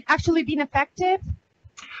 Is it actually been effective?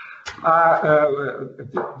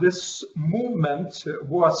 This movement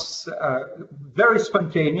was very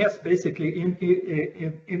spontaneous. Basically,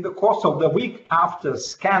 in the course of the week after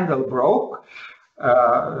scandal broke,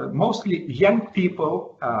 mostly young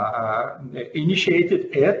people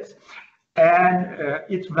initiated it, and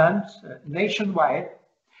it went nationwide,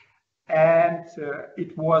 and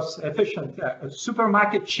it was efficient.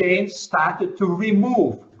 Supermarket chains started to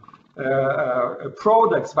remove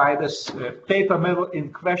products by this paper mill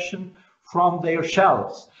in question from their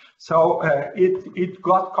shelves. So it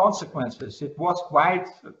got consequences. It was quite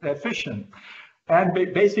efficient. and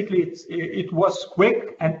basically it was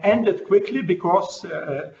quick and ended quickly because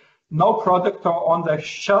no product on the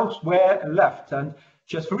shelves were left. And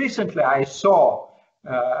just recently I saw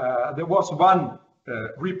there was one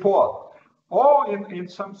report, or in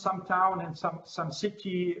some town, in some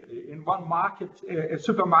city, in one market,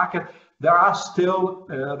 supermarket, there are still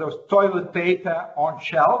those toilet paper on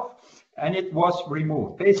shelf, and it was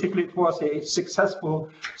removed. Basically, it was a successful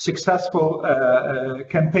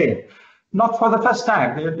campaign. Not for the first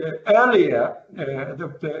time. Earlier,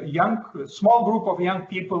 the small group of young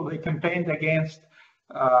people, they campaigned against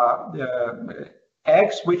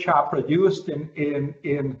eggs which are produced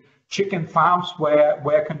in chicken farms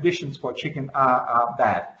where conditions for chicken are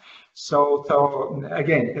bad. So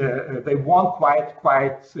again, they won quite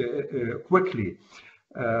quickly.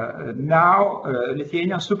 Now,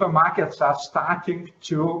 Lithuanian supermarkets are starting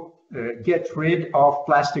to get rid of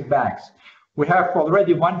plastic bags. We have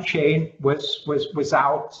already one chain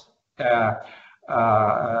without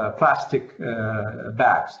plastic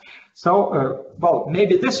bags. So, well,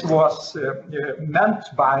 maybe this was meant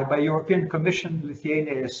by European Commission.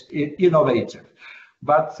 Lithuania is innovative,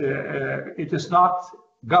 but it is not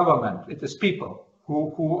government, it is people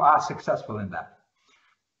who are successful in that.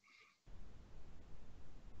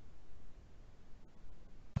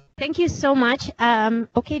 Thank you so much.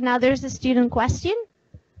 Okay, now there's a student question.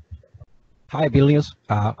 Hi, Vilnius.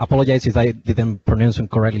 Apologize if I didn't pronounce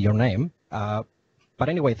correctly your name. But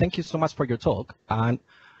anyway, thank you so much for your talk. And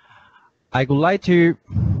I would like to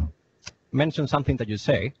mention something that you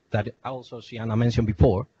say that also Sienna mentioned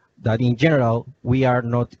before, that in general, we are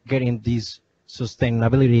not getting this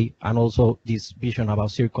sustainability and also this vision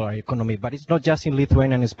about circular economy, but it's not just in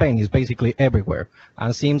Lithuania and Spain, it's basically everywhere.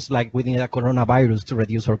 And seems like we need a coronavirus to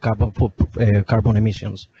reduce our carbon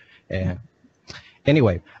emissions.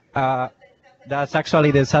 Anyway, that's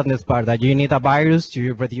actually the sadness part, that you need a virus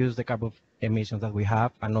to reduce the carbon emissions that we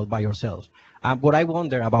have and not by ourselves. And what I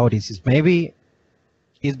wonder about is maybe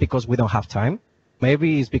it's because we don't have time.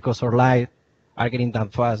 Maybe it's because our lives are getting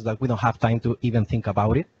that fast that we don't have time to even think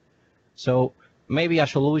about it. So maybe a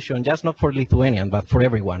solution, just not for Lithuanian, but for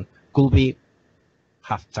everyone, could be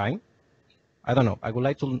have time. I don't know. I would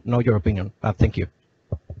like to know your opinion. Thank you.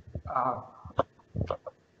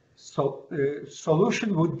 So the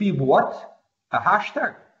solution would be what? A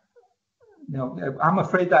hashtag? No, I'm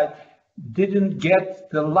afraid I didn't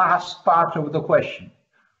get the last part of the question.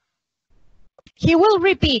 He will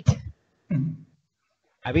repeat.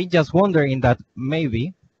 I've been just wondering that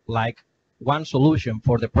maybe like one solution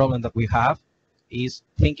for the problem that we have is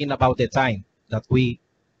thinking about the time that we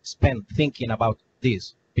spend thinking about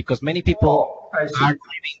this, because many people are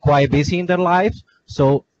living quite busy in their lives,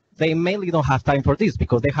 so they mainly don't have time for this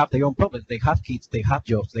because they have their own problems. They have kids, they have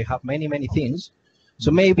jobs, they have many things.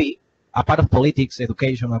 So maybe a part of politics,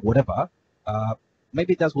 education, or whatever,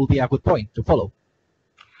 maybe that will be a good point to follow.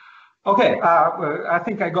 Okay, I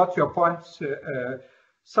think I got your point.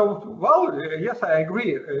 So, well, yes, I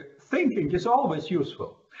agree. Thinking is always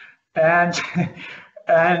useful, and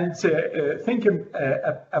thinking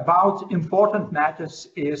about important matters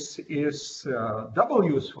is double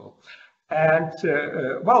useful. And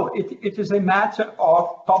well, it is a matter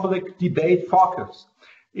of public debate focus.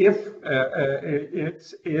 If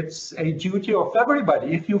it's a duty of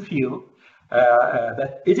everybody, if you feel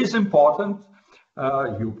that it is important,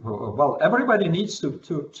 well, everybody needs to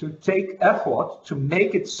take effort to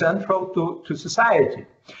make it central to society.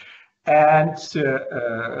 And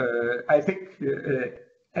I think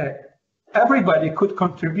everybody could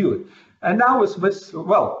contribute. And now with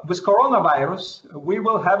coronavirus, we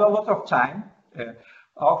will have a lot of time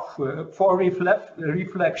for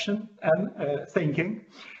reflection and thinking.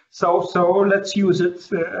 So let's use it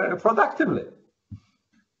productively.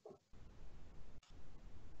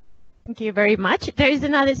 Thank you very much. There is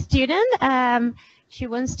another student. She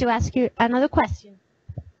wants to ask you another question.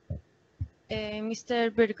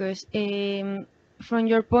 Mr. Bergers, from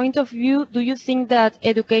your point of view, do you think that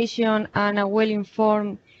education and a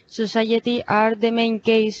well-informed society are the main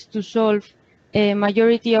case to solve a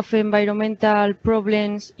majority of environmental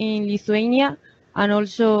problems in Lithuania and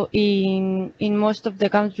also in most of the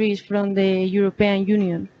countries from the European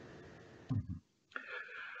Union?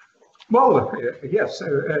 Well, yes,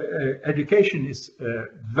 education is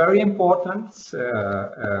very important,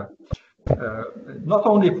 not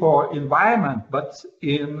only for environment, but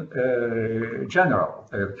in general.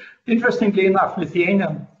 Interestingly enough,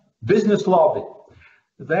 Lithuanian business lobby,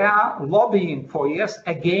 they are lobbying for years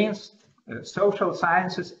against social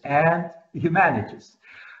sciences and humanities.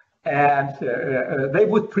 And they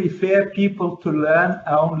would prefer people to learn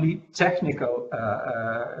only technical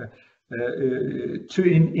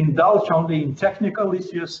indulge only in technical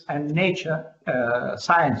issues and nature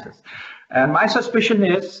sciences. And my suspicion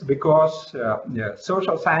is because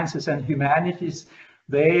social sciences and humanities,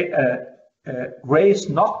 they raise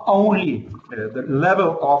not only the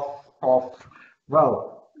level of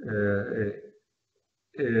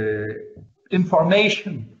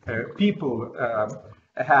information people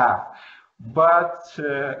have, but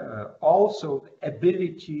also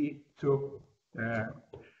ability to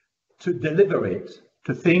deliberate,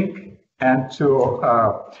 to think, and to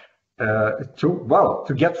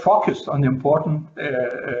get focused on important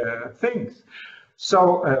things.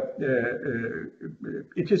 So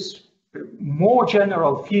it is more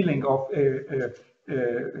general feeling of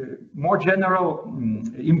more general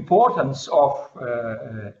importance of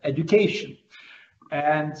education.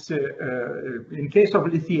 And in case of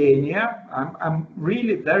Lithuania, I'm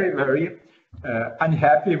really very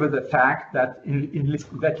unhappy with the fact that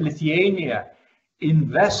that Lithuania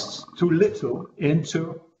invests too little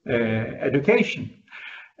into education,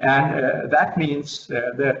 and that means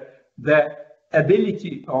the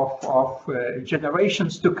ability of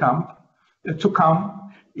generations to come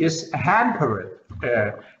is hampered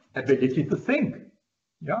ability to think.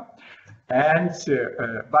 Yeah, and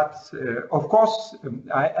but of course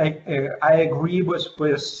I agree with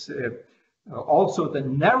also the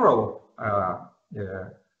narrow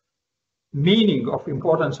meaning of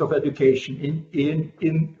importance of education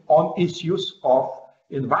on issues of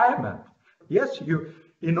environment. Yes,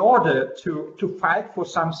 in order to fight for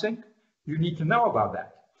something, you need to know about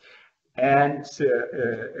that. And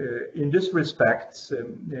in this respect,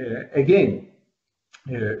 again,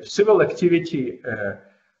 civil activity,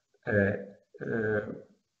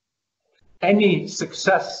 any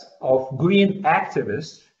success of green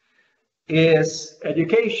activists is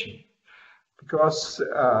education. Because,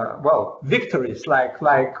 victories like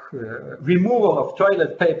removal of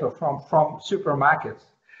toilet paper from supermarkets,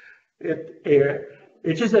 it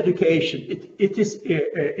is education. It is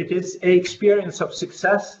an experience of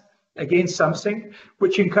success against something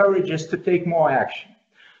which encourages to take more action.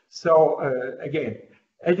 So again,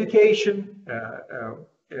 education,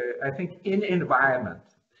 I think, in environment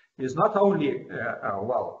is not only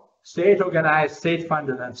state organized, state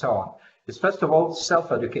funded, and so on. It's first of all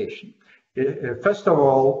self-education. First of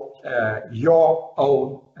all, your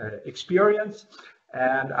own experience,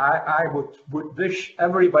 and I would wish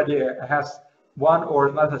everybody has one or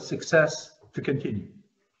another success to continue.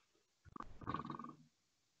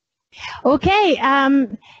 Okay,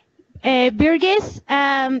 Birgis,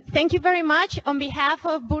 thank you very much on behalf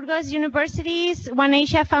of Burgos University's One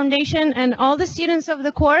Asia Foundation and all the students of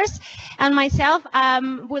the course and myself.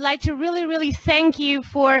 Would like to really thank you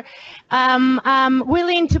for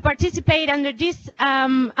willing to participate under these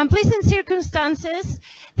unpleasant circumstances.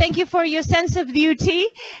 Thank you for your sense of duty,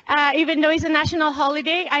 even though it's a national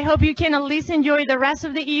holiday. I hope you can at least enjoy the rest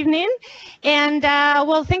of the evening. And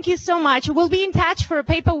well, thank you so much. We'll be in touch for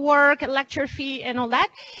paperwork, lecture fee, and all that.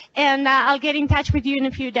 And I'll get in touch with you in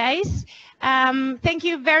a few days. Thank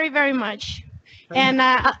you very much. And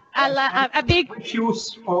a big wish you,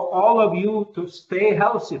 all of you, to stay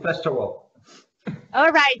healthy, first of all.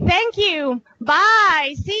 All right. Thank you.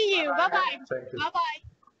 Bye. See you. Bye. Bye.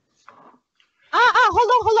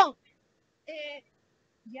 Hold on.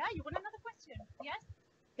 Yeah, you want another question?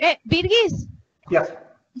 Yes. Birgis. Yes.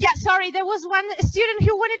 Yeah, sorry, there was one student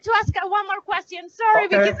who wanted to ask one more question. Sorry,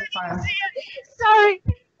 okay, because I didn't see it. Sorry.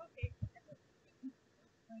 Okay.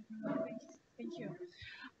 Thank you.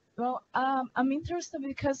 Well, I'm interested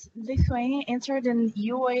because Lithuania entered in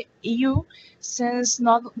EU since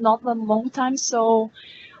not a long time. So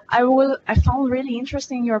I found really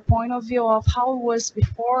interesting your point of view of how it was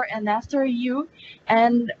before and after EU,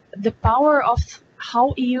 and the power of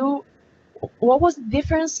how EU. What was the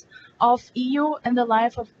difference of EU and the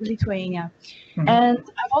life of Lithuania? Mm-hmm. And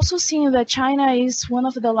I've also seen that China is one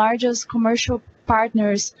of the largest commercial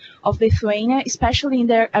partners of Lithuania, especially in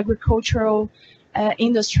their agricultural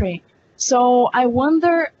industry. So I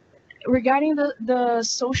wonder, regarding the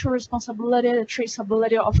social responsibility, the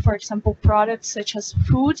traceability of, for example, products such as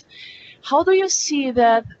food, how do you see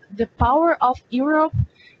that the power of Europe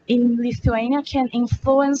in Lithuania can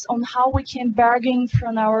influence on how we can bargain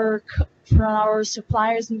from our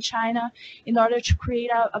suppliers in China in order to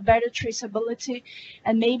create a better traceability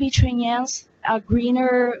and maybe to enhance a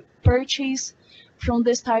greener purchase from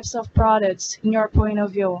these types of products, in your point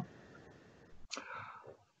of view?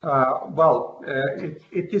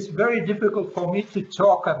 It is very difficult for me to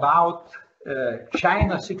talk about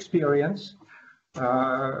China's experience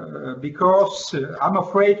because I'm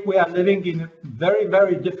afraid we are living in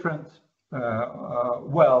very different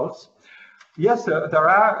worlds. Yes, there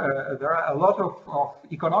are a lot of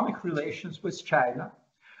economic relations with China,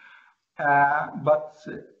 but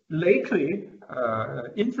lately,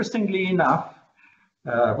 interestingly enough,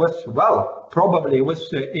 probably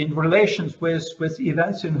in relations with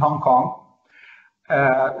events in Hong Kong.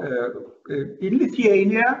 In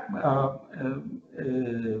Lithuania,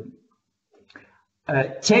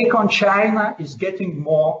 take on China is getting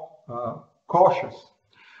more cautious.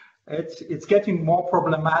 It's getting more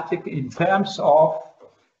problematic in terms of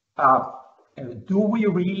do we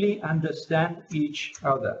really understand each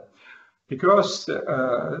other? Because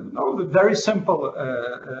very simple,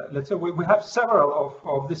 let's say we have several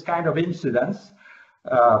of this kind of incidents.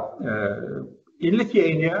 In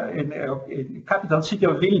Lithuania, in capital city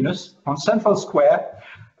of Vilnius, on Central Square,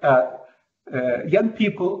 young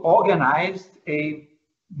people organized a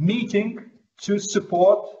meeting to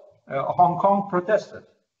support Hong Kong protesters.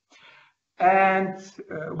 And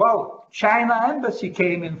China embassy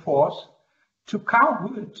came in force to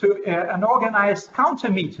an organized counter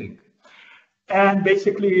meeting. And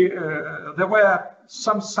basically, there were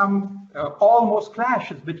some almost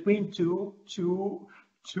clashes between two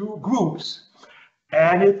groups,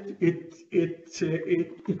 and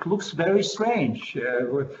it looks very strange.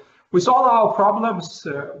 With all our problems,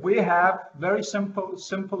 we have very simple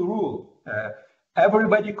rule.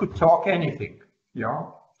 Everybody could talk anything. You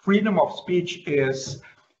know, freedom of speech is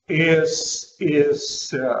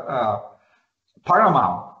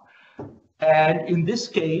paramount. And in this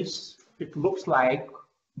case, it looks like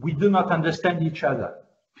we do not understand each other.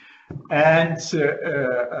 And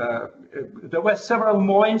there were several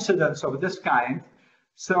more incidents of this kind.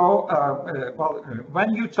 So,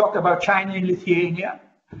 when you talk about China and Lithuania,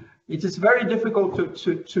 it is very difficult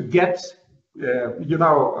to get,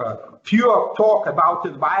 pure talk about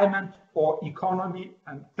environment or economy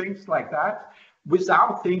and things like that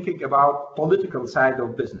without thinking about political side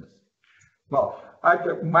of business. Well,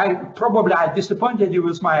 probably I disappointed you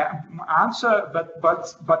with my answer,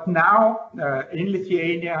 but now in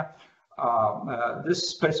Lithuania,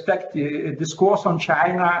 this perspective, discourse on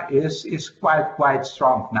China is quite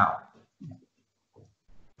strong now.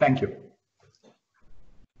 Thank you.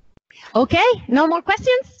 Okay, no more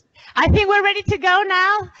questions? I think we're ready to go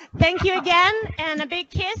now. Thank you again, and a big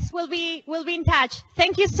kiss. We'll be in touch.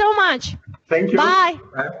 Thank you so much. Thank you. Bye.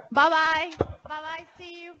 Bye. Bye-bye. Bye-bye.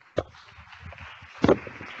 See you.